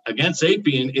against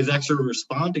Apion is actually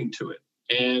responding to it.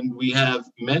 And we have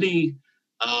many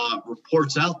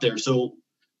reports out there. So,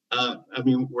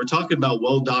 we're talking about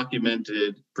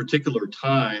well-documented particular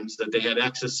times that they had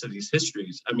access to these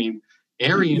histories.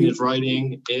 Arian is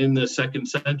writing in the 2nd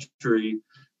century,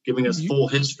 giving us full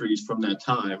histories from that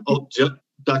time. Oh,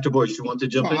 Dr. Boyce, you want to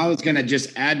jump in? I was going to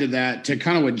just add to that, to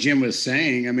kind of what Jim was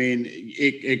saying.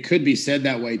 It could be said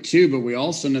that way too, but we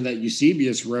also know that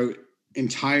Eusebius wrote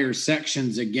entire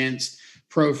sections against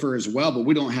Profer as well, but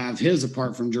we don't have his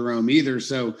apart from Jerome either.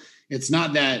 So it's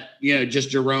not that, just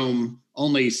Jerome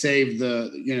only saved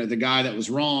the guy that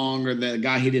was wrong or the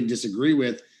guy he didn't disagree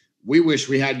with. We wish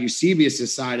we had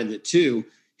Eusebius' side of it too.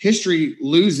 History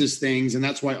loses things, and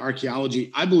that's why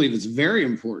archaeology, I believe, is very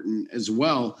important as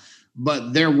well.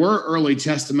 But there were early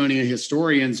testimonial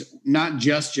historians, not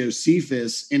just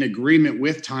Josephus, in agreement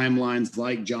with timelines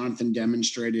like Jonathan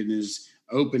demonstrated in his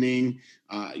opening.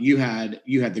 You had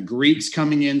the Greeks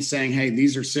coming in saying, hey,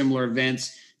 these are similar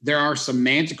events. There are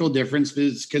semantical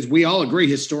differences because we all agree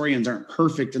historians aren't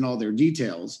perfect in all their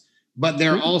details, but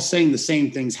they're all saying the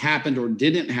same things happened or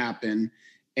didn't happen.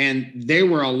 And they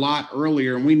were a lot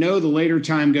earlier. And we know the later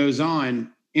time goes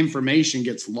on, information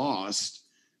gets lost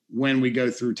when we go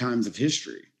through times of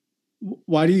history.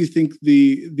 Why do you think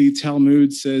the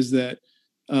Talmud says that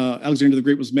Alexander the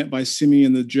Great was met by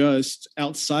Simeon the Just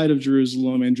outside of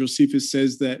Jerusalem, and Josephus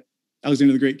says that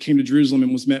Alexander the Great came to Jerusalem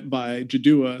and was met by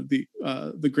Jaddua,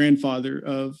 the grandfather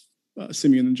of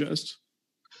Simeon the Just?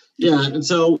 Yeah, and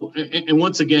so, and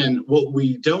once again, what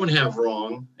we don't have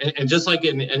wrong, and just like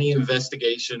in any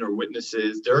investigation or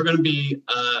witnesses, there are going to be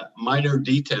minor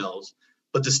details,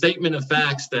 but the statement of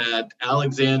facts that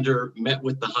Alexander met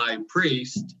with the high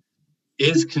priest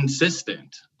is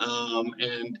consistent.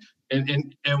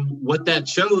 And what that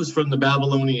shows from the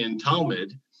Babylonian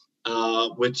Talmud,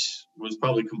 which was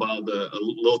probably compiled a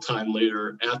little time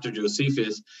later after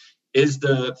Josephus, is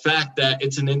the fact that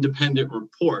it's an independent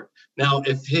report. Now,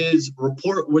 if his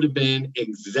report would have been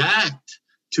exact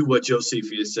to what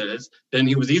Josephus says, then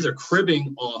he was either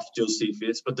cribbing off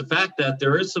Josephus, but the fact that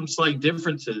there is some slight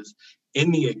differences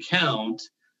in the account,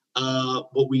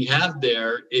 what we have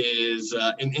there is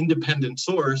an independent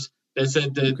source that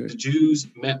said that the Jews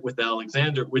met with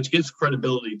Alexander, which gives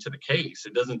credibility to the case.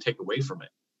 It doesn't take away from it.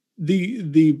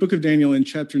 The book of Daniel in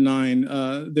chapter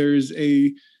 9, there's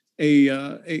a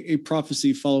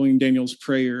prophecy following Daniel's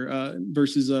prayer,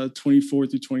 verses 24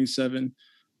 through 27.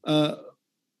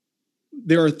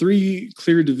 There are 3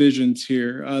 clear divisions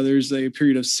here. There's a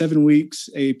period of 7 weeks,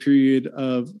 a period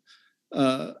of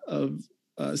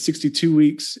 62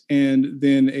 weeks, and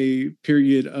then a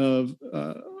period of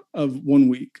 1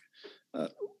 week.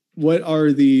 What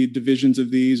are the divisions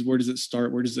of these? Where does it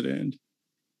start? Where does it end?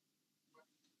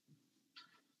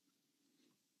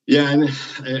 Yeah, and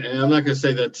I'm not going to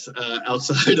say that's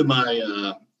outside of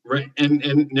my right.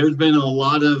 And there's been a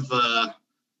lot of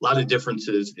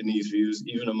differences in these views,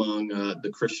 even among the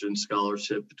Christian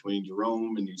scholarship between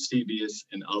Jerome and Eusebius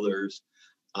and others.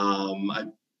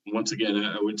 Once again,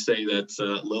 I would say that's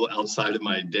a little outside of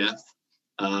my depth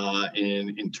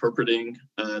in interpreting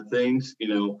things.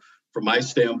 From my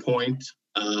standpoint,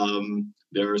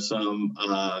 there are some.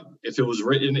 If it was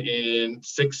written in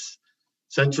 6th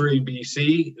century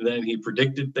BC, then he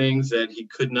predicted things that he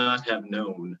could not have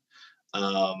known.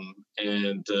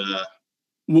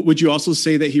 Would you also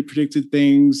say that he predicted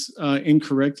things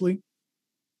incorrectly?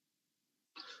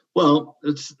 Well,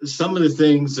 some of the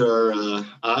things are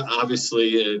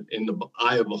obviously in the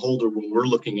eye of the beholder when we're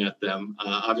looking at them.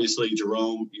 Obviously,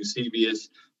 Jerome, Eusebius,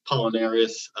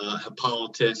 Apollinaris,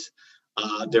 Hippolytus.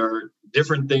 There are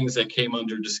different things that came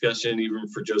under discussion, even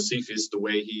for Josephus, the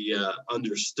way he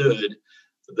understood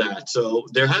that. So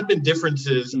there have been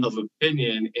differences of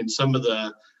opinion in some of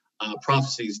the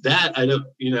prophecies that I don't,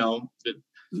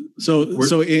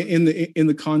 So in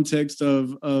the context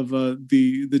of the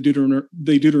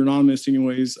Deuteronomist,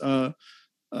 anyways,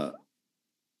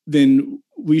 then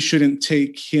we shouldn't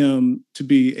take him to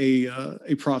be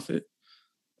a prophet,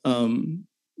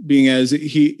 being as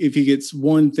if he gets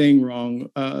one thing wrong,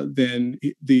 then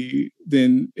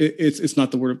it's not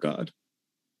the word of God.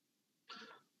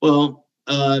 Well,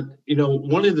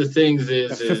 one of the things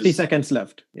is 50 seconds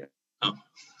left. Yeah. Oh.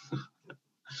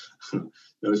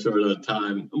 No short of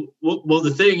time. Well,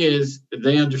 the thing is,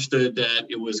 they understood that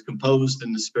it was composed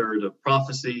in the spirit of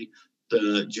prophecy.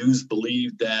 The Jews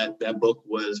believed that that book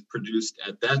was produced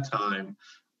at that time.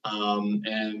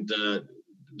 The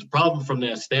problem from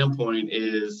that standpoint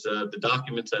is the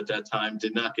documents at that time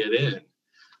did not get in.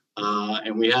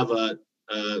 And we have a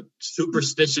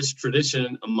superstitious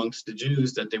tradition amongst the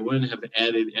Jews that they wouldn't have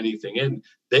added anything in.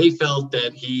 They felt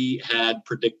that he had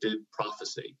predicted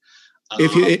prophecy.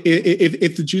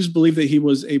 If the Jews believed that he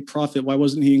was a prophet, why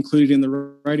wasn't he included in the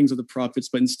writings of the prophets,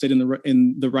 but instead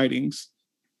in the writings?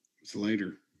 It's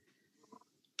later.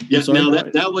 Yeah. Now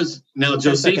that was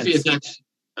Josephus actually.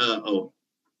 Go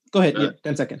ahead.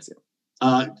 10 seconds.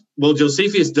 Well,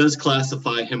 Josephus does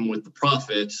classify him with the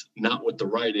prophets, not with the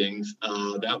writings.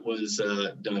 That was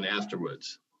done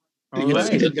afterwards.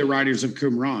 The writers of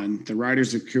Qumran. The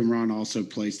writers of Qumran also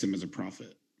placed him as a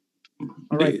prophet.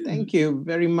 All right. Thank you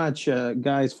very much,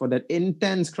 guys, for that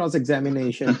intense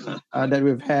cross-examination that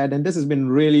we've had. And this has been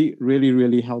really, really,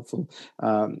 really helpful.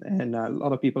 And a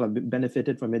lot of people have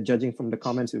benefited from it, judging from the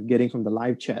comments we're getting from the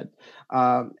live chat.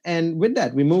 And with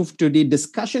that, we move to the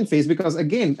discussion phase, because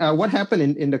again, what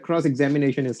happened in the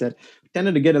cross-examination is that we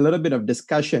tended to get a little bit of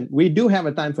discussion. We do have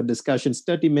a time for discussions,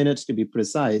 30 minutes to be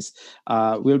precise.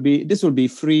 This will be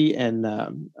free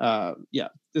and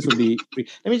this will be free.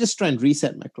 Let me just try and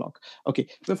reset my clock. Okay,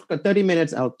 we've got 30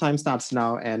 minutes. Our time starts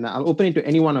now, and I'll open it to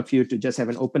any one of you to just have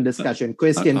an open discussion,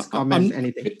 questions, comments,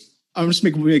 anything. I'm just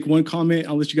make one comment.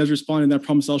 I'll let you guys respond, and I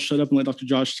promise I'll shut up and let Dr.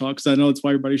 Josh talk, because I know that's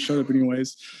why everybody shut up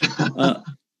anyways.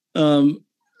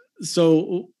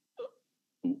 So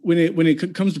when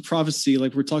it comes to prophecy,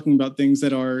 like we're talking about things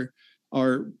that are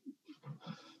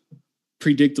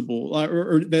predictable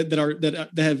or that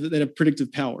have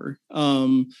predictive power.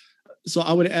 So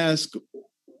I would ask,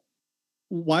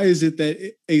 why is it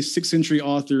that a 6th century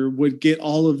author would get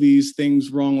all of these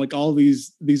things wrong, like all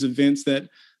these events that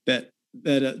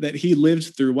he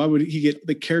lived through? Why would he get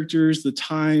the characters, the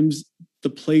times, the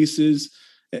places,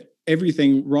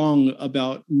 everything wrong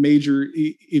about major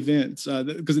events?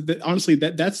 Because honestly,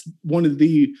 that's one of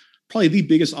probably the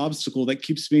biggest obstacle that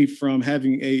keeps me from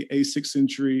having a 6th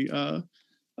century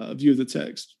view of the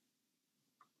text.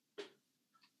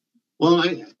 Well,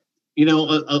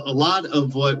 a lot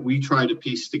of what we try to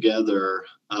piece together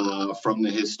from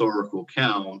the historical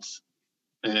accounts,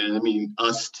 and I mean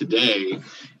us today,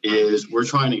 is we're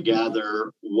trying to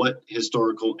gather what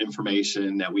historical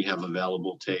information that we have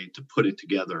available to put it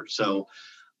together. So,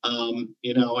 and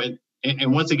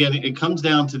once again, it comes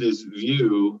down to this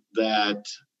view that,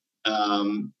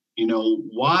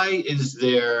 why is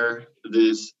there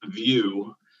this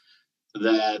view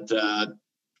that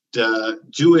the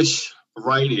Jewish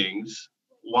writings,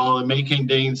 while it may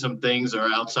contain some things that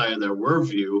are outside of their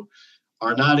worldview,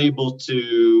 are not able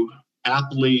to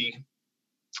aptly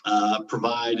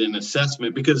provide an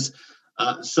assessment, because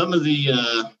some of the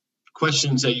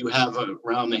questions that you have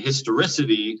around the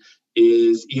historicity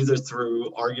is either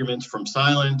through arguments from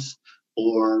silence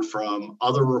or from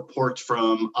other reports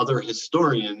from other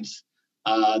historians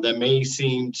that may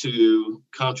seem to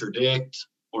contradict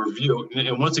or view.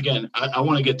 And once again, I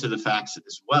want to get to the facts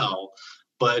as well.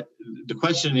 But the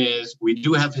question is, we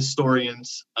do have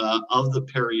historians of the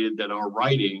period that are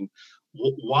writing.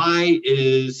 Why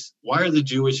are the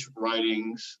Jewish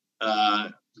writings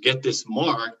get this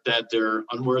mark that they're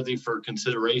unworthy for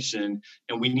consideration,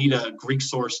 and we need a Greek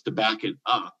source to back it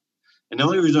up? And the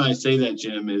only reason I say that,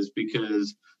 Jim, is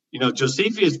because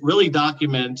Josephus really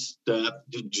documents the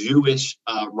Jewish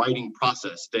writing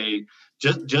process. They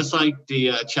just like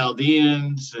the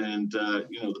Chaldeans and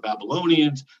the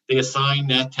Babylonians, they assign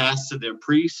that task to their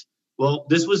priests. Well,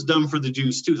 this was done for the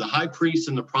Jews too. The high priests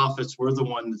and the prophets were the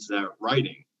ones that are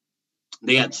writing.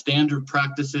 They had standard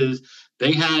practices.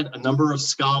 They had a number of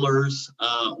scholars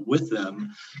with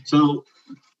them. So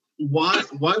why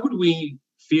would we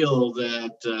feel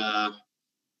that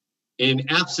in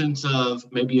absence of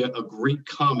maybe a Greek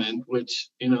comment, which,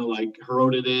 like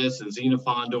Herodotus and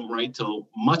Xenophon don't write till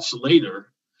much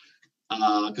later,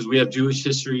 because we have Jewish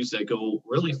histories that go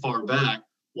really far back,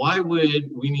 why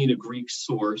would we need a Greek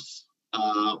source?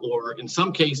 Or in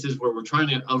some cases where we're trying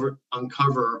to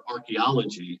uncover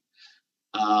archaeology,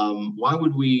 why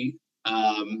would we,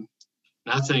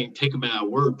 not saying take them at our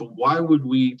word, but why would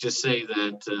we just say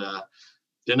that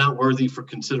they're not worthy for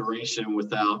consideration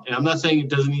without, and I'm not saying it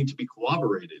doesn't need to be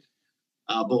corroborated,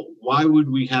 but why would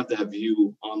we have that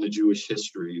view on the Jewish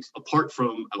histories apart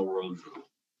from our worldview?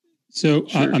 So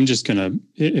sure. I'm just going to,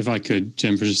 if I could,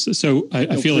 Jim,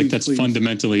 I feel like that's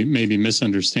fundamentally maybe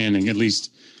misunderstanding, at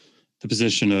least the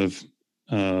position of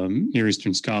Near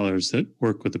Eastern scholars that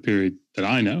work with the period that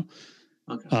I know.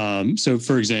 Okay. So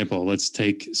for example, let's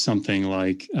take something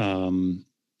like,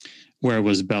 where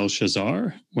was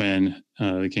Belshazzar when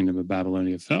the kingdom of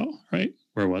Babylonia fell, right?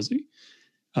 Where was he?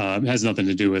 It has nothing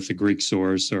to do with a Greek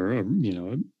source or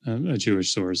a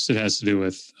Jewish source. It has to do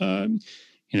with,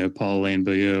 Paul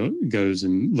Lane-Bouillot goes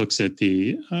and looks at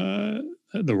the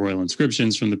royal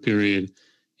inscriptions from the period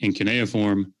in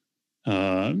cuneiform,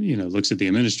 looks at the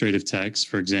administrative texts,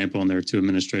 for example, and there are two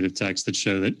administrative texts that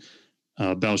show that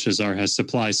Belshazzar has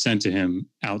supplies sent to him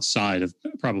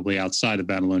probably outside of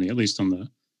Babylonia, at least on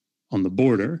the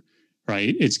border,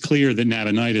 right? It's clear that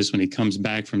Nabonidus, when he comes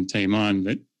back from Taimon,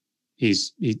 that he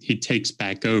takes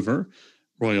back over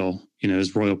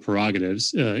his royal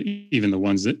prerogatives, even the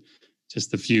ones that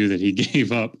just the few that he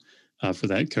gave up for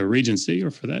that co-regency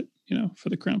or for that, for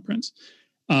the crown prince.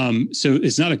 So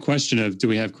it's not a question of, do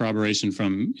we have corroboration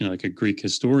from, like a Greek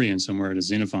historian somewhere to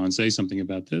Xenophon say something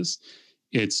about this?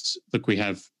 It's, look, we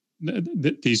have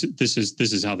this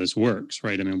is how this works,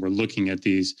 right? I mean, we're looking at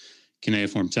these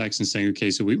cuneiform texts and saying, okay,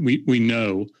 so we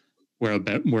know where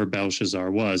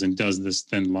Belshazzar was, and does this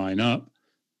then line up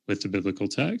with the biblical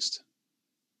text?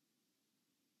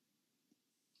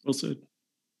 Well said.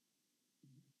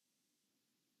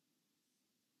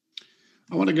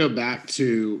 I want to go back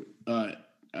to,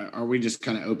 are we just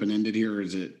kind of open-ended here, or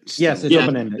is it? Yes, it's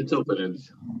open-ended. It's open-ended.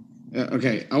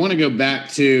 Okay, I want to go back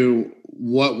to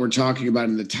what we're talking about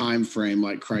in the time frame,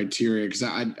 like criteria, because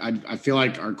I feel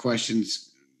like our questions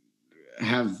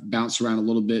have bounced around a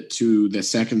little bit to the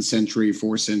 2nd century,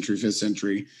 4th century, 5th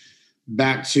century,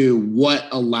 back to what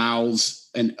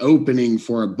allows an opening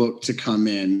for a book to come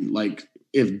in. Like,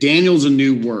 if Daniel's a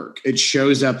new work, it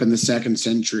shows up in the 2nd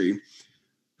century,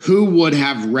 who would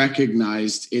have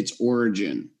recognized its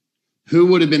origin? Who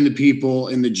would have been the people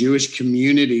in the Jewish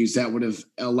communities that would have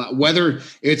allowed, whether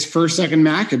it's 1st, 2nd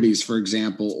Maccabees, for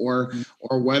example, or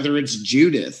whether it's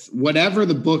Judith, whatever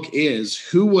the book is,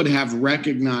 who would have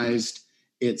recognized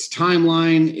its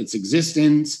timeline, its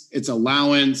existence, its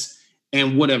allowance,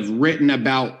 and would have written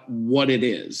about what it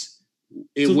is?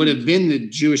 It would have been the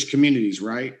Jewish communities,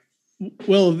 right?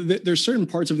 Well, there's certain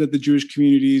parts of that the Jewish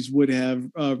communities would have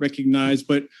recognized,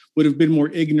 but would have been more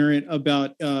ignorant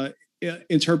about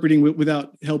interpreting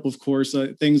without help, of course,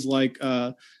 things like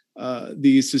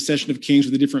the succession of kings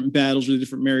or the different battles or the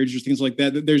different marriages or things like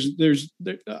that.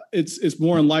 It's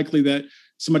more unlikely that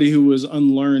somebody who was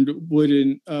unlearned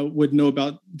would know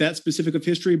about that specific of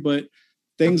history, but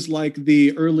things like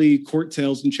the early court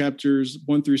tales in chapters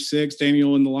 1 through 6,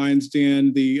 Daniel in the lion's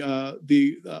den, the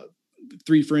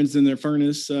 3 friends in their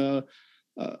furnace,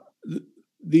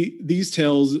 these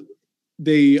tales,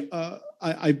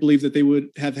 I believe that they would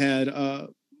have had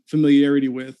familiarity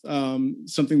with,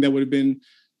 something that would have been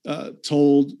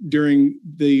told during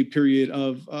the period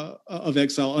of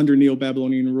exile under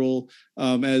Neo-Babylonian rule,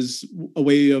 as a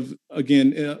way of,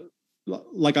 again,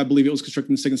 like I believe it was constructed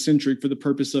in the 2nd century, for the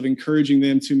purpose of encouraging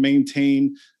them to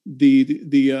maintain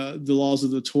the laws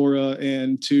of the Torah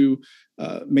and to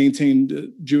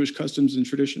maintain Jewish customs and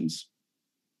traditions.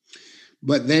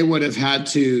 But they would have had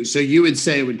to, so you would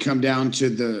say it would come down to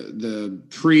the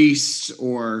priests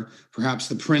or perhaps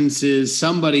the princes,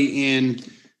 somebody in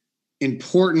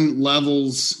important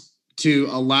levels to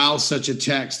allow such a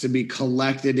text to be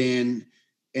collected in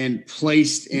and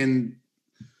placed in,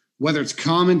 whether it's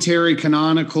commentary,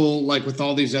 canonical, like with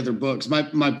all these other books.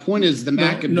 My point is the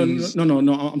Maccabees. No.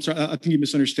 I'm sorry. I think you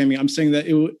misunderstand me. I'm saying that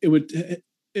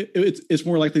it's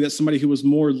more likely that somebody who was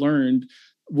more learned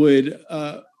would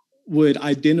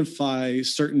identify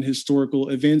certain historical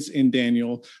events in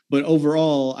Daniel. But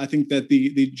overall, I think that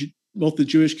both the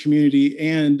Jewish community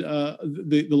and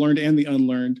the learned and the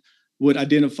unlearned would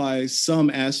identify some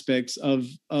aspects of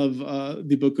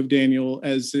the book of Daniel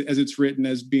as it's written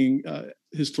as being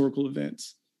historical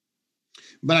events.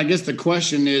 But I guess the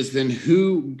question is then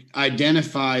who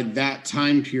identified that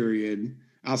time period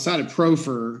outside of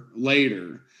Profer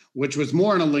later, which was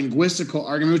more in a linguistical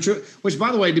argument, which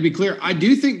by the way, to be clear, I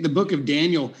do think the book of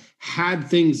Daniel had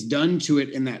things done to it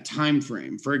in that time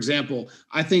frame. For example,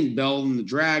 I think Bel and the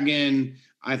Dragon,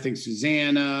 I think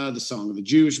Susanna, the Song of the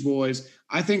Jewish Boys,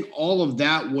 I think all of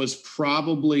that was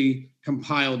probably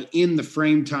compiled in the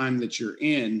frame time that you're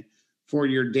in for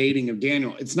your dating of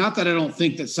Daniel. It's not that I don't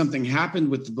think that something happened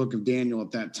with the book of Daniel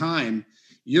at that time.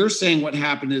 You're saying what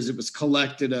happened is it was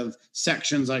collected of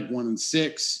sections like 1 and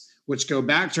 6, which go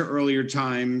back to earlier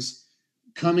times,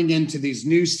 coming into these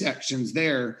new sections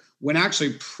there, when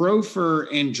actually Profer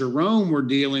and Jerome were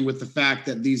dealing with the fact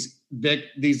that these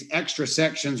extra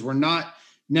sections were not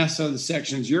necessarily the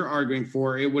sections you're arguing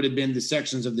for. It would have been the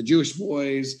sections of the Jewish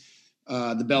Boys,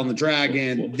 the Bel and the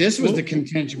Dragon. This was the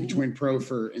contention between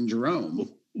Profer and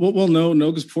Jerome. Well, no,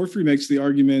 because Porphyry makes the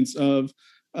arguments of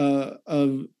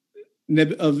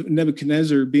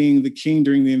Nebuchadnezzar being the king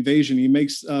during the invasion. He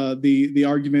makes the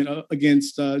argument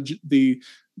against the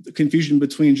confusion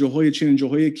between Jehoiachin and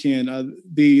Jehoiakim,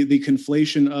 the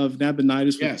conflation of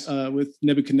Nabonidus with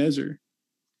Nebuchadnezzar.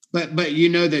 But you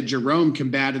know that Jerome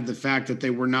combated the fact that they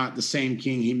were not the same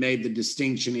king. He made the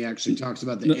distinction. He actually talks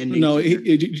about the ending. No, do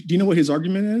you know what his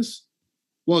argument is?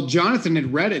 Well, Jonathan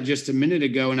had read it just a minute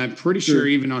ago, and I'm pretty sure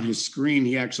even on his screen,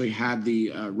 he actually had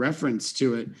the reference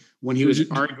to it when he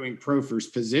was arguing Profer's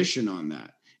position on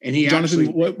that. And he Jonathan,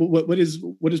 actually, what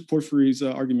is Porphyry's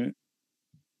argument?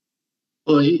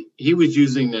 Well, he was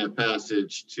using that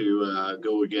passage to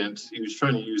go against. He was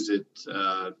trying to use it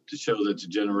to show that the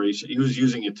generation. He was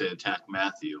using it to attack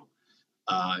Matthew,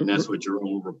 and that's what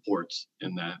Jerome reports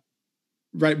in that.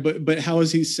 Right, but how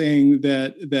is he saying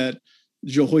that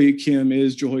Jehoiakim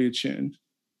is Jehoiachin?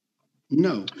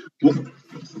 No. Go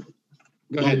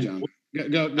ahead, John.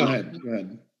 Go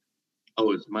ahead.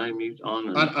 Oh, is my mute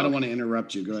on? I don't want to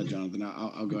interrupt you. Go ahead, Jonathan.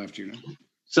 I'll go after you now.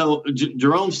 So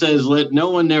Jerome says, "Let no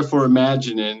one therefore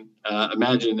imagine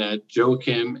that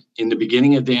Joachim in the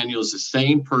beginning of Daniel is the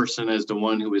same person as the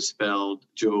one who is spelled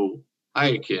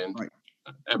Jehoiakim." Right.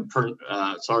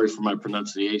 Sorry for my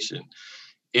pronunciation.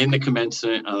 In the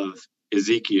commencement of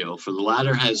Ezekiel, for the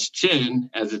latter has chin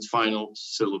as its final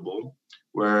syllable,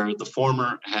 where the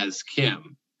former has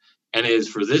kim. And it is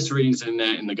for this reason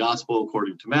that in the gospel,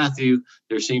 according to Matthew,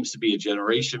 there seems to be a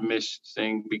generation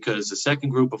missing, because the second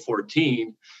group of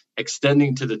 14,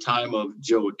 extending to the time of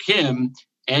Joachim,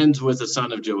 ends with the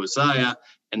son of Josiah,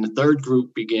 and the third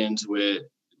group begins with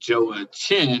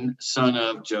Joachim, son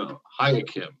of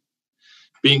Jehoiakim.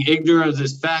 Being ignorant of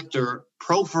this factor,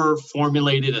 Profer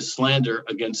formulated a slander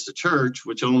against the church,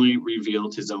 which only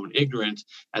revealed his own ignorance,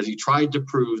 as he tried to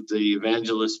prove the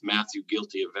evangelist Matthew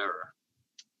guilty of error.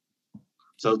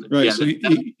 So, right, yeah, so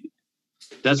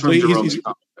that's from Jerome's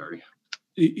commentary.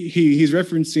 He's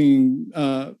referencing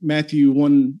Matthew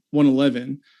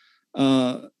 1:11,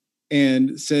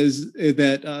 and says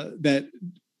that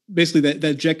basically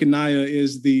that Jeconiah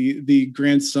is the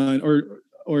grandson or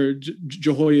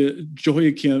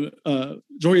Jehoiachin.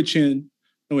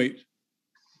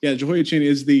 Jehoiachin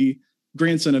is the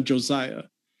grandson of Josiah.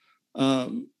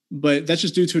 But that's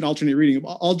just due to an alternate reading.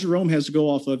 All Jerome has to go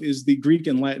off of is the Greek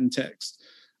and Latin text.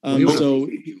 But he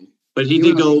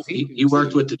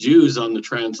worked with the Jews on the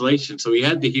translation, so he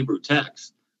had the Hebrew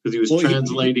text because he was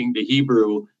translating the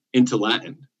Hebrew into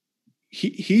Latin.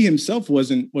 He himself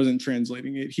wasn't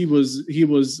translating it. He was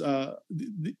the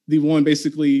one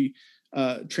basically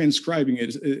transcribing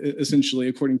it, essentially,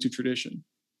 according to tradition.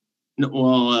 No,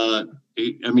 well,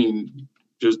 he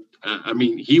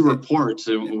reports,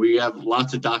 and we have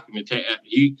lots of documentation.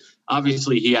 He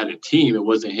had a team. It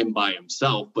wasn't him by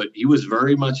himself, but he was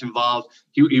very much involved.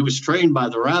 He was trained by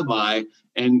the rabbi,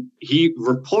 and he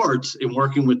reports in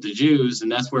working with the Jews,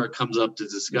 and that's where it comes up to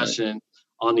discussion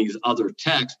on these other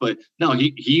texts. But no,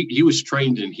 he was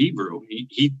trained in Hebrew.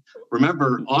 He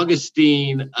remember,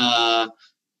 Augustine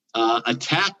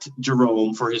attacked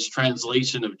Jerome for his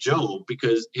translation of Job,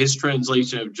 because his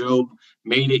translation of Job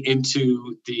made it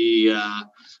into the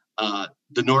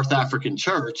North African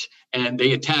church, and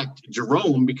they attacked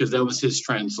Jerome because that was his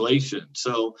translation.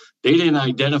 So they didn't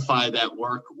identify that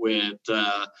work with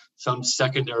some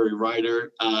secondary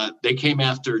writer. They came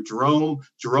after Jerome.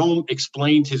 Jerome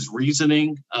explained his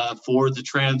reasoning for the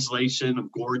translation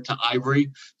of gourd to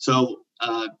ivory. So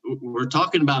we're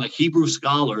talking about a Hebrew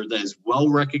scholar that is well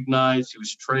recognized. He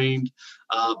was trained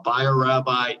by a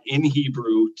rabbi in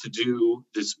Hebrew to do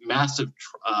this massive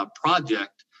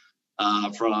project,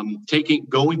 from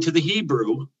going to the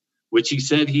Hebrew, which he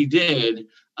said he did,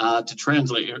 to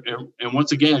translate. And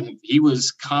once again, he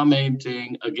was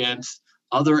commenting against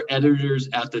other editors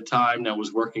at the time that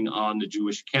was working on the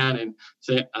Jewish canon,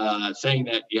 saying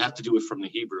that you have to do it from the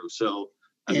Hebrew. So,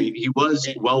 I mean, he was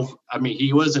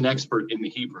an expert in the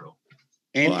Hebrew.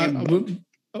 And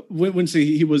I wouldn't say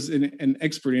he was an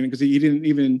expert in it, because he didn't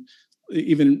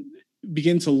even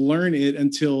begin to learn it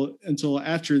until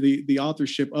after the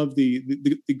authorship of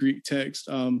the Greek text.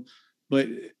 But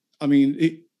I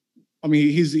mean,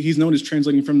 he's known as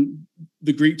translating from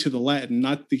the Greek to the Latin,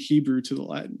 not the Hebrew to the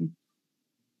Latin.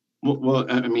 Well,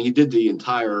 I mean, he did the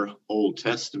entire Old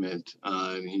Testament,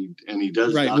 and he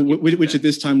does right, which at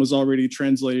this time was already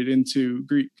translated into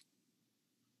Greek.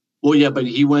 Well, yeah, but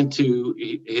he went to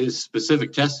his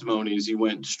specific testimonies. He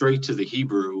went straight to the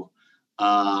Hebrew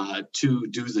to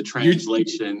do the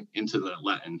translation into the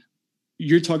Latin.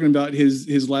 You're talking about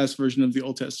his last version of the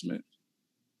Old Testament,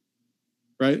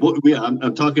 right? Well, yeah,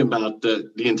 I'm talking about the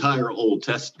entire Old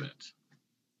Testament.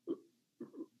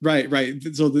 Right.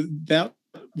 So that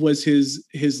was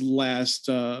his last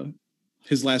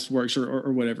works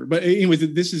or whatever. But anyway,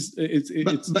 this is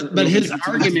but his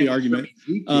argument.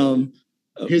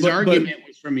 His argument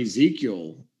was from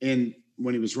Ezekiel, and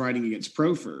when he was writing against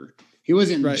Profer, he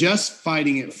wasn't just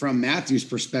fighting it from Matthew's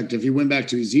perspective. He went back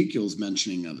to Ezekiel's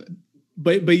mentioning of it.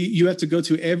 But you have to go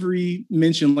to every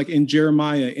mention, like in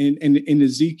Jeremiah and in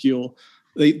Ezekiel,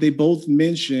 they both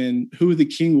mention who the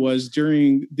king was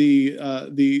during the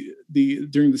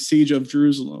siege of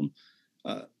Jerusalem,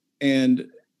 and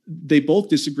they both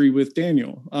disagree with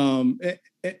Daniel.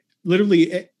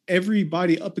 Literally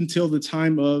everybody up until the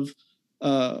time of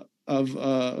I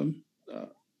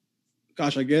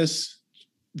guess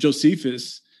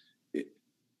Josephus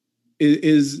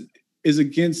is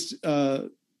against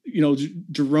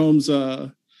Jerome's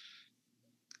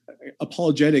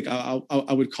apologetic,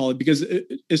 I would call it, because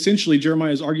essentially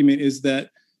Jeremiah's argument is that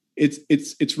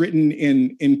it's written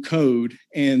in code,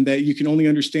 and that you can only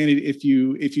understand it if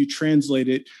you translate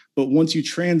it. But once you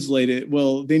translate it,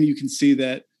 well, then you can see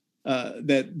that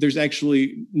there's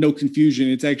actually no confusion.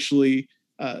 It's actually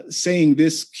saying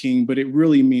this king, but it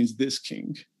really means this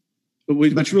king.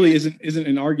 Which really isn't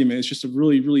an argument. It's just a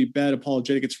really, really bad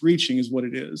apologetic. It's reaching is what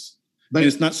it is. But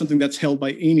it's not something that's held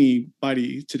by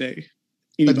anybody today.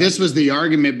 But this was the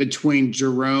argument between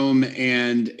Jerome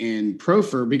and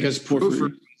Profer, because Profer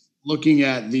was looking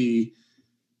at the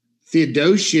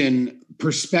Theodosian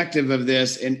perspective of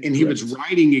this, and he was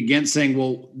writing against, saying,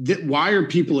 well, why are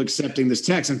people accepting this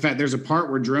text? In fact, there's a part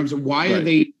where Jerome said, why are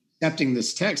they accepting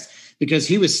this text? Because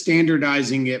he was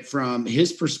standardizing it from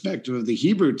his perspective of the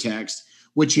Hebrew text,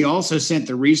 which he also sent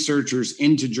the researchers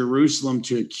into Jerusalem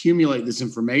to accumulate this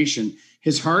information.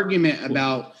 His argument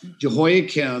about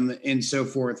Jehoiakim and so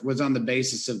forth was on the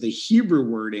basis of the Hebrew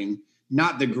wording,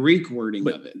 not the Greek wording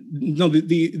of it. No,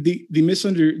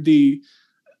 the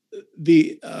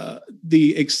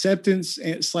acceptance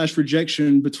 /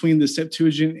 rejection between the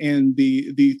Septuagint and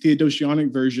the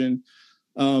Theodosianic version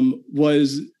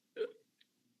was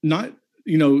not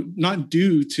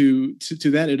due to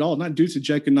that at all, not due to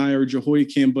Jeconiah or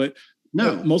Jehoiakim, but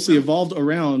mostly evolved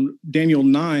around Daniel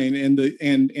 9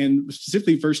 and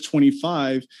specifically verse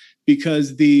 25,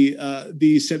 because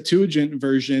the Septuagint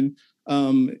version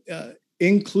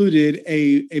included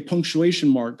a punctuation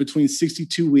mark between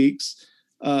 62 weeks.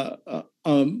 The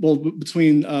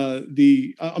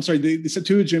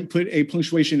Septuagint put a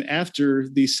punctuation after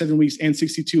the 7 weeks and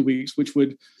 62 weeks, which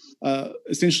would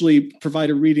essentially provide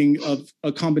a reading of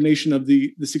a combination of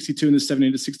the 62 and the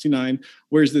 70 to 69,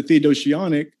 whereas the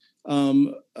Theodosianic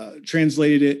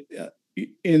translated it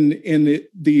in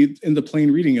the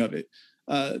plain reading of it,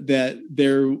 that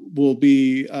there will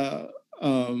be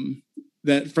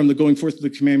that from the going forth of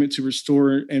the commandment to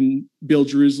restore and build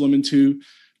Jerusalem into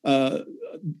a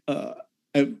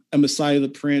Messiah the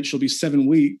Prince shall be 7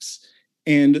 weeks,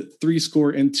 and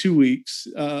 62 weeks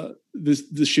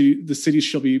the city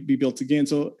shall be built again.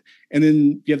 So, And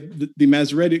then you have the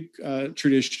Masoretic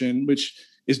tradition, which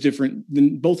is different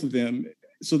than both of them.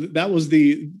 So that was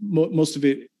most of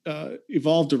it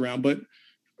evolved around. But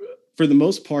for the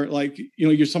most part, like,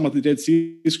 you're talking about the Dead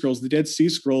Sea Scrolls. The Dead Sea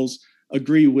Scrolls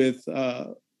agree with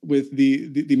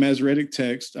the Masoretic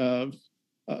text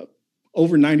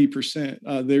over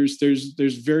 90%.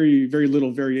 There's very, very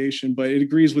little variation, but it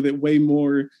agrees with it way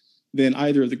more than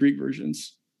either of the Greek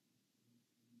versions.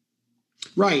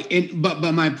 Right. But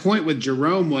my point with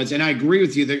Jerome was, and I agree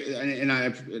with you,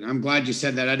 and I'm glad you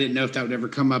said that. I didn't know if that would ever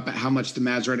come up, at how much the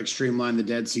Masoretic streamlined the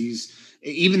Dead Seas.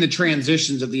 Even the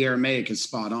transitions of the Aramaic is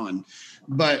spot on.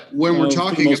 But when we're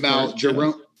talking about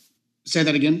Jerome, say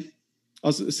that again.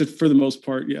 I said for the most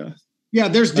part, yeah. Yeah,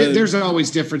 there's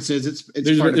always differences.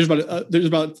 There's about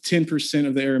 10%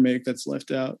 of the Aramaic that's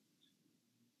left out.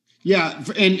 Yeah,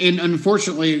 and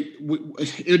unfortunately,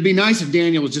 it would be nice if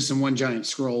Daniel was just in one giant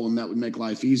scroll, and that would make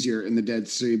life easier in the Dead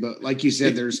Sea. But like you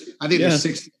said, there's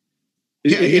 60.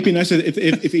 It'd be nice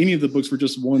if any of the books were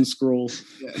just one scroll.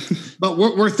 Yeah. But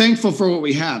we're thankful for what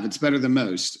we have. It's better than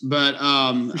most. But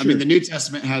I mean, the New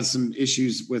Testament has some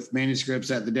issues with manuscripts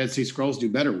that the Dead Sea Scrolls do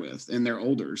better with, and they're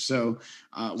older. So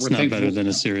we're it's not better than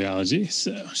Assyriology.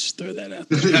 So just throw that out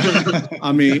there.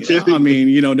 I mean,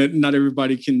 not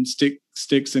everybody can stick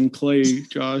sticks in clay,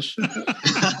 Josh. What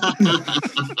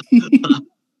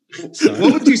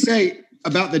would you say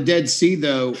about the Dead Sea,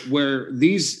 though, where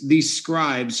these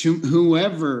scribes,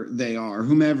 whomever they are,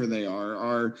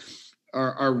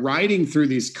 are writing through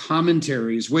these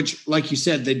commentaries, which, like you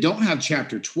said, they don't have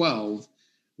chapter 12,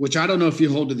 which I don't know if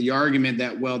you hold to the argument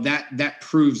that, well, that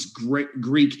proves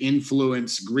Greek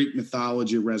influence, Greek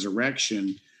mythology,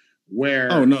 resurrection.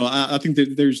 Where I think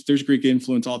that there's Greek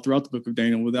influence all throughout the book of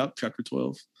Daniel without chapter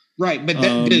 12. Right, but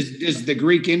does the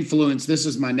Greek influence, this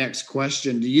is my next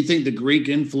question, do you think the Greek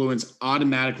influence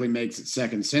automatically makes it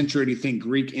second century? Do you think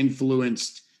Greek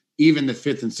influenced even the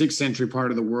 5th and 6th century part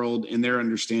of the world in their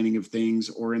understanding of things,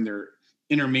 or in their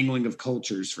intermingling of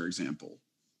cultures, for example?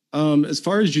 As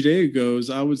far as Judea goes,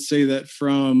 I would say that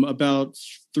from about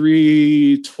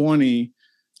 320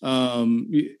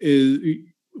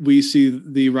 we see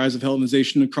the rise of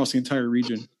Hellenization across the entire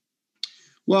region.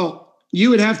 Well, you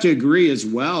would have to agree as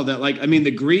well that,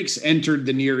 the Greeks entered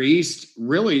the Near East,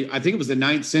 really, I think it was the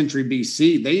 9th century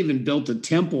BC. They even built a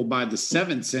temple by the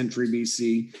 7th century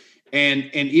BC.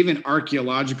 And even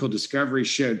archaeological discovery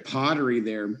showed pottery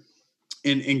there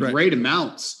in great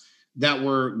amounts that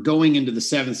were going into the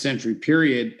 7th century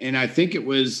period. And I think it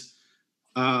was,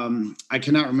 I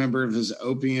cannot remember if it was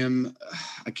opium.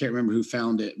 I can't remember who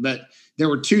found it, but there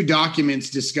were 2 documents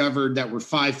discovered that were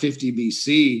 550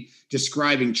 BC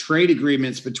describing trade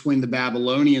agreements between the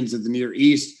Babylonians of the Near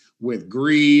East with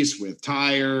Greece, with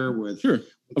Tyre, with... Sure.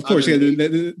 Of course, yeah,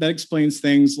 that explains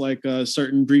things like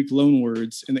certain Greek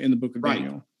loanwords in the book of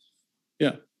Daniel.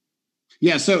 Yeah.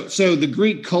 Yeah, so the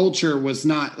Greek culture was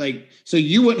not so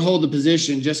you wouldn't hold the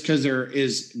position just because there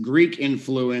is Greek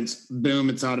influence, boom,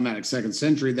 it's automatic 2nd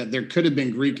century, that there could have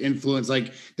been Greek influence,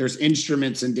 like there's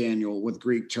instruments in Daniel with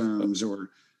Greek terms or...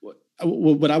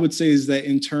 Well, what I would say is that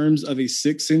in terms of a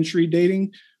 6th century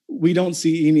dating, we don't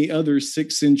see any other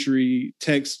 6th century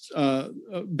text,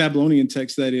 Babylonian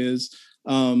text that is,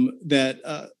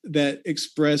 that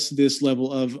express this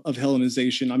level of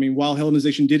Hellenization. I mean, while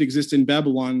Hellenization did exist in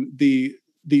Babylon, the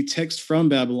text from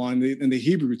Babylon and the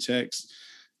Hebrew text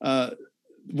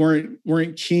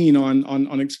weren't keen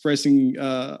on expressing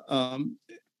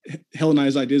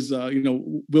Hellenized ideas,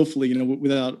 willfully,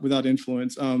 without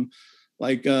influence.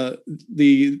 The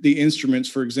instruments,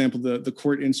 for example, the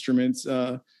court instruments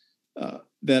that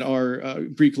are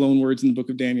Greek loanwords in the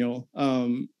book of Daniel.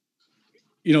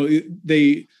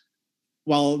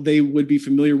 While they would be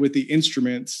familiar with the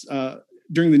instruments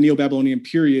during the Neo-Babylonian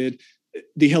period,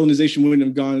 the Hellenization wouldn't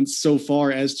have gone so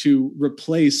far as to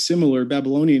replace similar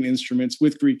Babylonian instruments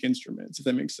with Greek instruments, if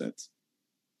that makes sense.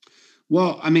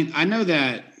 Well, I mean, I know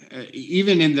that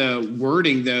even in the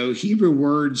wording, though, Hebrew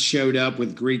words showed up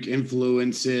with Greek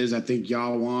influences. I think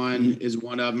Yawan is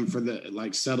one of them for the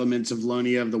settlements of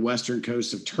Lonia of the western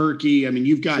coast of Turkey. I mean,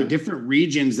 you've got different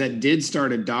regions that did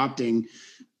start adopting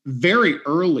very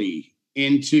early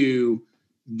into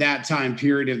that time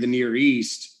period of the Near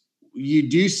East. You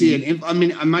do see it. I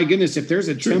mean, my goodness, if there's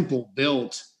a temple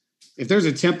built in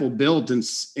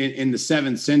the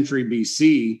 7th century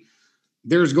BC,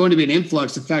 there's going to be an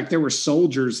influx. In fact, there were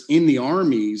soldiers in the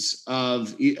armies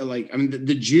of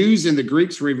the Jews and the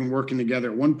Greeks were even working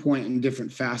together at one point in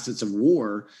different facets of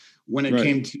war when it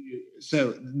came to,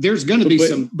 so there's going to be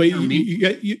some. But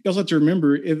you also have to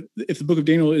remember, if the book of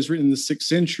Daniel is written in the 6th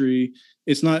century,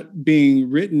 it's not being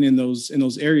written in those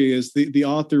areas. The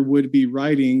author would be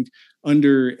writing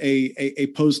under a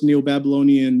post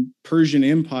Neo-Babylonian Persian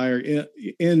Empire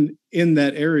in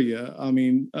that area.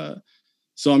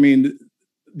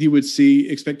 You would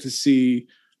expect to see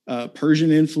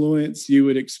Persian influence. You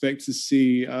would expect to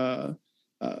see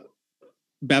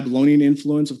Babylonian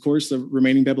influence, of course, the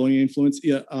remaining Babylonian influence,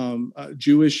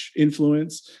 Jewish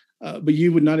influence, but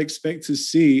you would not expect to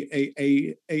see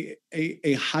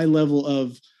a high level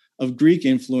of Greek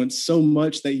influence, so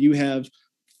much that you have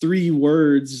 3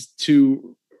 words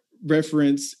to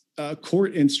reference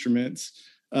court instruments,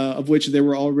 of which there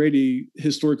were already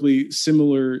historically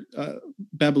similar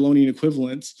Babylonian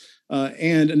equivalents,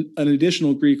 and an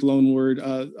additional Greek loanword,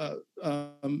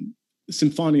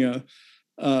 symphonia,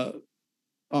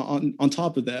 on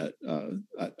top of that.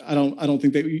 I don't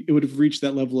think that it would have reached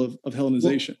that level of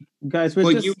Hellenization. Well, guys,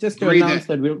 just to announce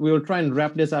that we will try and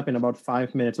wrap this up in about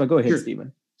 5 minutes. But go ahead,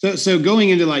 Stephen. So going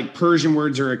into like Persian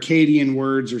words or Akkadian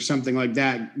words or something like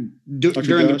that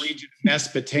during the region of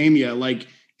Mesopotamia, like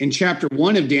in chapter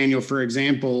 1 of Daniel, for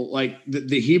example, like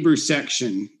the Hebrew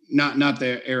section, not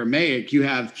the Aramaic, you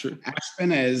have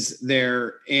Ashpenaz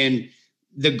there, and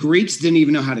the Greeks didn't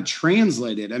even know how to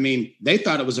translate it. I mean, they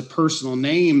thought it was a personal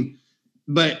name,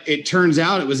 but it turns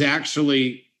out it was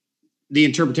actually the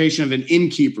interpretation of an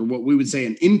innkeeper, what we would say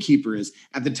an innkeeper is.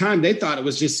 At the time, they thought it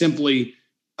was just simply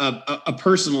a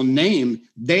personal name.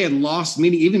 They had lost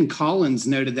meaning. Even Collins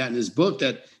noted that in his book,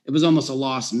 that it was almost a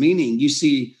lost meaning. You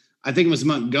see, I think it was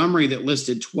Montgomery that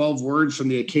listed 12 words from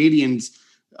the Akkadians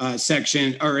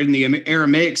section, or in the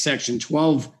Aramaic section,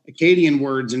 12 Akkadian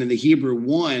words, and in the Hebrew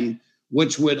 1,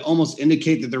 which would almost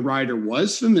indicate that the writer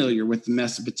was familiar with the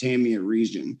Mesopotamia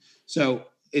region. So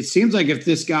it seems like if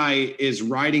this guy is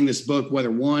writing this book,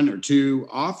 whether 1 or 2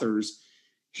 authors,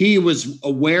 he was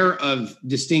aware of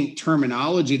distinct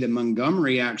terminology that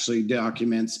Montgomery actually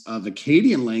documents of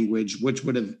Akkadian language, which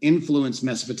would have influenced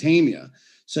Mesopotamia.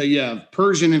 So you have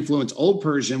Persian influence, Old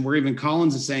Persian, where even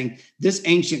Collins is saying this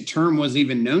ancient term wasn't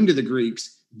even known to the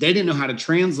Greeks. They didn't know how to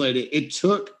translate it. It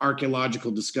took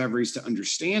archaeological discoveries to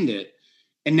understand it.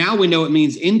 And now we know it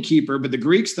means innkeeper, but the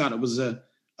Greeks thought it was a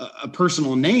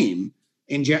personal name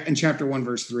in chapter 1,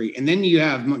 verse 3. And then you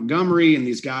have Montgomery, and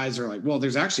these guys are like, well,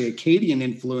 there's actually Akkadian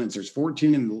influence. There's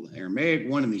 14 in the Aramaic,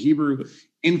 1 in the Hebrew,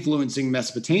 influencing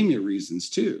Mesopotamia reasons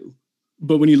too.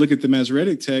 But when you look at the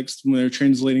Masoretic text, when they're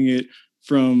translating it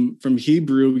from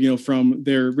Hebrew, from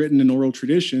their written and oral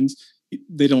traditions,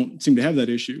 they don't seem to have that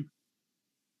issue.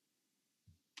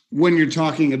 When you're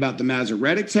talking about the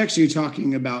Masoretic text, you're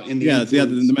talking about in the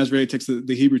the Masoretic text,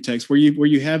 the Hebrew text, where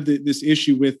you have this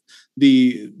issue with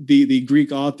the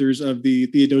Greek authors of the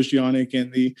Theodosianic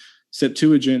and the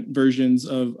Septuagint versions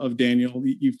of Daniel.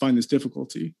 You find this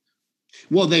difficulty.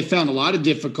 Well, they found a lot of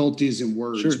difficulties in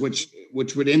words, which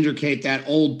would indicate that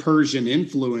old Persian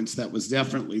influence that was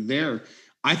definitely there.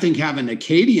 I think having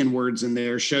Akkadian words in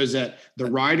there shows that the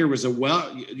writer was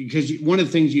because one of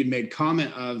the things you'd made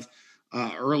comment of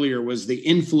earlier was the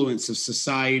influence of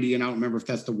society. And I don't remember if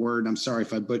that's the word. I'm sorry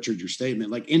if I butchered your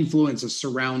statement, like influence of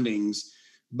surroundings.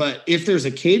 But if there's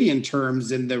Akkadian terms,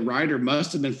 then the writer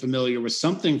must have been familiar with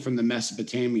something from the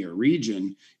Mesopotamia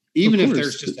region, even if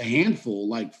there's just a handful,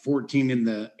 like 14 in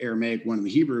the Aramaic, 1 in the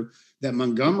Hebrew, that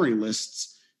Montgomery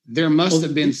lists. There must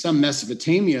have been some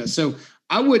Mesopotamia. So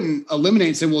I wouldn't eliminate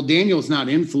and say, well, Daniel's not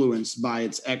influenced by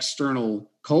its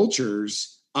external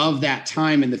cultures of that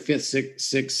time in the 5th,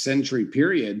 6th century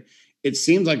period. It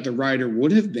seems like the writer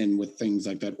would have been with things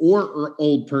like that, or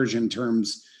old Persian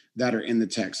terms that are in the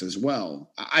text as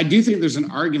well. I do think there's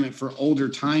an argument for older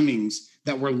timings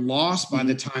that were lost by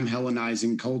the time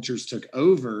Hellenizing cultures took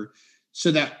over,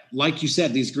 so that, like you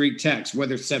said, these Greek texts,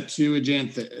 whether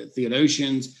Septuagint,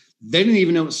 Theodosians, they didn't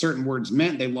even know what certain words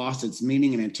meant. They lost its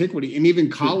meaning in antiquity. And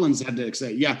even Collins had to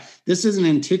say, this is an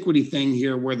antiquity thing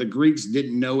here where the Greeks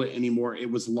didn't know it anymore. It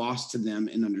was lost to them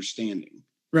in understanding.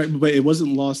 Right, but it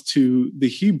wasn't lost to the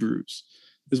Hebrews,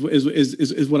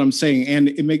 is what I'm saying. And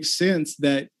it makes sense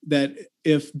that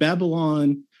if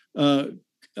Babylon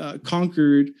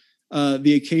conquered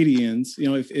the Akkadians,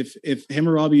 if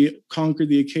Hammurabi conquered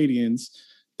the Akkadians,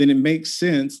 then it makes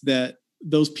sense that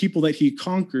those people that he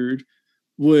conquered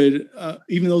would,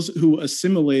 even those who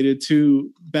assimilated to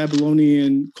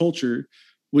Babylonian culture,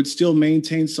 would still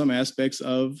maintain some aspects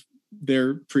of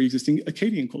their pre-existing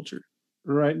Akkadian culture.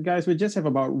 Right, guys, we just have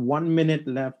about 1 minute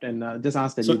left, and just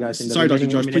ask that you guys in the sorry, Dr.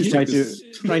 remaining Josh, minutes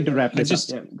please trying to wrap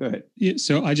this up. Yeah, go ahead. Yeah,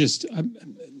 so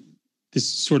this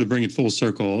sort of bring it full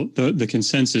circle. The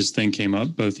consensus thing came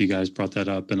up. Both you guys brought that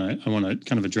up, and I want to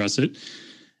kind of address it.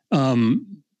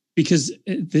 Because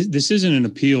this isn't an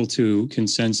appeal to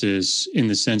consensus in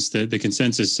the sense that the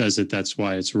consensus says that that's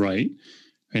why it's right.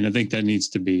 And I think that needs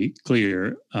to be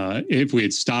clear. If we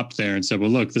had stopped there and said, well,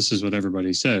 look, this is what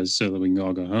everybody says so that we can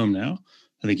all go home now,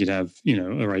 I think you'd have,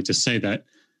 a right to say that.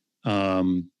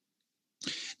 The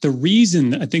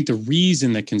reason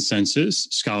that consensus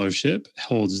scholarship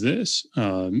holds this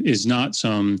is not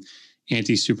some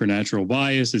anti-supernatural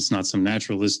bias. It's not some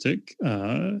naturalistic,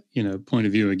 point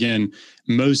of view. Again,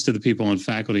 most of the people on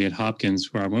faculty at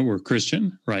Hopkins where I went were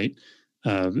Christian, right?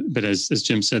 But as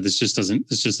Jim said, this just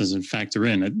doesn't factor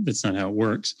in. That's not how it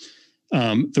works.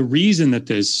 The reason that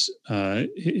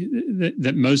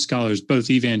that most scholars, both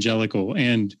evangelical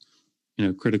and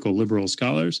critical liberal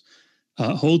scholars,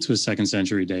 hold to a 2nd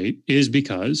century date is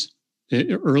because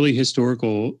early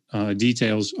historical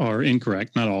details are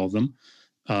incorrect. Not all of them,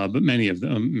 but many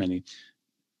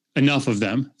enough of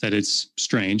them that it's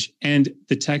strange. And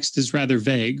the text is rather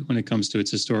vague when it comes to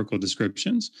its historical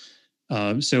descriptions.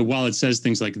 So while it says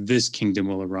things like this kingdom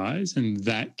will arise and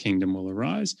that kingdom will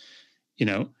arise,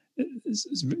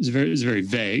 it's very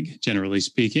vague, generally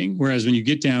speaking. Whereas when you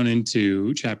get down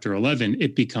into chapter 11,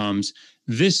 it becomes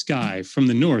this guy from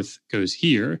the north goes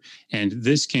here, and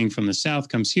this king from the south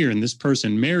comes here, and this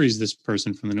person marries this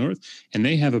person from the north, and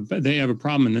they have a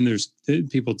problem, and then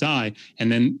people die, and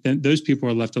then those people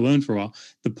are left alone for a while.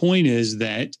 The point is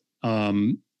that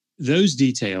those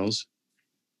details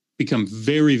become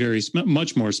very, very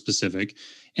much more specific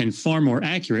and far more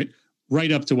accurate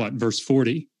right up to verse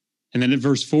 40. And then at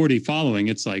verse 40 following,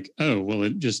 it's like, oh, well,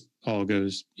 it just all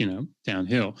goes,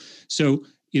 downhill. So,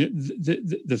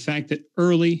 the fact that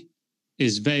early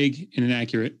is vague and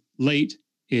inaccurate, late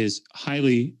is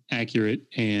highly accurate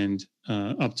and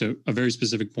up to a very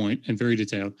specific point and very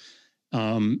detailed.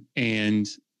 I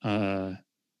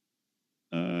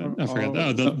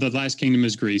forgot. The last kingdom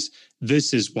is Greece.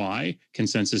 This is why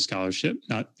consensus scholarship,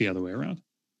 not the other way around.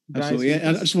 Absolutely.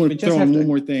 I just want to throw on one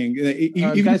more thing.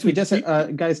 Guys,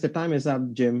 the time is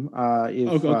up, Jim.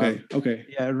 Okay.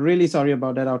 Yeah, really sorry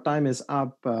about that. Our time is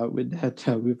up. With that,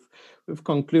 we've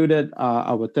concluded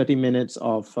our 30 minutes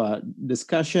of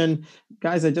discussion.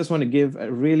 Guys, I just want to give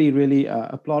really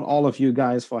applaud all of you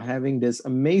guys for having this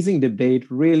amazing debate.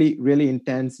 Really, really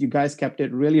intense. You guys kept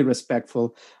it really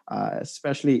respectful.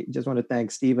 Especially just want to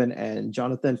thank Stephen and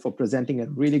Jonathan for presenting a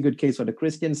really good case for the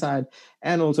Christian side,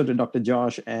 and also to Dr.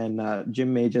 Josh and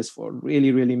Jim Majors for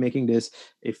really making this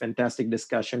a fantastic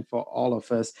discussion for all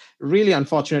of us. Really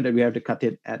unfortunate that we have to cut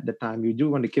it at the time. We do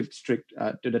want to keep strict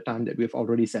to the time that we've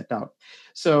already set out.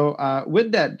 So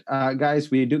with that,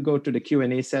 guys, we do go to the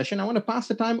Q&A session. I want to pass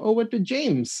the time over to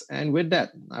James. And with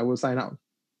that, I will sign out.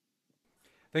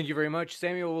 Thank you very much,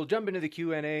 Samuel. We'll jump into the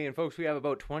Q&A, and folks, we have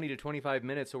about 20 to 25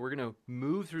 minutes, so we're going to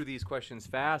move through these questions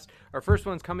fast. Our first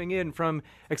one's coming in from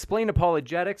Explain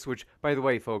Apologetics, which, by the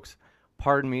way, folks,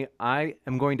 pardon me, I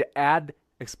am going to add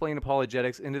Explain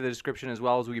Apologetics into the description as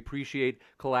well, as we appreciate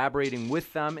collaborating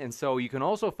with them. And so you can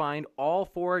also find all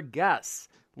 4 guests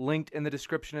linked in the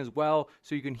description as well,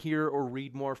 so you can hear or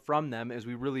read more from them, as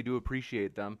we really do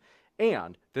appreciate them.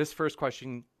 And this first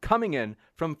question coming in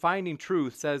from Finding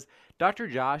Truth says, Dr.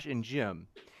 Josh and Jim,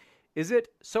 is it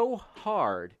so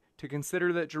hard to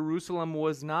consider that Jerusalem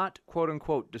was not, quote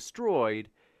unquote, destroyed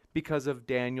because of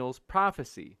Daniel's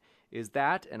prophecy? Is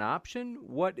that an option?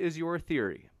 What is your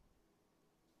theory?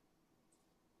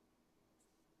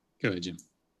 Go ahead, Jim.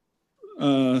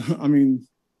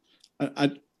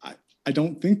 I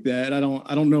don't think that. I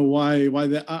don't know why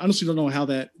that. I honestly don't know how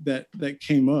that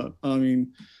came up.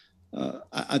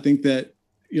 I think that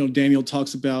Daniel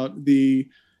talks about the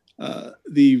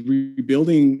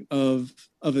rebuilding of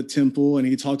a temple, and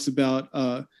he talks about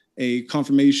a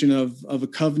confirmation of a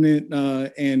covenant,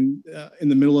 and in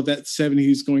the middle of that 70,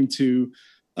 he's going to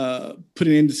put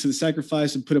an end to the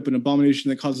sacrifice and put up an abomination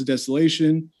that causes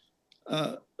desolation.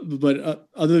 But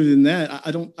other than that,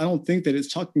 I don't think that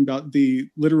it's talking about the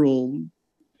literal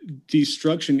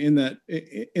destruction in that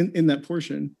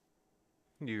portion.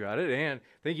 You got it. And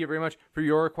thank you very much for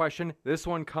your question. This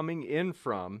one coming in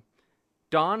from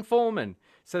Don Folman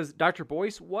says, Dr.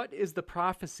 Boyce, what is the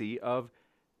prophecy of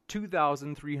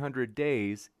 2,300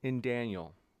 days in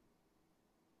Daniel?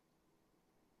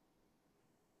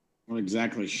 I'm not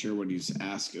exactly sure what he's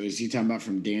asking. Is he talking about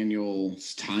from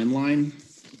Daniel's timeline?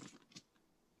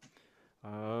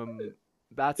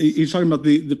 You're talking about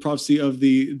the prophecy of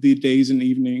the days and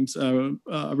evenings, a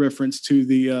reference to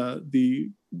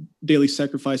the daily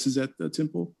sacrifices at the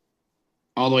temple.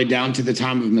 All the way down to the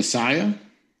time of Messiah?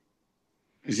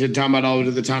 Is it talking about all the way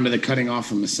to the time of the cutting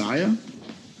off of Messiah?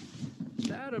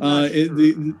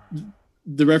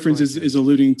 The reference is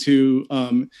alluding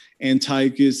to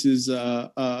Antiochus's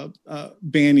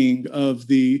banning of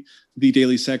the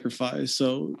daily sacrifice.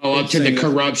 So up to the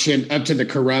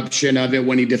corruption of it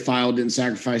when he defiled and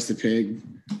sacrificed the pig.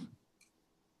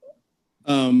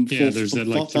 There's that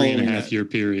like 3.5 year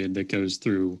period that goes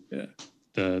through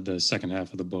the second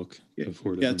half of the book.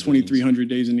 Before 2,300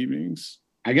 days and evenings.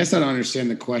 I guess I don't understand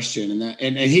the question,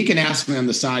 and he can ask me on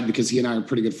the side because he and I are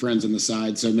pretty good friends on the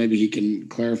side, so maybe he can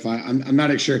clarify. I'm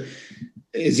not sure.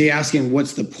 Is he asking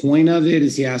what's the point of it?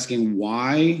 Is he asking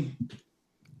why?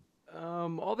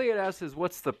 All they had asked is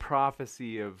what's the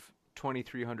prophecy of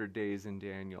 2,300 days in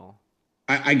Daniel?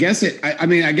 I guess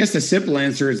I guess the simple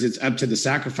answer is it's up to the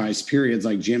sacrifice periods,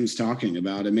 like Jim's talking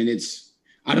about. I mean,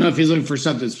 I don't know if he's looking for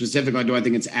something specific. Like, do I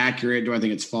think it's accurate? Do I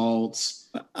think it's false?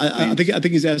 I think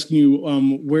he's asking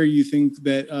you where you think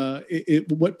that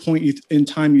what point in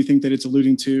time you think that it's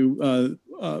alluding to.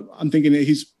 I'm thinking that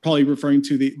he's probably referring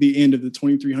to the end of the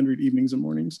 2,300 evenings and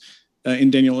mornings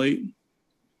in Daniel 8.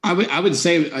 I would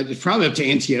say it's probably up to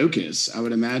Antiochus, I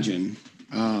would imagine,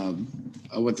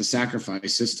 with the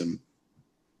sacrifice system.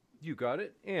 You got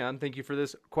it. And thank you for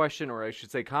this question, or I should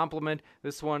say compliment.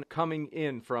 This one coming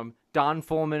in from Don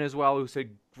Fullman as well, who said,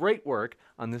 great work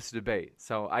on this debate.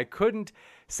 So I couldn't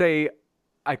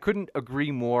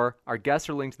agree more. Our guests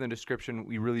are linked in the description.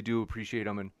 We really do appreciate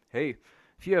them. And hey,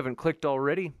 if you haven't clicked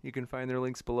already, you can find their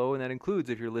links below, and that includes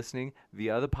if you're listening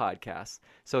via the podcast.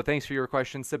 So thanks for your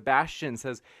question. Sebastian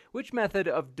says, which method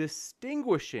of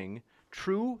distinguishing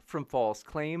true from false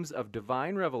claims of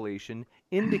divine revelation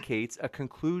indicates a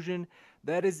conclusion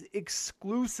that is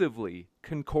exclusively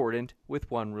concordant with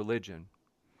one religion?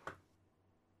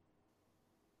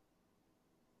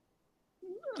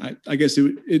 I guess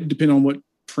it depends on what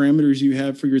parameters you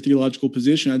have for your theological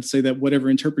position. I'd say that whatever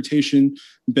interpretation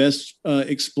best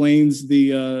explains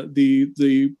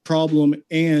the problem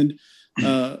and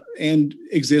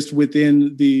exist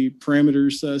within the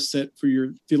parameters set for your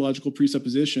theological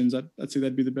presuppositions, I'd say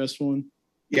that'd be the best one.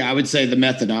 Yeah, I would say the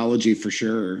methodology for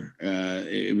sure.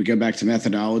 We go back to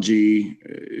methodology,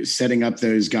 setting up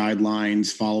those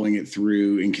guidelines, following it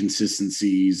through,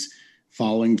 inconsistencies,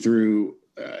 following through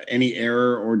any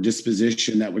error or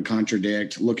disposition that would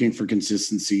contradict, looking for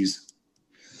consistencies.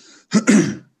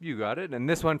 You got it. And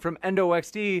this one from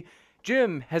EndoXD,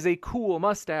 Jim has a cool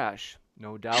mustache,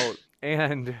 no doubt.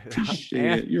 And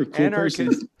you're a cool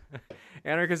person.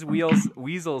 Anarchist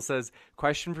Weasel says,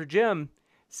 question for Jim.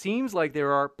 Seems like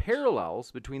there are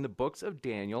parallels between the books of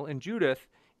Daniel and Judith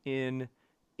in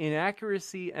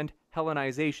inaccuracy and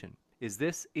Hellenization. Is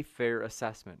this a fair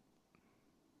assessment?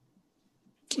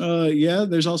 Yeah,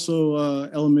 there's also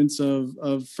elements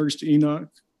of First Enoch.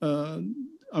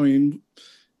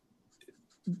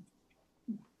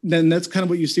 Then that's kind of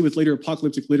what you see with later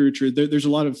apocalyptic literature. There's a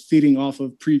lot of feeding off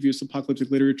of previous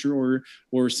apocalyptic literature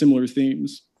or similar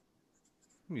themes.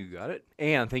 You got it.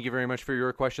 And thank you very much for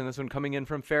your question. This one coming in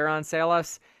from Farron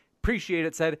Salas. Appreciate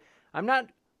it. Said, I'm not,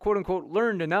 quote unquote,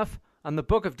 learned enough on the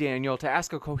book of Daniel to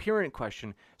ask a coherent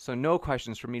question, so no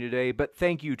questions from me today, but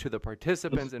thank you to the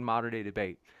participants in modern day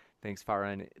debate. Thanks,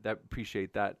 Farhan.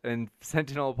 Appreciate that. And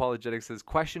Sentinel Apologetics says,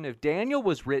 question, if Daniel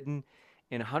was written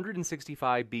in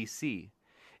 165 BC,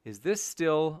 is this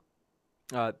still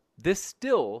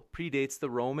predates the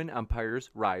Roman Empire's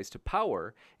rise to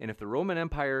power, and if the Roman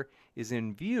Empire is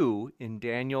in view in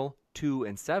Daniel 2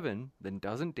 and 7, then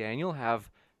doesn't Daniel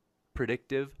have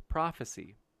predictive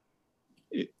prophecy?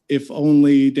 If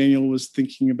only Daniel was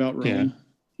thinking about Rome.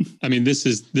 Yeah. I mean, this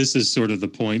is sort of the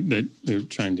point that they're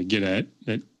trying to get at,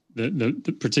 that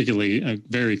the particularly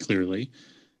very clearly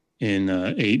in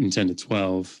 8 and 10 to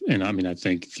 12. And I mean, I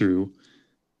think through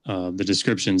the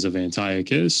descriptions of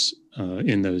Antiochus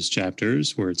in those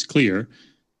chapters where it's clear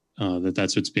that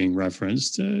that's what's being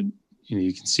referenced.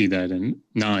 You can see that in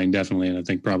 9 definitely, and I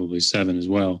think probably 7 as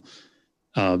well.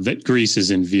 That Greece is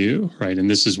in view, right? And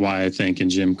this is why I think, and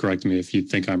Jim, correct me if you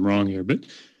think I'm wrong here, but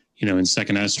in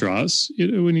Second Esdras,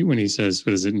 when he says,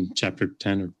 what is it in chapter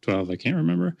 10 or 12? I can't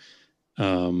remember.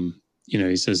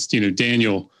 He says,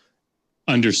 Daniel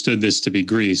understood this to be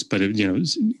Greece, but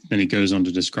then he goes on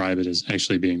to describe it as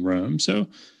actually being Rome. So,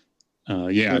 I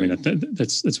mean,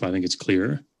 that's why I think it's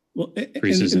clear. Well, and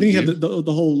then you have the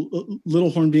whole little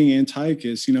horn being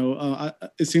Antiochus.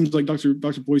 It seems like Dr.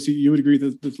 Boyce, you would agree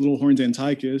that the little horn's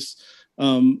Antiochus.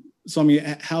 So I mean,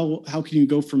 how can you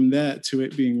go from that to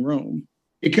it being Rome?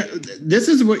 This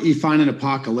is what you find in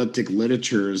apocalyptic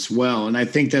literature as well. And I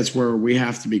think that's where we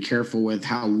have to be careful with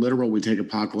how literal we take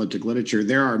apocalyptic literature.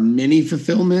 There are many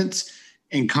fulfillments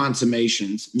and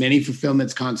consummations, many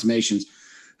fulfillments, consummations.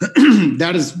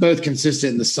 That is both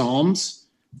consistent in the Psalms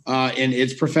in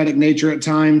its prophetic nature at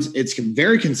times. It's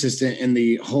very consistent in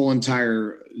the whole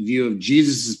entire view of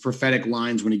Jesus's prophetic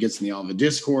lines when he gets in the Olivet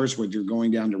Discourse, where you're going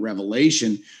down to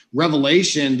Revelation.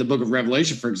 Revelation, the book of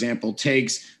Revelation, for example,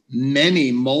 takes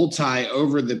many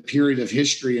over the period of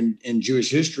history in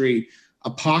Jewish history,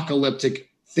 apocalyptic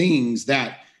things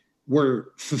that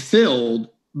were fulfilled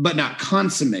but not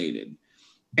consummated.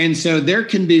 And so there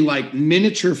can be like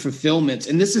miniature fulfillments,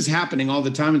 and this is happening all the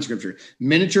time in Scripture,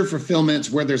 miniature fulfillments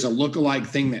where there's a lookalike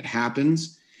thing that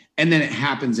happens, and then it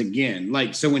happens again.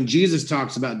 Like, so when Jesus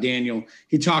talks about Daniel,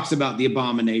 he talks about the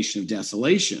abomination of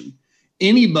desolation.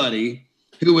 Anybody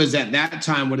who was at that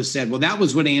time would have said, well, that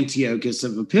was what Antiochus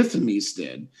of Epiphanes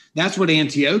did. That's what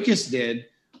Antiochus did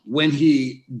when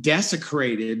he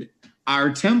desecrated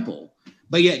our temple.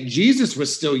 But yet Jesus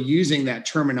was still using that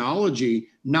terminology,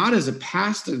 not as a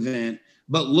past event,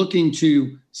 but looking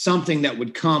to something that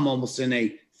would come almost in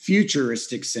a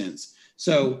futuristic sense.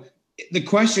 So the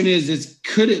question is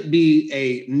could it be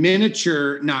a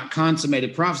miniature, not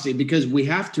consummated prophecy? Because we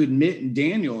have to admit in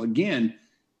Daniel, again,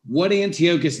 what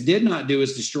Antiochus did not do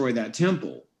is destroy that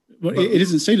temple. Well, it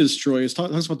doesn't say destroy. It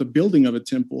talks about the building of a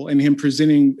temple and him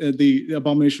presenting the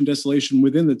abomination of desolation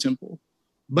within the temple.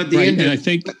 But the end,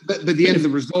 but the end of the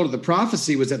result of the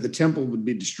prophecy was that the temple would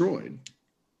be destroyed.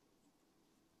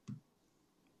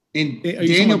 And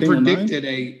Daniel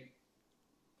predicted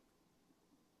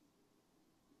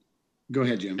Go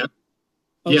ahead, Jim.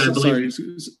 Oh, yeah, sorry.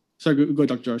 Go ahead,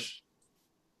 Dr. Josh.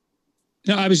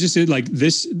 No, I was just saying, like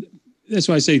this. That's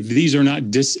why I say these are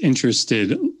not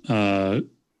disinterested,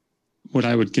 what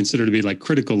I would consider to be like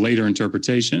critical later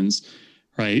interpretations,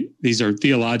 right? These are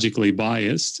theologically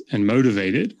biased and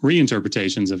motivated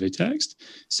reinterpretations of a text.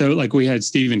 So like we had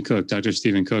Stephen Cook, Dr.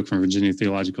 Stephen Cook from Virginia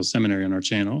Theological Seminary on our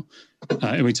channel.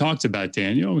 And we talked about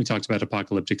Daniel, we talked about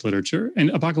apocalyptic literature, and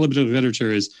apocalyptic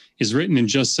literature is written in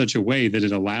just such a way that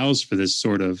it allows for this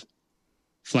sort of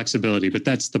flexibility. But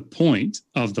that's the point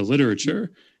of the literature.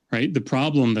 Right. The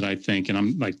problem that I think, and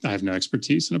I'm like, I have no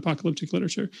expertise in apocalyptic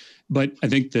literature, but I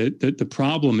think that the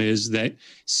problem is that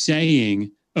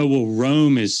saying, oh, well,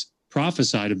 Rome is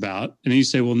prophesied about. And then you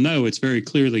say, well, no, it's very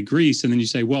clearly Greece. And then you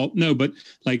say, well, no, but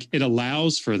like it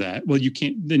allows for that. Well, you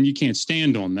can't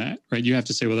stand on that. Right. You have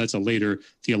to say, well, that's a later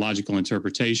theological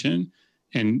interpretation.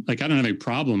 And like, I don't have any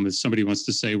problem if somebody wants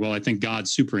to say, well, I think God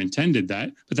superintended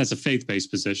that, but that's a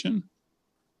faith-based position.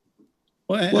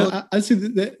 Well, I say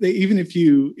that even if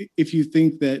you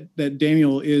think that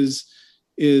Daniel is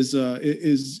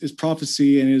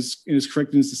prophecy and is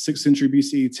correct in the 6th century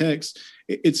BCE text,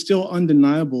 it's still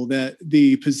undeniable that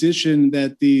the position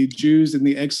that the Jews in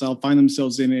the exile find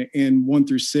themselves in 1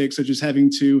 through 6, such as having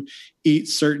to eat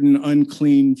certain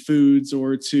unclean foods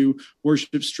or to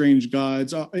worship strange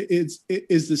gods, is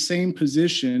the same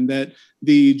position that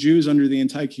the Jews under the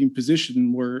Antiochian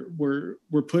position were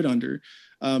put under.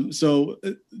 So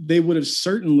they would have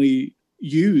certainly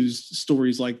used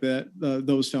stories like that,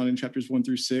 those found in chapters 1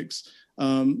 through 6,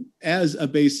 as a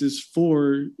basis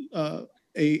for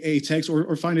a text,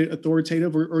 or find it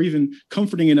authoritative or even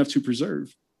comforting enough to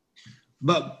preserve.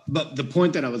 But the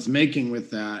point that I was making with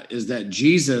that is that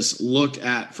Jesus looked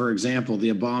at, for example, the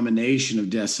abomination of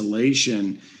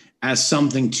desolation as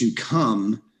something to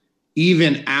come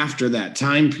even after that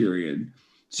time period.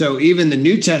 So even the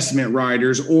New Testament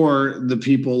writers, or the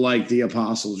people like the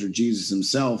apostles or Jesus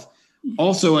himself,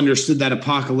 also understood that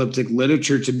apocalyptic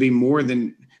literature to be more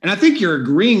than, and I think you're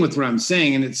agreeing with what I'm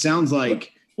saying, and it sounds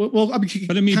like. Well, I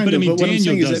mean, Daniel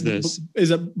does this. Is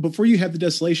that before you have the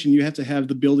desolation, you have to have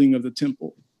the building of the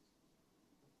temple.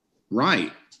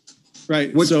 Right.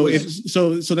 Right. So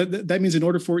that means in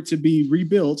order for it to be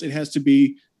rebuilt, it has to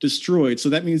be destroyed. So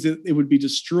that means that it would be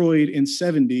destroyed in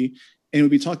 70. And we'll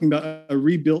be talking about a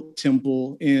rebuilt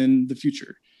temple in the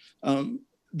future.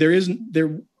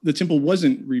 The temple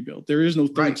wasn't rebuilt. There is no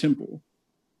third temple.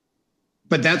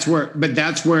 But that's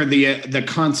where the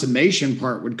consummation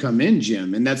part would come in,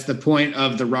 Jim. And that's the point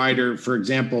of the writer, for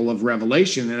example, of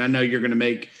Revelation. And I know you're going to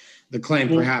make the claim,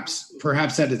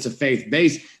 perhaps that it's a faith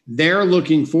base. They're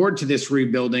looking forward to this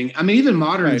rebuilding. I mean, even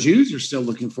modern Jews are still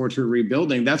looking forward to a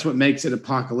rebuilding. That's what makes it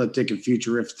apocalyptic and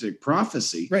futuristic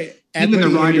prophecy. Right. And the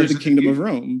writers of the kingdom of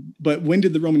Rome. But when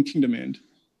did the Roman kingdom end?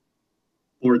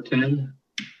 410.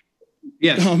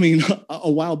 Yes. I mean,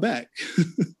 a while back.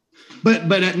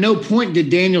 But at no point did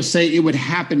Daniel say it would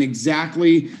happen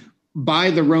exactly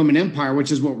by the Roman Empire,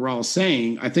 which is what we're all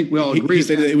saying. I think we all agree. He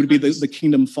said that it would be the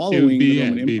kingdom following the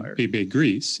Roman Empire. Be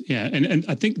Greece. Yeah. And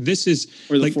I think this is...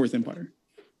 Or the Fourth Empire.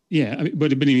 Yeah. I mean,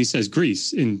 but he says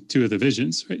Greece in two of the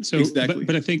visions, right? So, exactly.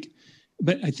 But I think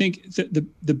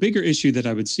the bigger issue that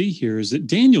I would see here is that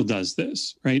Daniel does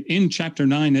this, right? In chapter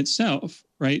 9 itself,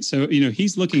 right? So,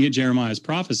 he's looking at Jeremiah's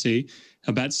prophecy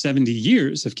about 70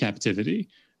 years of captivity,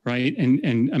 right?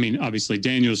 And I mean, obviously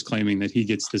Daniel's claiming that he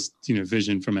gets this,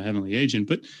 vision from a heavenly agent,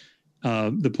 but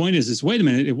the point is wait a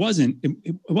minute, it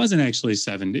wasn't actually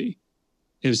 70.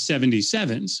 It was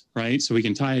 77s, right? So we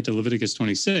can tie it to Leviticus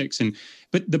 26.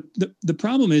 But the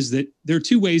problem is that there are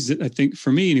two ways that I think,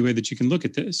 for me anyway, that you can look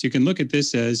at this. You can look at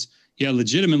this as,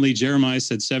 legitimately Jeremiah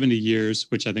said 70 years,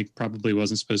 which I think probably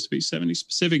wasn't supposed to be 70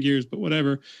 specific years, but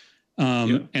whatever.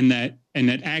 And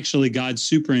that actually God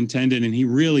superintended and he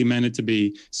really meant it to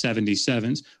be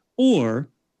 77s, or,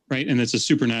 right, and that's a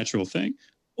supernatural thing,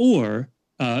 or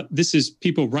this is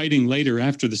people writing later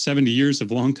after the 70 years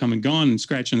have long come and gone and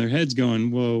scratching their heads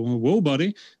going, whoa,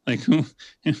 buddy, like,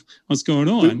 what's going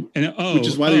on? Which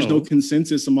is why there's no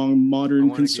consensus among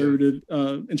modern conservative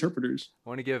interpreters. I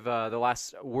want to give the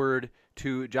last word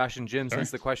to Josh and Jim,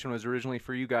 since the question was originally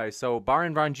for you guys. So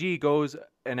Baron Von G goes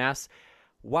and asks,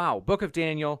 wow, Book of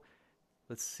Daniel,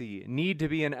 let's see, need to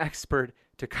be an expert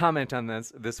to comment on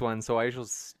this one, so I shall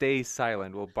stay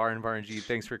silent. Well, Baron G,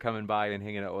 thanks for coming by and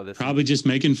hanging out with us. Probably just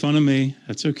making fun of me.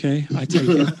 That's okay. I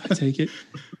take it.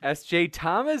 S.J.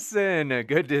 Thomason,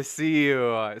 good to see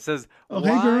you. It says,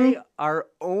 why are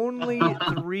only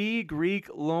 3 Greek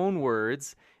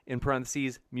loanwords, in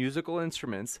parentheses, musical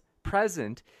instruments,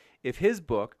 present if his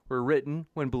book were written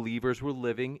when believers were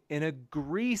living in a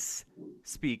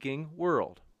Greece-speaking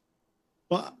world?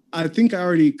 Well, I think I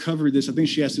already covered this. I think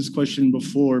she asked this question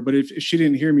before, but if she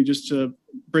didn't hear me, just to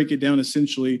break it down,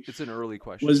 essentially, it's an early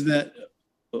question. Was that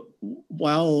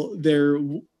while there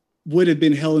would have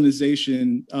been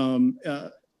Hellenization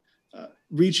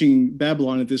reaching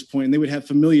Babylon at this point, and they would have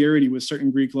familiarity with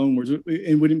certain Greek loanwords,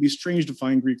 and wouldn't be strange to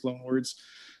find Greek loanwords,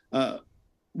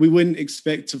 we wouldn't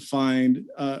expect to find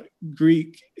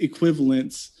Greek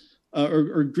equivalents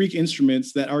or Greek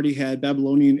instruments that already had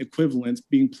Babylonian equivalents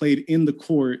being played in the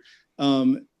court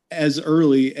as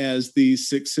early as the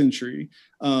 6th century.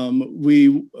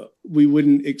 We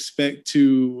wouldn't expect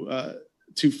to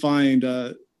find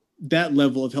that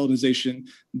level of Hellenization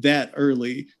that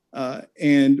early,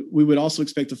 and we would also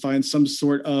expect to find some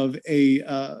sort of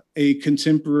a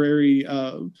contemporary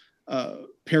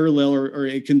parallel or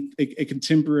a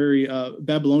contemporary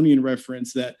Babylonian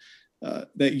reference that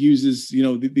uses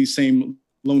these same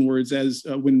loan words as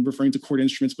when referring to court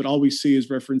instruments, but all we see is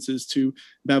references to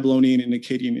Babylonian and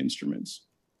Akkadian instruments.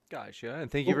 Gotcha. And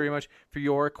thank you very much for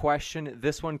your question.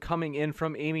 This one coming in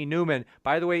from Amy Newman.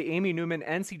 By the way, Amy Newman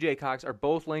and CJ Cox are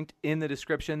both linked in the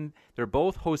description. They're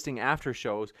both hosting after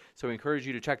shows, so I encourage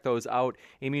you to check those out.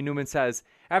 Amy Newman says,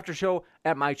 after show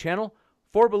at my channel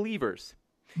for believers.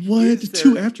 What?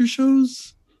 2 after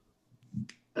shows?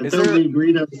 I thought we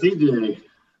agreed on CJ.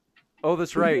 Oh,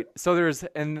 that's right. So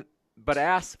but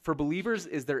asks, for believers,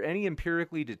 is there any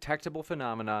empirically detectable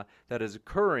phenomena that is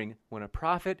occurring when a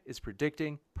prophet is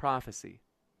predicting prophecy?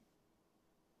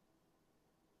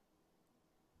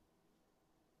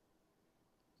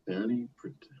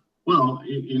 Well,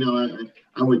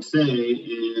 I would say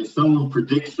if someone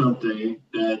predicts something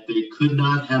that they could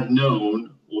not have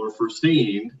known or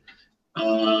foreseen,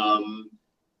 and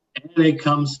it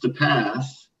comes to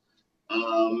pass,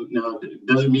 now, it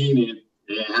doesn't mean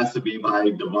it has to be by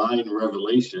divine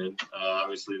revelation.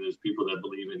 Obviously, there's people that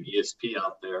believe in ESP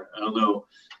out there. I don't know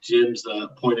Jim's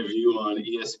point of view on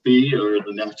ESP or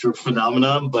the natural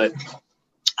phenomenon, but,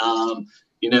 and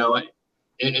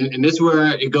this is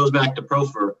where it goes back to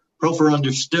Profer. Profer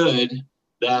understood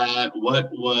that what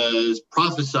was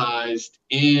prophesied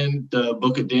in the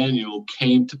book of Daniel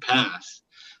came to pass.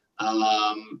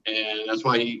 And that's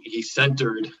why he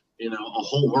centered a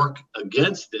whole work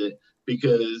against it,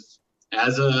 because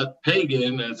as a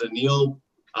pagan, as a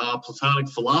Neo-Platonic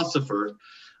philosopher,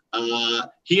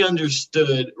 he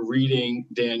understood reading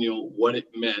Daniel, what it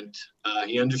meant.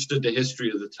 He understood the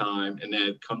history of the time, and that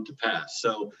had come to pass.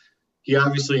 So he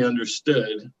obviously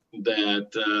understood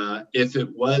that if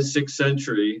it was 6th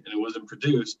century and it wasn't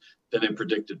produced, then it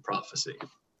predicted prophecy.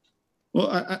 Well,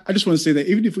 I just want to say that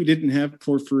even if we didn't have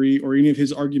Porphyry or any of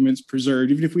his arguments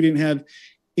preserved, even if we didn't have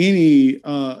any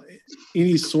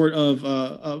sort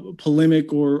of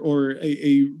polemic or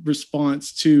a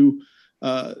response to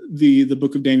the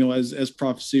book of Daniel as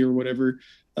prophecy or whatever,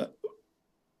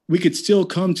 we could still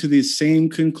come to the same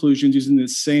conclusions using the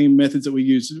same methods that we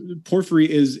use.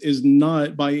 Porphyry is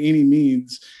not by any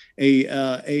means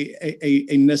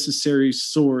a necessary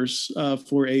source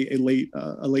for a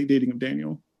late dating of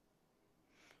Daniel.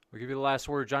 We'll give you the last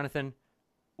word, Jonathan,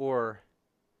 or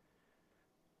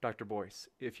Dr. Boyce,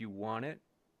 if you want it.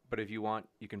 But if you want,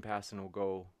 you can pass and we'll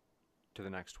go to the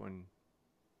next one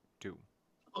too.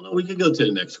 Oh, no, we can go to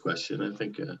the next question. I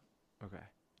think. Okay.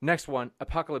 Next one.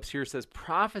 Apocalypse here says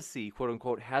prophecy, quote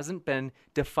unquote, hasn't been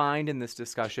defined in this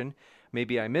discussion.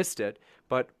 Maybe I missed it,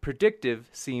 but predictive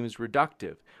seems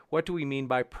reductive. What do we mean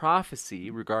by prophecy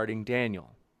regarding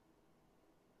Daniel?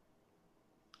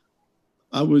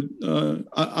 I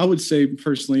would say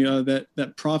personally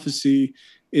that prophecy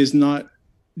is not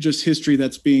just history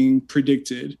that's being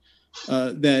predicted,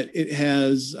 that it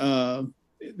has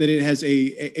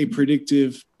a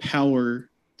predictive power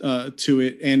to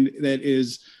it, and that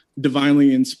is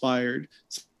divinely inspired,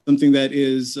 something that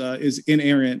is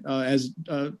inerrant, as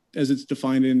it's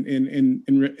defined in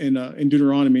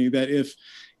Deuteronomy. That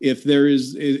if there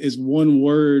is one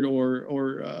word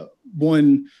or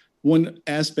one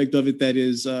aspect of it that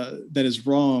is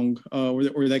wrong, or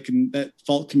that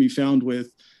fault can be found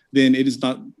with, then it is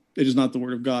not the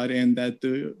word of God, and that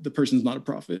the person is not a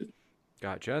prophet.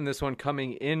 Gotcha. And this one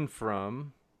coming in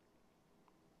from,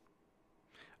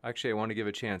 actually, I want to give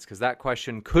a chance because that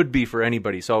question could be for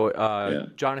anybody. So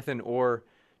Jonathan or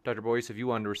Dr. Boyce, if you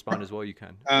want to respond as well, you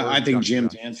can. I think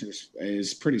Jim's answer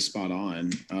is pretty spot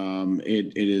on.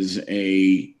 It is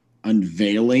a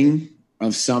unveiling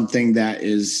of something that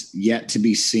is yet to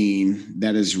be seen,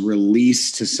 that is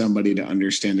released to somebody to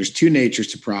understand. There's two natures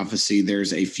to prophecy.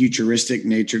 There's a futuristic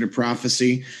nature to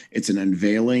prophecy. It's an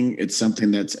unveiling. It's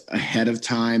something that's ahead of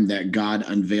time, that God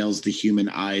unveils the human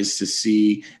eyes to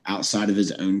see outside of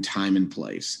his own time and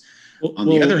place. On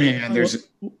the other hand, there's...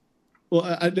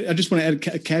 Well, I just want to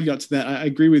add a caveat to that. I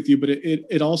agree with you, but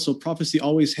it also, prophecy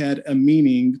always had a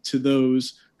meaning to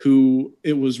those who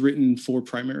it was written for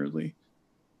primarily.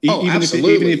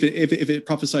 Absolutely. Even if it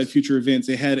prophesied future events,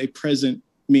 it had a present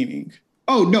meaning.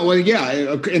 Oh, no. Well,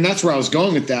 yeah. And that's where I was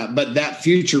going with that. But that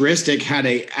futuristic had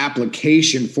a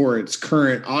application for its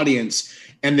current audience,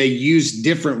 and they used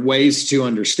different ways to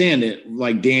understand it.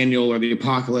 Like Daniel or the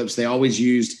Apocalypse, they always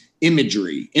used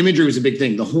imagery. Imagery was a big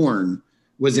thing. The horn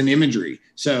was an imagery.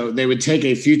 So they would take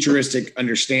a futuristic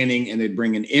understanding and they'd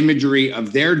bring an imagery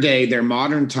of their day, their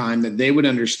modern time, that they would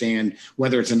understand,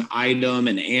 whether it's an item,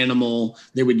 an animal.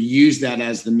 They would use that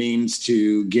as the means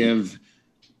to give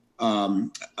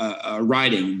a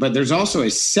writing. But there's also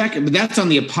a second, but that's on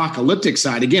the apocalyptic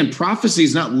side. Again, prophecy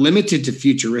is not limited to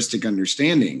futuristic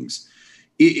understandings.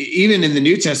 Even in the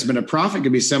New Testament, a prophet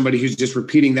could be somebody who's just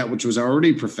repeating that which was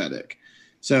already prophetic.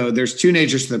 So there's two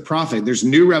natures to the prophet. There's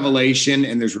new revelation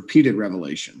and there's repeated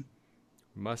revelation.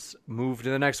 Must move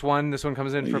to the next one. This one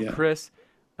comes in from Chris.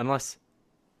 Unless,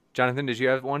 Jonathan, did you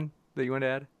have one that you want to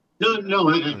add? No.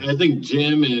 I think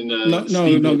Jim and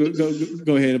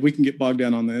go ahead. We can get bogged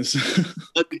down on this.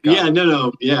 Yeah,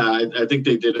 I think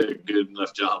they did a good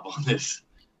enough job on this.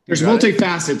 There's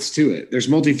multifacets to it. There's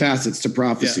multifacets to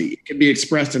prophecy. Yeah. It can be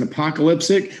expressed in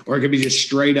apocalyptic, or it could be just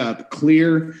straight up,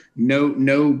 clear,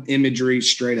 no imagery,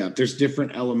 straight up. There's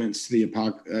different elements to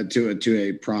the to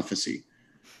a prophecy.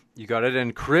 You got it.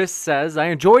 And Chris says, I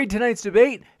enjoyed tonight's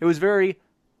debate. It was a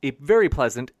very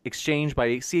pleasant exchange by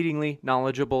exceedingly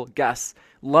knowledgeable guests.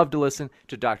 Love to listen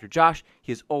to Dr. Josh.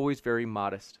 He is always very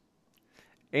modest.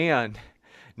 And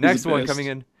next one coming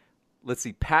in, let's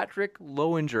see, Patrick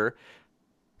Lowinger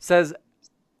says,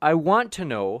 I want to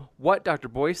know what Dr.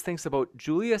 Boyce thinks about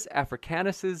Julius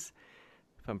Africanus's,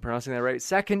 if I'm pronouncing that right,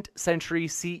 2nd century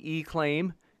CE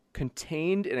claim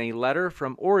contained in a letter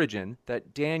from Origen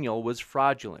that Daniel was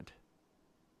fraudulent.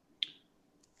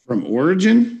 From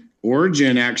Origen?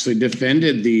 Origen actually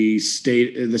defended the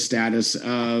status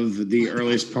of the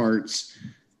earliest parts.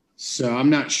 So I'm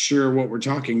not sure what we're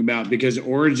talking about, because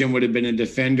Origen would have been a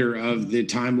defender of the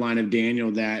timeline of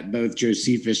Daniel that both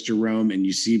Josephus, Jerome, and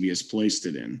Eusebius placed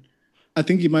it in. I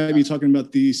think you might be talking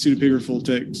about the pseudepigraphal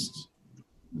text.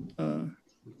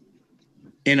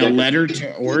 In a letter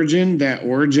to Origen that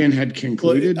Origen had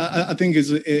concluded? Well, I think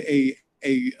it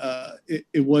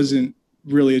wasn't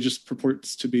really, it just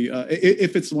purports to be,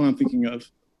 if it's the one I'm thinking of.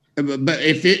 But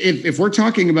if we're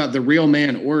talking about the real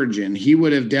man Origen, he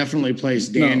would have definitely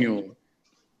placed Daniel. No.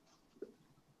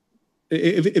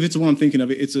 If it's the one I'm thinking of,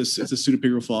 it's a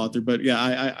pseudepigraphal author. But yeah,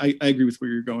 I agree with where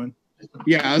you're going.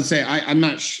 Yeah, I would say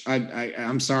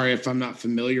I'm sorry if I'm not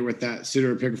familiar with that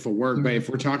pseudepigraphal work. Mm-hmm. But if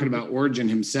we're talking about Origen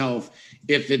himself,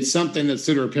 if it's something that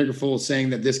pseudepigraphal is saying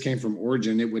that this came from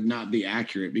Origen, it would not be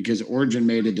accurate, because Origen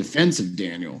made a defense of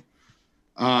Daniel,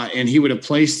 and he would have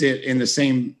placed it in the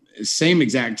same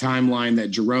exact timeline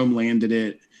that Jerome landed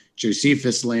it,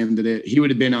 Josephus landed it, he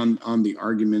would have been on the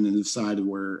argumentative side of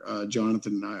where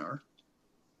Jonathan and I are.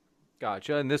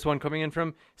 Gotcha. And this one coming in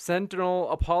from Sentinel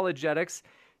Apologetics.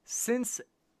 Since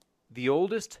the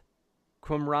oldest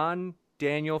Qumran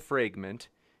Daniel fragment,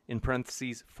 in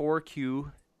parentheses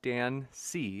 4Q Dan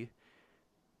C,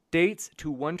 dates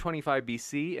to 125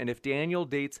 BC, and if Daniel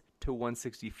dates to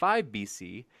 165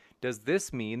 BC, does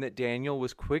this mean that Daniel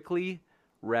was quickly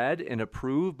read and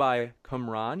approved by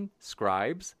Qumran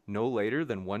scribes no later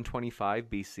than 125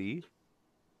 BC?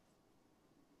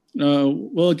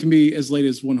 Well, it can be as late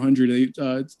as 100.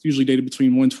 It's usually dated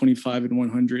between 125 and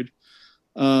 100.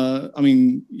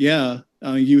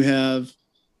 You have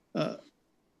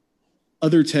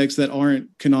other texts that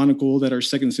aren't canonical, that are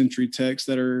second century texts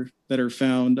that are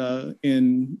found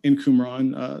in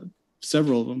Qumran.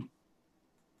 Several of them.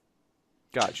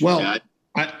 Gotcha. Well,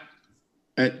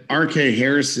 R.K.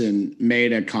 Harrison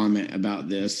made a comment about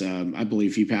this. I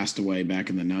believe he passed away back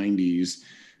in the 90s.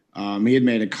 He had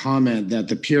made a comment that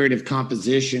the period of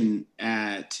composition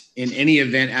in any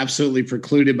event absolutely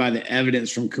precluded by the evidence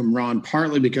from Qumran,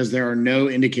 partly because there are no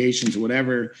indications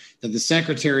whatever that the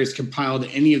secretaries compiled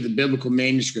any of the biblical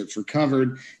manuscripts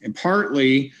recovered, and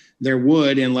partly there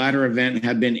would, in latter event,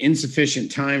 have been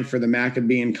insufficient time for the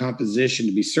Maccabean composition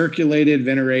to be circulated,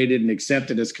 venerated, and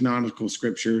accepted as canonical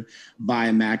scripture by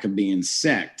a Maccabean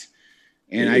sect.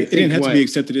 And it didn't have to be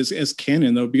accepted as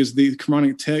canon, though, because the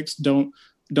Qumranic texts don't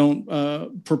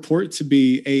purport to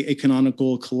be a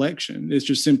canonical collection. It's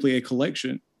just simply a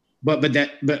collection. But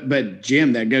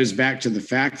Jim, that goes back to the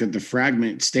fact that the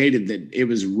fragment stated that it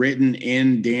was written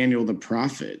in Daniel the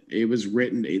prophet. It was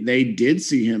written. They did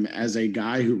see him as a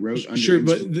guy who wrote. Sure,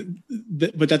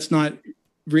 but that's not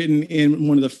written in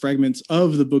one of the fragments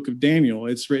of the book of Daniel.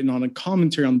 It's written on a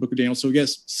commentary on the book of Daniel. So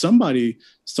yes, somebody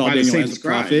saw Daniel as a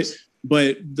prophet.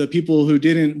 But the people who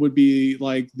didn't would be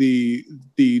like the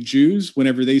Jews.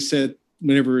 Whenever the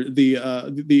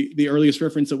earliest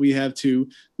reference that we have to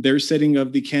their setting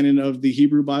of the canon of the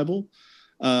Hebrew Bible,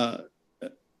 that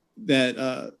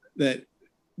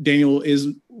Daniel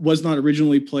was not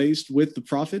originally placed with the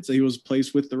prophets; he was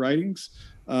placed with the writings.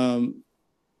 The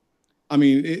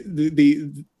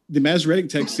Masoretic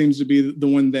text seems to be the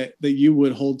one that you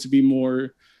would hold to be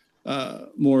more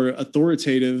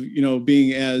authoritative,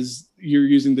 being as you're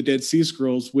using the Dead Sea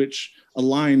Scrolls, which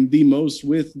align the most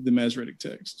with the Masoretic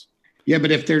text. Yeah, but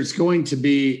if there's going to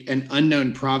be an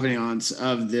unknown provenance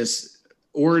of this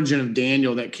origin of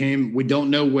Daniel that came, we don't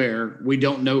know where, we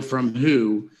don't know from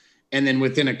who, and then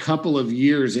within a couple of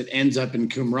years it ends up in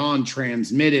Qumran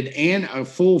transmitted, and a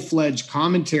full-fledged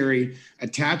commentary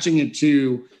attaching it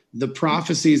to the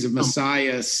prophecies of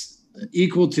Messiah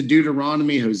equal to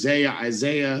Deuteronomy, Hosea,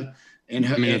 Isaiah, and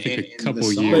I think a couple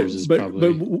of years is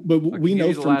probably. But we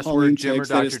know from Pauline text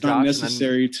that it's not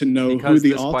necessary to know who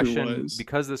the author was.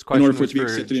 Because this question was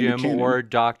for Jim or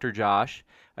Dr. Josh,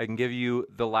 I can give you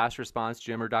the last response,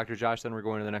 Jim or Dr. Josh, then we're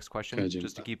going to the next question,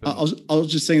 just to keep it. I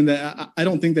was just saying that I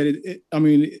don't think that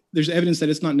there's evidence that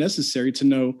it's not necessary to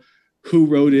know who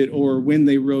wrote it or when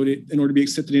they wrote it in order to be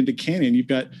accepted into canon. You've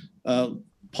got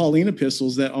Pauline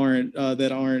epistles that aren't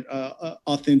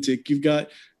authentic. You've got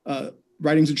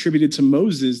writings attributed to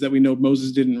Moses that we know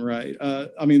Moses didn't write.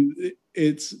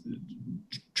 It's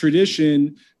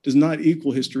tradition does not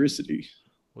equal historicity.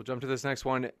 We'll jump to this next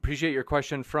one. Appreciate your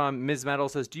question from Ms. Metal.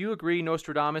 Says, do you agree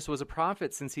Nostradamus was a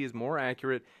prophet since he is more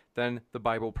accurate than the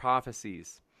Bible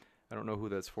prophecies? I don't know who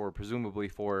that's for, presumably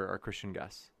for our Christian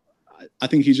guests. I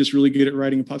think he's just really good at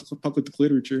writing apocalyptic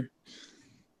literature.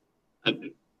 I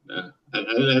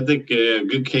think a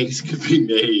good case could be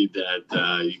made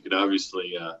that you could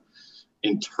obviously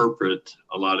interpret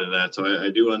a lot of that. So I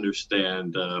do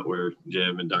understand where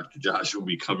Jim and Dr. Josh will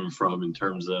be coming from in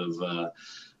terms of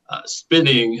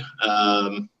spinning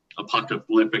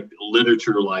apocalyptic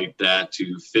literature like that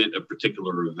to fit a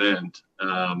particular event.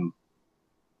 I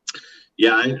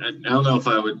don't know if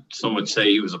I would so much say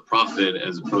he was a prophet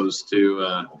as opposed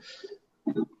to,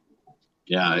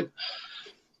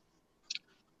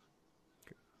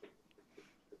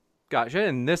 Gotcha.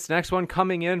 And this next one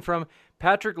coming in from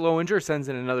Patrick Lowinger sends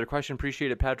in another question.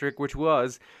 Appreciate it, Patrick, which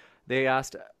was, they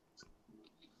asked,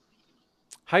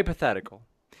 hypothetical,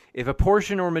 if a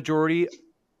portion or majority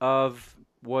of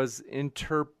was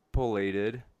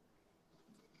interpolated,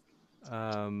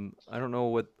 I don't know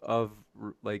what of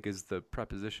is the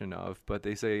preposition of, but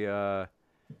they say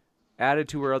added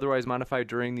to or otherwise modified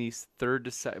during the third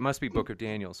to it must be Book of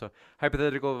Daniel. So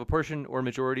hypothetical, if a portion or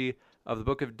majority of the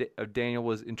Book of Daniel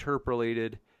was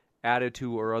interpolated, added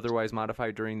to, or otherwise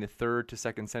modified during the 3rd to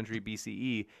 2nd century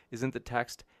BCE, isn't the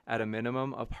text at a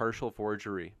minimum a partial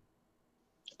forgery?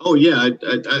 Oh yeah,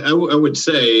 I would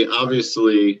say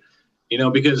obviously,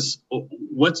 because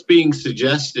what's being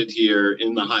suggested here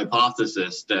in the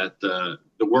hypothesis that the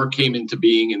work came into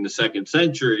being in the 2nd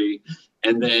century,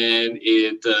 and then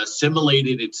it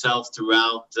assimilated itself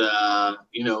throughout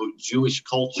Jewish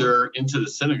culture into the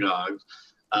synagogues.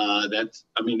 That's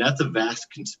a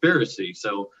vast conspiracy.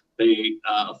 So they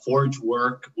forged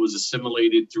work was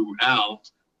assimilated throughout,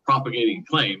 propagating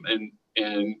claim, and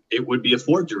it would be a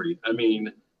forgery. I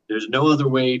mean, there's no other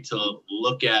way to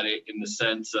look at it in the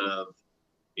sense of,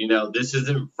 this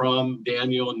isn't from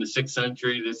Daniel in the 6th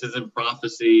century. This isn't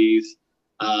prophecies.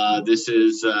 This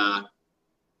is, I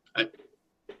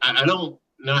don't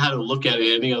know how to look at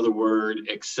it any other word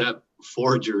except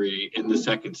forgery in the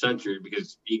 2nd century,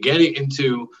 because you get it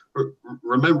into,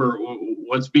 remember,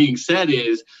 what's being said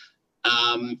is,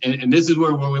 and this is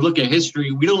where when we look at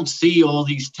history, we don't see all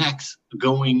these texts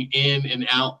going in and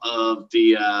out of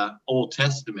the Old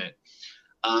Testament.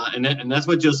 And that's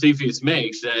what Josephus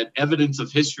makes, that evidence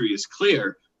of history is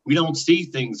clear. We don't see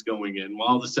things going in.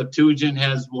 While the Septuagint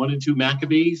has 1 and 2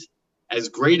 Maccabees, as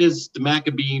great as the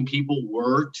Maccabean people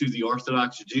were to the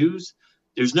Orthodox Jews,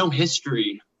 there's no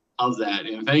history of that.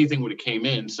 And if anything would have came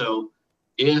in. So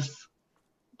if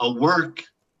a work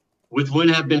which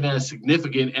wouldn't have been as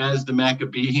significant as the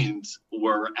Maccabees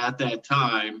were at that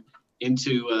time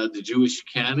into the Jewish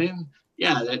canon,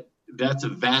 that's a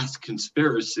vast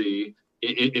conspiracy.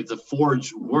 It's a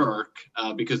forged work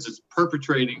because it's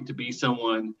perpetrating to be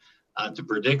someone to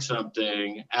predict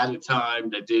something at a time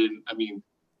that didn't. I mean,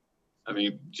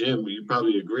 Jim, you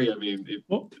probably agree. I mean,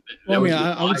 I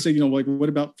would say, what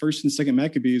about 1st and 2nd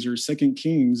Maccabees or 2nd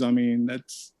Kings? I mean,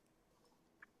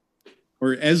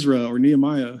 or Ezra or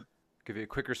Nehemiah. Give you a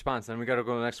quick response, then we got to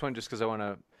go to the next one just because I want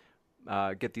to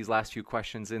get these last few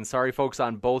questions in. Sorry, folks,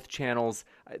 on both channels.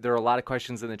 There are a lot of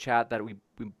questions in the chat that we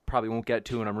probably won't get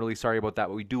to, and I'm really sorry about that,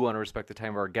 but we do want to respect the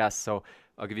time of our guests, so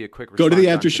I'll give you a quick response. Go to the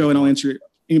after show, and I'll answer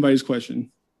anybody's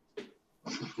question.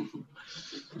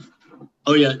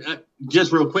 Oh, yeah,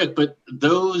 just real quick, but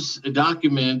those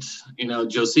documents,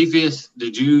 Josephus, the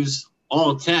Jews,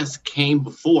 all texts came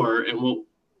before, and what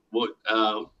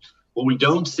we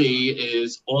don't see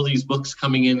is all these books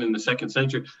coming in the 2nd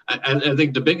century. I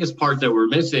think the biggest part that we're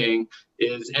missing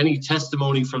is any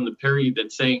testimony from the period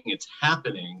that's saying it's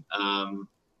happening. And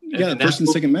 1st and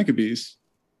 2nd Maccabees.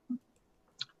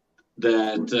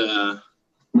 That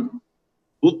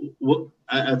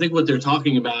I think what they're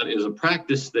talking about is a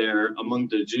practice there among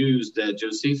the Jews that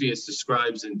Josephus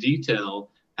describes in detail,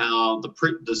 how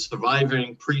the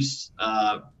surviving priests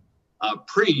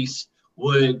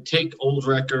would take old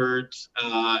records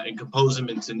and compose them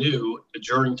into new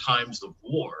during times of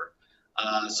war.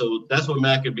 So that's what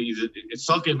Maccabees, it's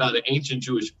talking about an ancient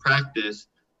Jewish practice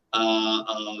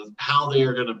of how they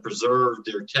are going to preserve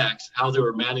their texts, how they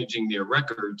were managing their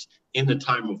records in the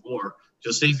time of war.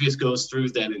 Josephus goes through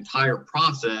that entire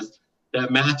process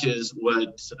that matches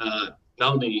what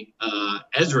not only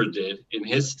Ezra did in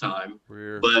his time,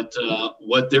 but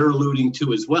what they're alluding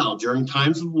to as well. During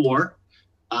times of war,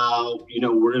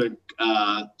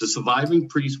 the surviving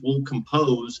priests will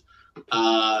compose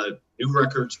new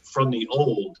records from the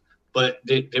old, but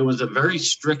there was a very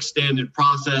strict standard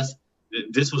process.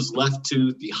 This was left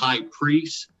to the high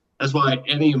priest. That's why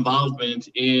any involvement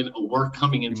in a work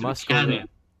coming into the canon.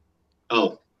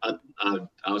 Oh,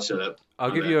 I'll shut up.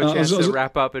 I'll give you a chance to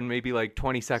wrap up in maybe like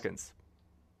 20 seconds.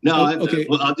 No, okay.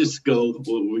 I'll just go.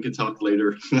 We can talk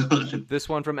later. This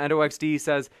one from EndoXD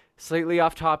says, slightly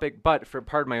off topic, but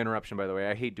pardon my interruption, by the way.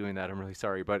 I hate doing that. I'm really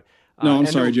sorry. But no, I'm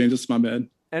sorry, James. It's my bad.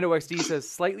 EndoXD says,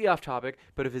 slightly off topic,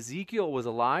 but if Ezekiel was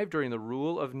alive during the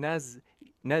rule of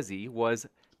Nezi, was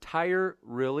Tyre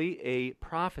really a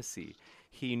prophecy?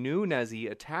 He knew Nezi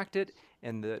attacked it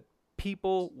and the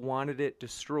people wanted it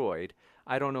destroyed.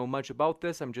 I don't know much about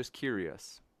this. I'm just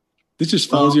curious. This just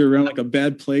follows you around like a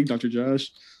bad plague, Dr.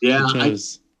 Josh. Yeah, I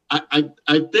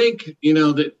think,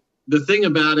 that the thing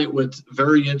about it, what's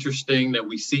very interesting that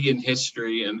we see in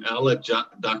history, and I'll let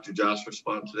Dr. Josh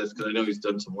respond to this because I know he's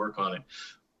done some work on it.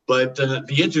 But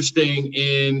the interesting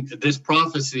in this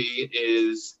prophecy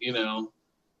is, the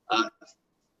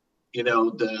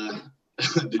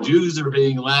Jews are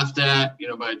being laughed at,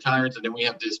 by tyrants, and then we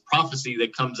have this prophecy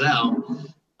that comes out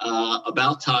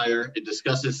about Tyre. It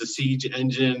discusses the siege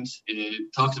engines.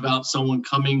 It talks about someone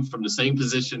coming from the same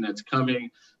position that's coming.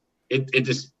 It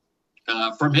just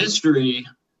from history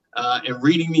and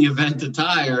reading the event of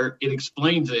Tyre, it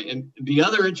explains it. And the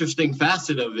other interesting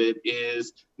facet of it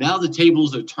is now the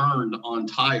tables are turned on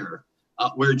Tyre,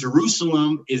 where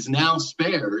Jerusalem is now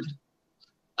spared.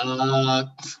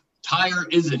 Tyre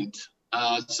isn't.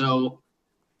 So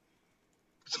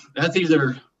that's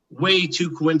either way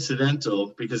too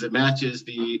coincidental because it matches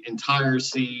the entire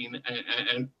scene,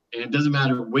 and it doesn't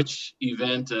matter which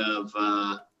event of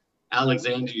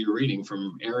Alexander you're reading,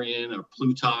 from Arrian or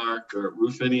Plutarch or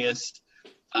Rufinus.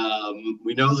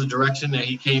 We know the direction that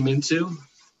he came into.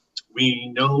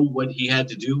 We know what he had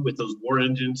to do with those war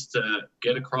engines to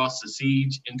get across the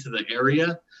siege into the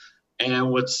area. And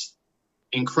what's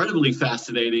incredibly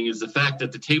fascinating is the fact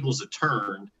that the tables are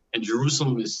turned and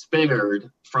Jerusalem is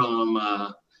spared from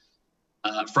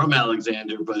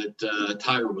Alexander, but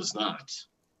Tyre was not.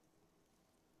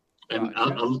 And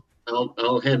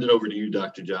I'll hand it over to you,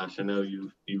 Dr. Josh. I know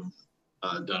you've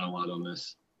done a lot on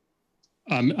this.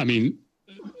 I mean,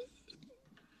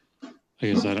 I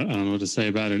guess I don't know what to say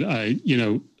about it.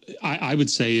 I would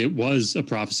say it was a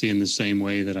prophecy in the same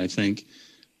way that I think,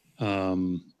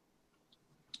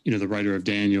 the writer of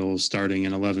Daniel starting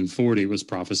in 1140 was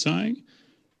prophesying,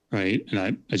 right? And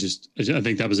I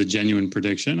think that was a genuine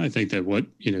prediction. I think that what,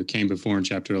 came before in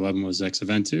chapter 11 was ex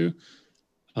eventu.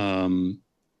 And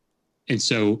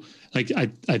so, like, I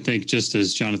think just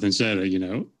as Jonathan said,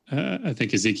 I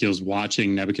think Ezekiel's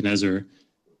watching Nebuchadnezzar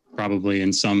probably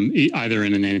in either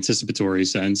in an anticipatory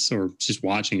sense or just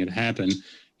watching it happen,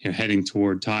 heading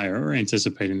toward Tyre or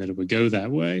anticipating that it would go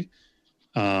that way,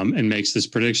 and makes this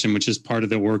prediction, which is part of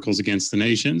the oracles against the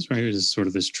nations, right? It is sort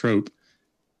of this trope.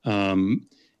 And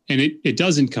it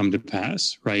doesn't come to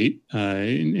pass, right?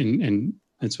 And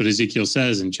that's what Ezekiel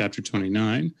says in chapter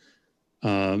 29.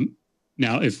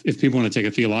 Now, if people want to take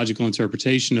a theological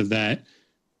interpretation of that,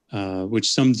 which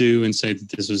some do and say that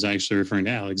this was actually referring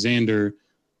to Alexander,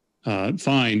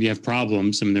 fine, you have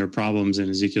problems. I mean, there are problems in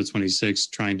Ezekiel 26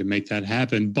 trying to make that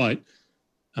happen. But,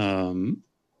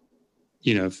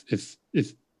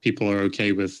 if people are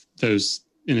okay with those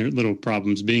little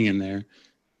problems being in there,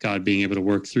 God being able to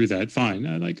work through that, fine.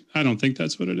 I don't think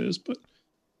that's what it is. But,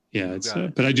 yeah,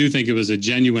 but I do think it was a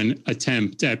genuine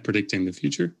attempt at predicting the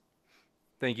future.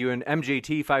 Thank you. And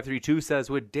MJT 532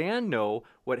 says, would Dan know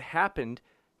what happened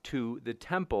to the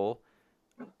temple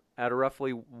at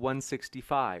roughly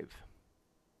 165?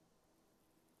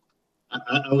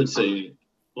 I would say,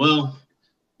 well,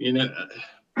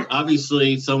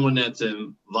 obviously someone that's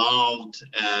involved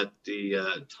at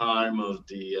the time of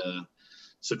the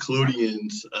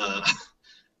Secludians,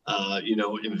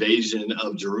 invasion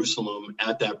of Jerusalem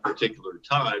at that particular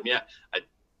time. Yeah,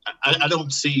 I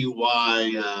don't see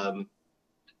why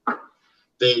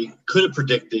they could have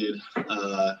predicted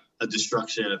a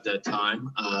destruction at that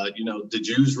time. The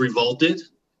Jews revolted.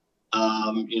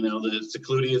 The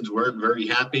Secludians weren't very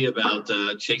happy about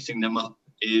chasing them up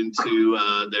into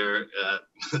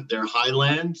their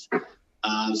highlands.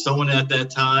 Someone at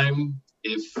that time,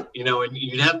 and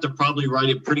you'd have to probably write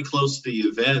it pretty close to the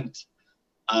event.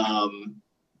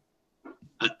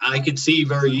 I could see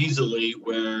very easily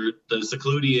where the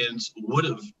Secludians would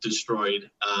have destroyed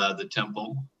the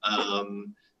temple.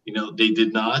 They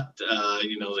did not.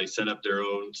 They set up their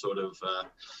own sort of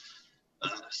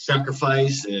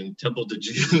sacrifice and temple to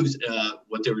Jews,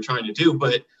 what they were trying to do.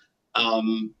 But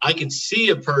I can see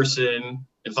a person,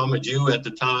 if I'm a Jew at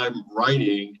the time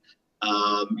writing,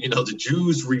 the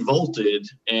Jews revolted,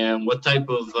 and what type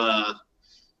of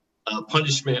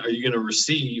punishment are you going to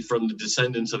receive from the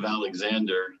descendants of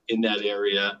Alexander in that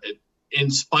area,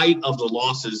 in spite of the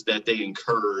losses that they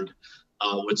incurred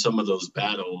with some of those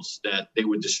battles, that they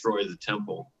would destroy the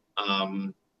temple.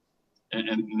 And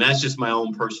that's just my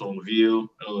own personal view.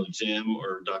 I don't know, Jim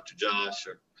or Dr. Josh,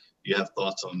 or you have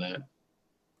thoughts on that?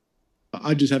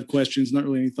 I just have questions, not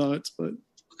really any thoughts, but.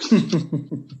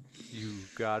 You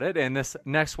got it. And this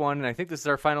next one, and I think this is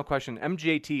our final question.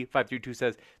 MJT 532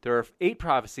 says, there are 8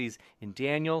 prophecies in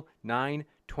Daniel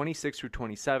 9:26 through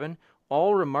 27,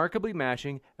 all remarkably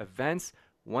matching events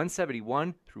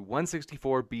 171 through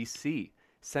 164 BC,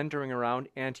 centering around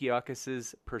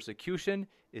Antiochus's persecution.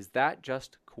 Is that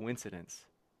just coincidence?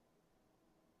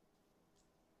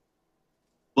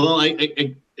 Well,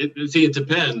 it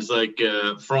depends. Like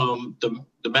from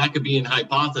the Maccabean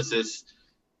hypothesis,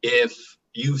 if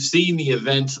you've seen the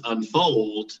events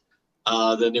unfold,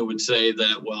 then it would say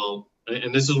that, well,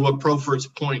 and this is what Profer's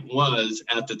point was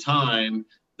at the time,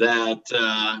 that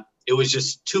it was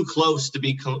just too close to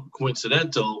be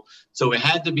coincidental. So it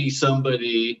had to be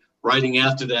somebody writing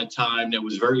after that time that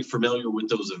was very familiar with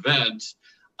those events,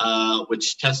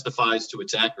 which testifies to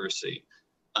its accuracy.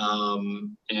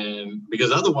 And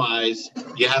because otherwise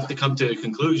you have to come to a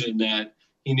conclusion that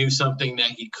he knew something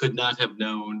that he could not have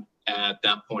known at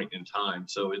that point in time.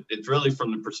 So it's really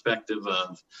from the perspective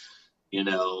of,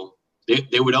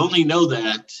 they would only know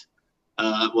that,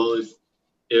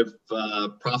 if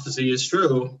prophecy is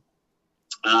true,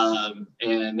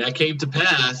 And that came to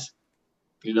pass.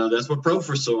 That's what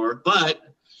Profer saw. But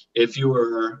if you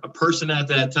were a person at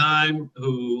that time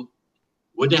who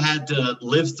would have had to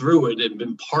live through it and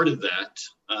been part of that,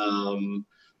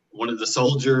 one of the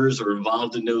soldiers or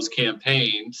involved in those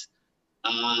campaigns,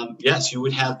 yes, you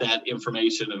would have that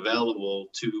information available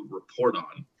to report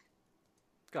on.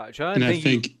 Gotcha. And I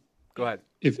think, go ahead.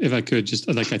 If I could just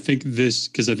I think this,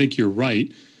 because I think you're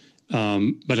right.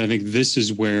 But I think this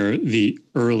is where the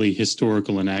early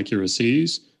historical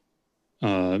inaccuracies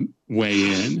weigh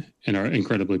in and are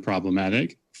incredibly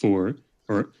problematic or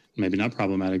maybe not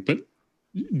problematic, but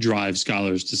drive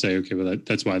scholars to say, okay, well,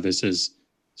 that's why this is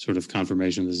sort of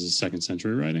confirmation this is 2nd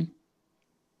century writing.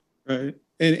 Right.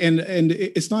 And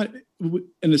it's not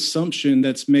an assumption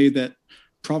that's made that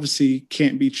prophecy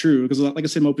can't be true, because like I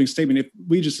said in my opening statement, if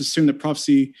we just assume that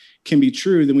prophecy can be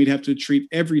true, then we'd have to treat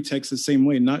every text the same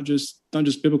way, not just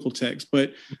biblical text.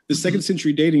 But the 2nd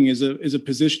century dating is a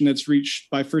position that's reached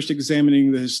by first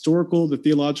examining the historical, the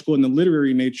theological, and the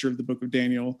literary nature of the book of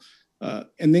Daniel,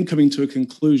 and then coming to a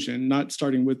conclusion, not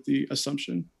starting with the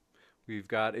assumption. We've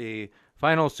got a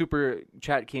final super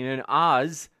chat came in.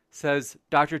 Oz says,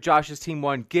 Dr. Josh's team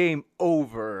won, game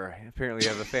over. Apparently you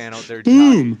have a fan out there.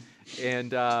 Boom.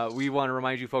 And we want to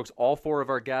remind you folks, all 4 of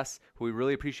our guests, who we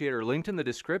really appreciate, are linked in the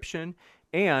description.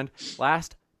 And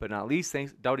last but not least,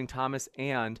 thanks Doubting Thomas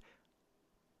and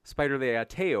Spider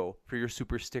Leateo for your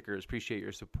super stickers. Appreciate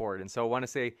your support. And so I want to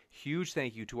say huge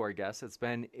thank you to our guests. It's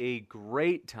been a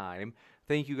great time.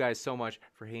 Thank you guys so much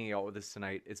for hanging out with us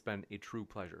tonight. It's been a true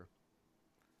pleasure.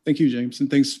 Thank you, James. And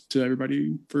thanks to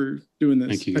everybody for doing this.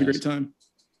 Thank you, Had a guys. great time.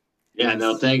 Yeah,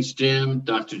 no, thanks, Jim,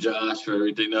 Dr. Josh, for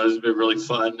everything. No, it's been really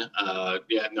fun. A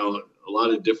lot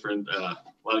of different, a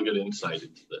lot of good insight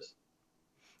into this.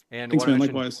 And Thanks, man.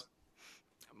 Likewise.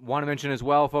 Want to mention as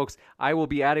well, folks, I will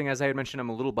be adding, as I had mentioned, I'm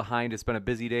a little behind. It's been a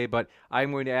busy day, but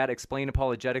I'm going to add Explain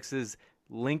Apologetics'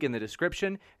 link in the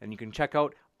description, and you can check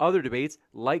out other debates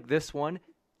like this one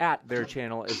at their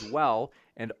channel as well.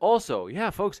 And also, yeah,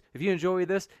 folks, if you enjoy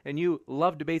this and you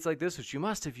love debates like this, which you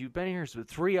must if you've been here for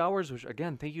 3 hours, which,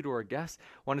 again, thank you to our guests.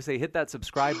 Want to say hit that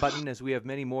subscribe button as we have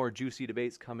many more juicy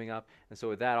debates coming up. And so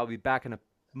with that, I'll be back in a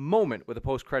moment with a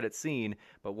post-credit scene.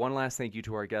 But one last thank you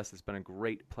to our guests. It's been a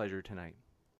great pleasure tonight.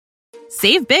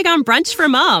 Save big on brunch for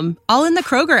mom, all in the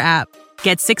Kroger app.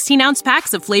 Get 16-ounce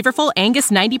packs of flavorful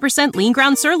Angus 90% lean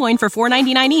ground sirloin for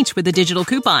 $4.99 each with a digital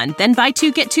coupon. Then buy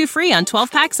 2, get 2 free on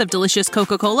 12 packs of delicious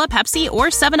Coca-Cola, Pepsi, or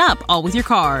 7-Up, all with your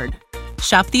card.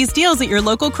 Shop these deals at your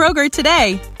local Kroger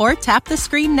today, or tap the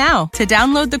screen now to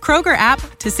download the Kroger app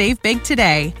to save big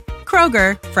today.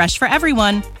 Kroger, fresh for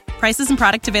everyone. Prices and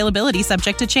product availability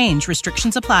subject to change.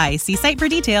 Restrictions apply. See site for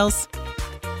details.